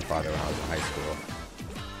my grandfather when I was in high school.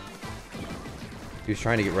 He was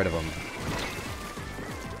trying to get rid of them.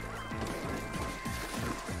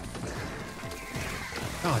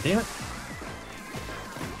 Oh, damn it.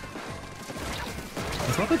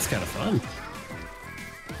 This weapon's kind of fun.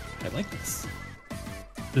 I like this.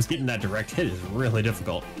 Just getting that direct hit is really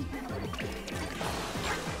difficult.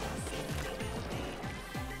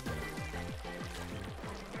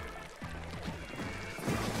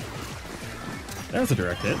 That was a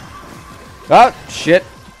direct hit. Ah, shit.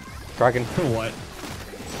 Kraken. What?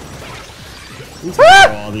 I'm just gonna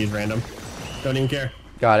throw all these random. Don't even care.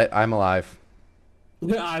 Got it. I'm alive.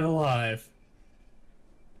 I'm alive.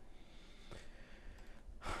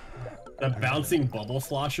 The bouncing bubble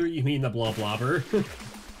slosher? You mean the blobber?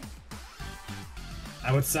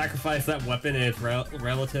 I would sacrifice that weapon if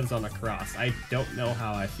relatives on the cross. I don't know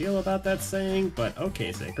how I feel about that saying, but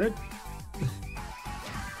okay, Sacred.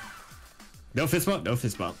 No fist bump, no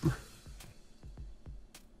fist bump.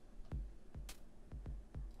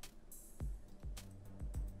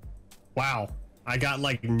 Wow, I got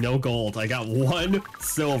like no gold. I got 1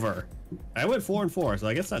 silver. I went 4 and 4, so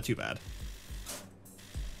I guess not too bad.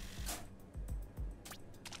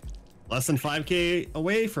 Less than 5k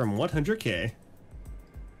away from 100k.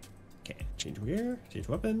 Okay, change gear, change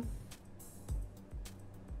weapon.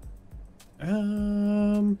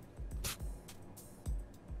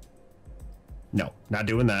 No, not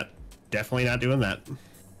doing that. Definitely not doing that.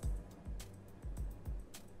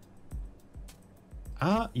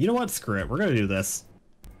 You know what? Screw it. We're gonna do this.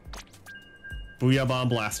 Booyah Bomb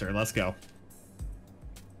Blaster. Let's go.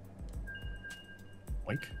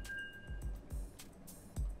 Oink.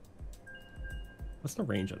 What's the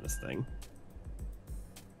range on this thing?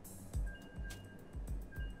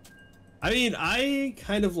 I mean, I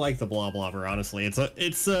kind of like the Blobber, honestly.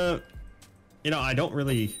 It's a, you know, I don't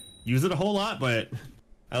really use it a whole lot, but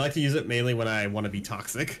I like to use it mainly when I want to be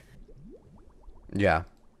toxic. Yeah.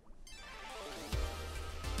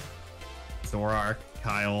 Zorar,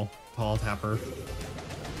 Kyle, Paul Tapper.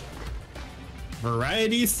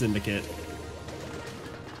 Variety Syndicate.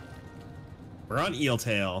 We're on Eel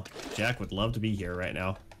Tail. Jack would love to be here right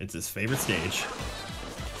now. It's his favorite stage.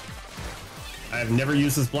 I have never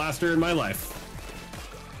used this blaster in my life.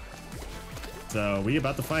 So we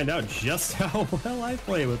about to find out just how well I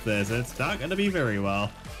play with this. It's not going to be very well.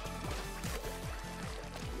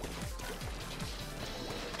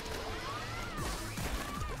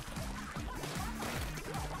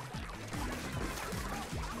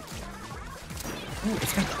 Ooh,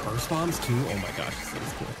 it's got burst bombs too. Oh my gosh, this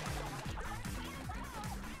is cool.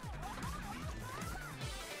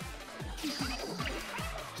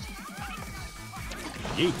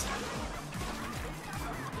 Yeet.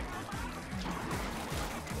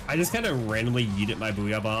 I just kind of randomly yeeted my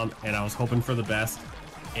Booyah Bomb, and I was hoping for the best,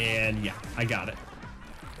 and yeah, I got it.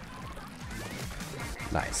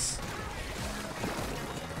 Nice.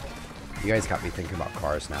 You guys got me thinking about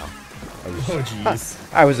cars now. Oh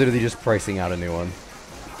jeez. I was literally just pricing out a new one.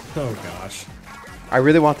 Oh gosh. I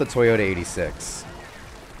really want the Toyota 86.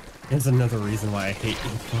 There's another reason why I hate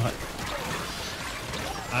Inkbot.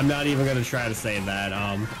 I'm not even gonna try to say that,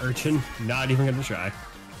 Urchin. Not even gonna try.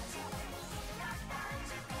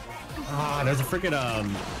 Ah, there's a freaking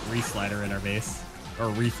reef slider in our base. Or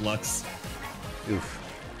reflux. Oof.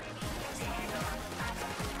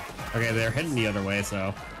 Okay, they're heading the other way,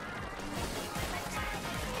 so.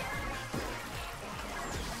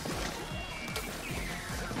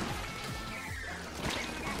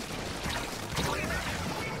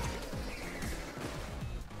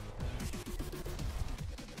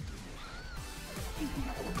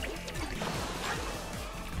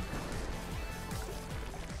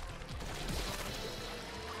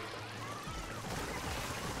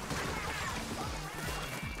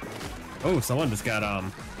 Oh, someone just got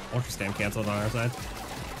Ultra Stamp canceled on our side.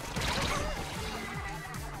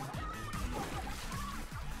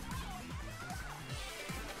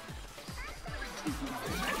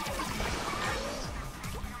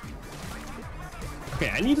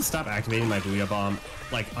 Okay, I need to stop activating my Booyah Bomb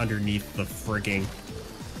like underneath the frigging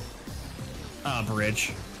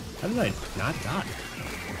bridge. How did I not die?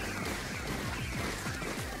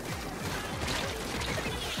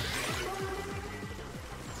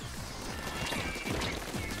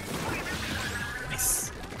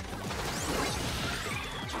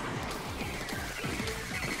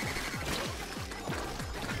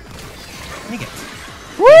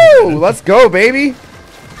 Woo! Let's go, baby!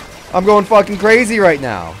 I'm going fucking crazy right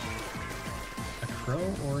now. A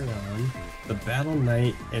Crow Orion, the Battle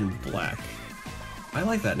Knight in black. I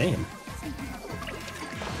like that name.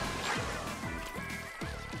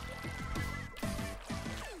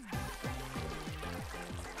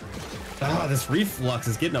 Ah, this reflux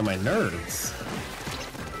is getting on my nerves.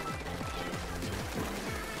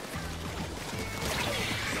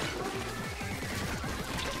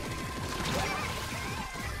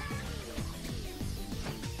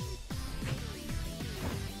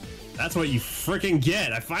 That's what you freaking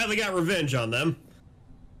get. I finally got revenge on them.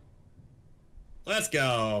 Let's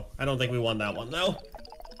go. I don't think we won that one, though.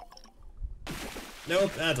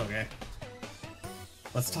 Nope, that's okay.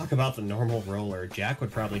 Let's talk about the normal roller. Jack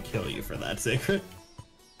would probably kill you for that secret.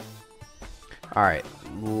 Alright,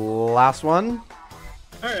 last one.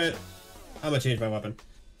 Alright, I'm gonna change my weapon.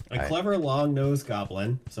 A clever long-nosed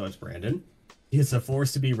goblin, so it's Brandon. He is a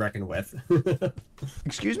force to be reckoned with.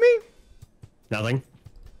 Excuse me? Nothing.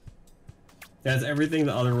 That's everything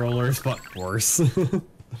the other rollers, but worse.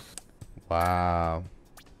 Wow.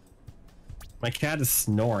 My cat is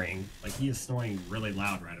snoring. Like, he is snoring really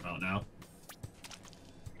loud right about now.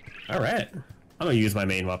 Alright. I'm gonna use my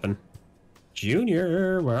main weapon.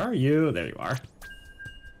 Junior, where are you? There you are.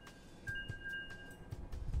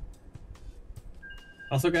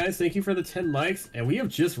 Also, guys, thank you for the 10 likes, and we have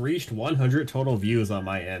just reached 100 total views on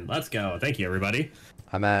my end. Let's go. Thank you, everybody.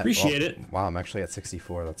 I'm at... Appreciate it. Wow, I'm actually at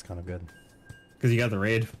 64. That's kind of good. Because you got the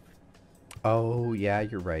raid. Oh, yeah,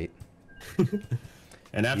 you're right.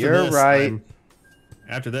 And after you're this, right.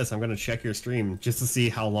 After this, I'm going to check your stream just to see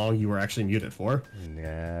how long you were actually muted for.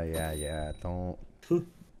 Yeah. Don't...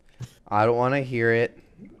 I don't want to hear it.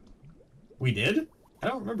 We did? I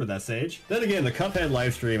don't remember that, Sage. Then again, the Cuphead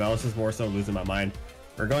live stream, I was just more so losing my mind.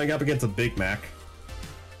 We're going up against a Big Mac.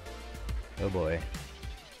 Oh, boy.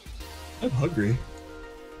 I'm hungry.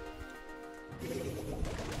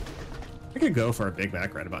 I could go for a Big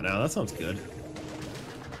Mac right about now. That sounds good.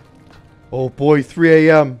 Oh, boy, 3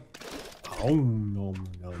 a.m. Oh, no.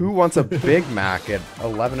 Who wants a Big Mac at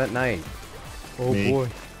 11 at night? Oh, Me. boy.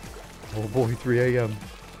 Oh, boy, 3 a.m.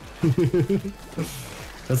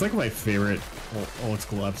 That's like my favorite old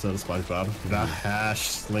school episode of SpongeBob. The hash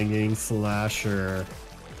slinging slasher.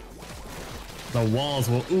 The walls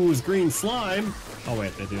will ooze green slime. Oh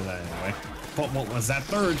wait, they do that anyway. But what was that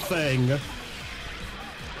third thing?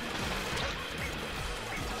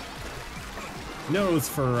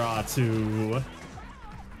 Nosferatu.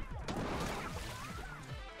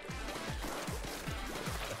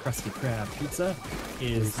 Krusty Krab pizza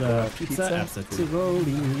is pizza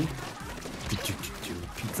absolutely.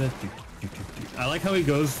 Pizza. I like how he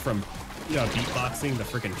goes from beatboxing to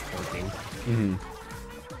freaking twerking. Mm-hmm.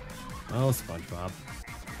 Oh, SpongeBob.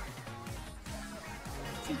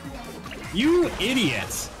 You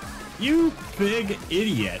idiot! You big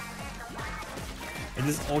idiot! I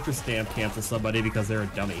just ultra stamp cancel somebody because they're a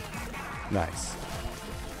dummy. Nice.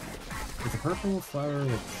 It's a purple flower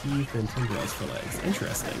with teeth and tendrils for legs.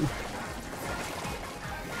 Interesting.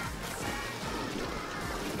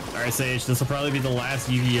 Alright, Sage, this will probably be the last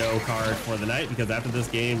Yu-Gi-Oh card for the night because after this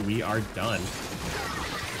game, we are done.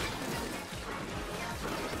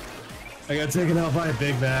 I got taken out by a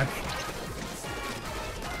Big Mac.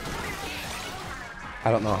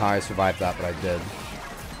 I don't know how I survived that, but I did.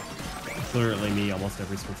 Literally me almost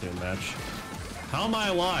every Splatoon match. How am I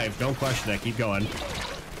alive? Don't question it. Keep going.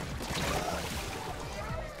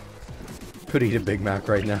 Could eat a Big Mac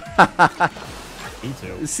right now. Me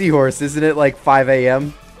too. Seahorse, isn't it like 5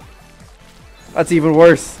 a.m.? That's even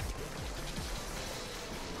worse.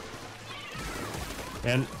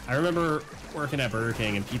 And I remember working at Burger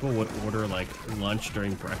King and people would order like lunch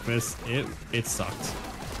during breakfast. It sucked.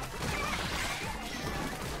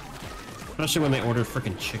 Especially when they ordered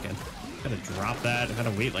freaking chicken. Had to drop that. Had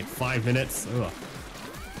to wait like 5 minutes. Ugh.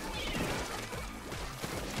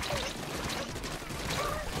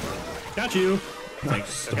 Got you. Like,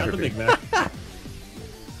 got the Big Mac.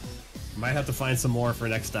 Might have to find some more for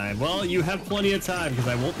next time. Well, you have plenty of time because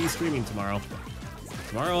I won't be streaming tomorrow.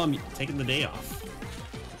 Tomorrow I'm taking the day off.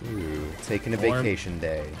 Ooh, taking a vacation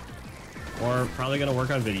day. Or probably gonna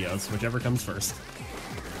work on videos, whichever comes first.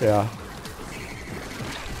 Yeah.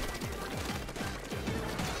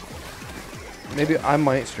 Maybe I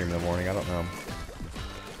might stream in the morning, I don't know.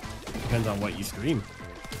 Depends on what you stream.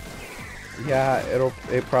 Yeah,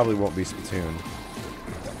 it probably won't be Splatoon.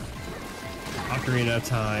 Ocarina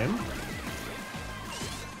time.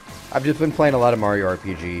 I've just been playing a lot of Mario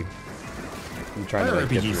RPG. I'm trying to like,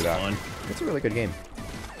 get through that. Fun. It's a really good game.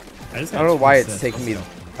 I don't know why it's taking me.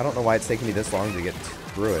 I don't know why it's taking me this long to get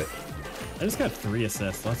through it. I just got 3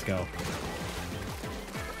 assists. Let's go.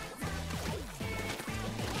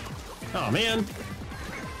 Oh man!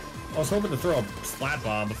 I was hoping to throw a splat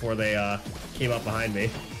bomb before they came up behind me.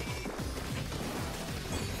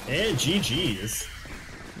 And GG's.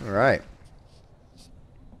 All right.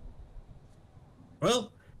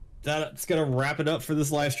 Well, that's gonna wrap it up for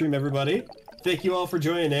this live stream, everybody. Thank you all for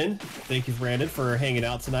joining in. Thank you, Brandon, for hanging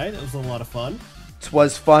out tonight. It was a lot of fun.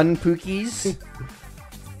 'Twas fun, Pookies.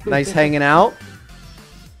 Nice hanging out.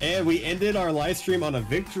 And we ended our live stream on a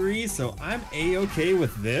victory, so I'm A-okay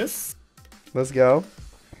with this. Let's go.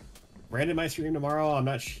 Brandon might stream tomorrow.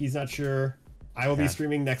 He's not sure. I will be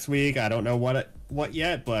streaming next week. I don't know what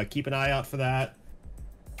yet, but keep an eye out for that.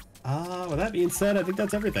 With that being said, I think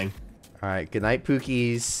that's everything. All right. Good night,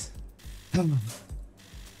 Pookies.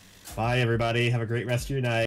 Bye, everybody. Have a great rest of your night.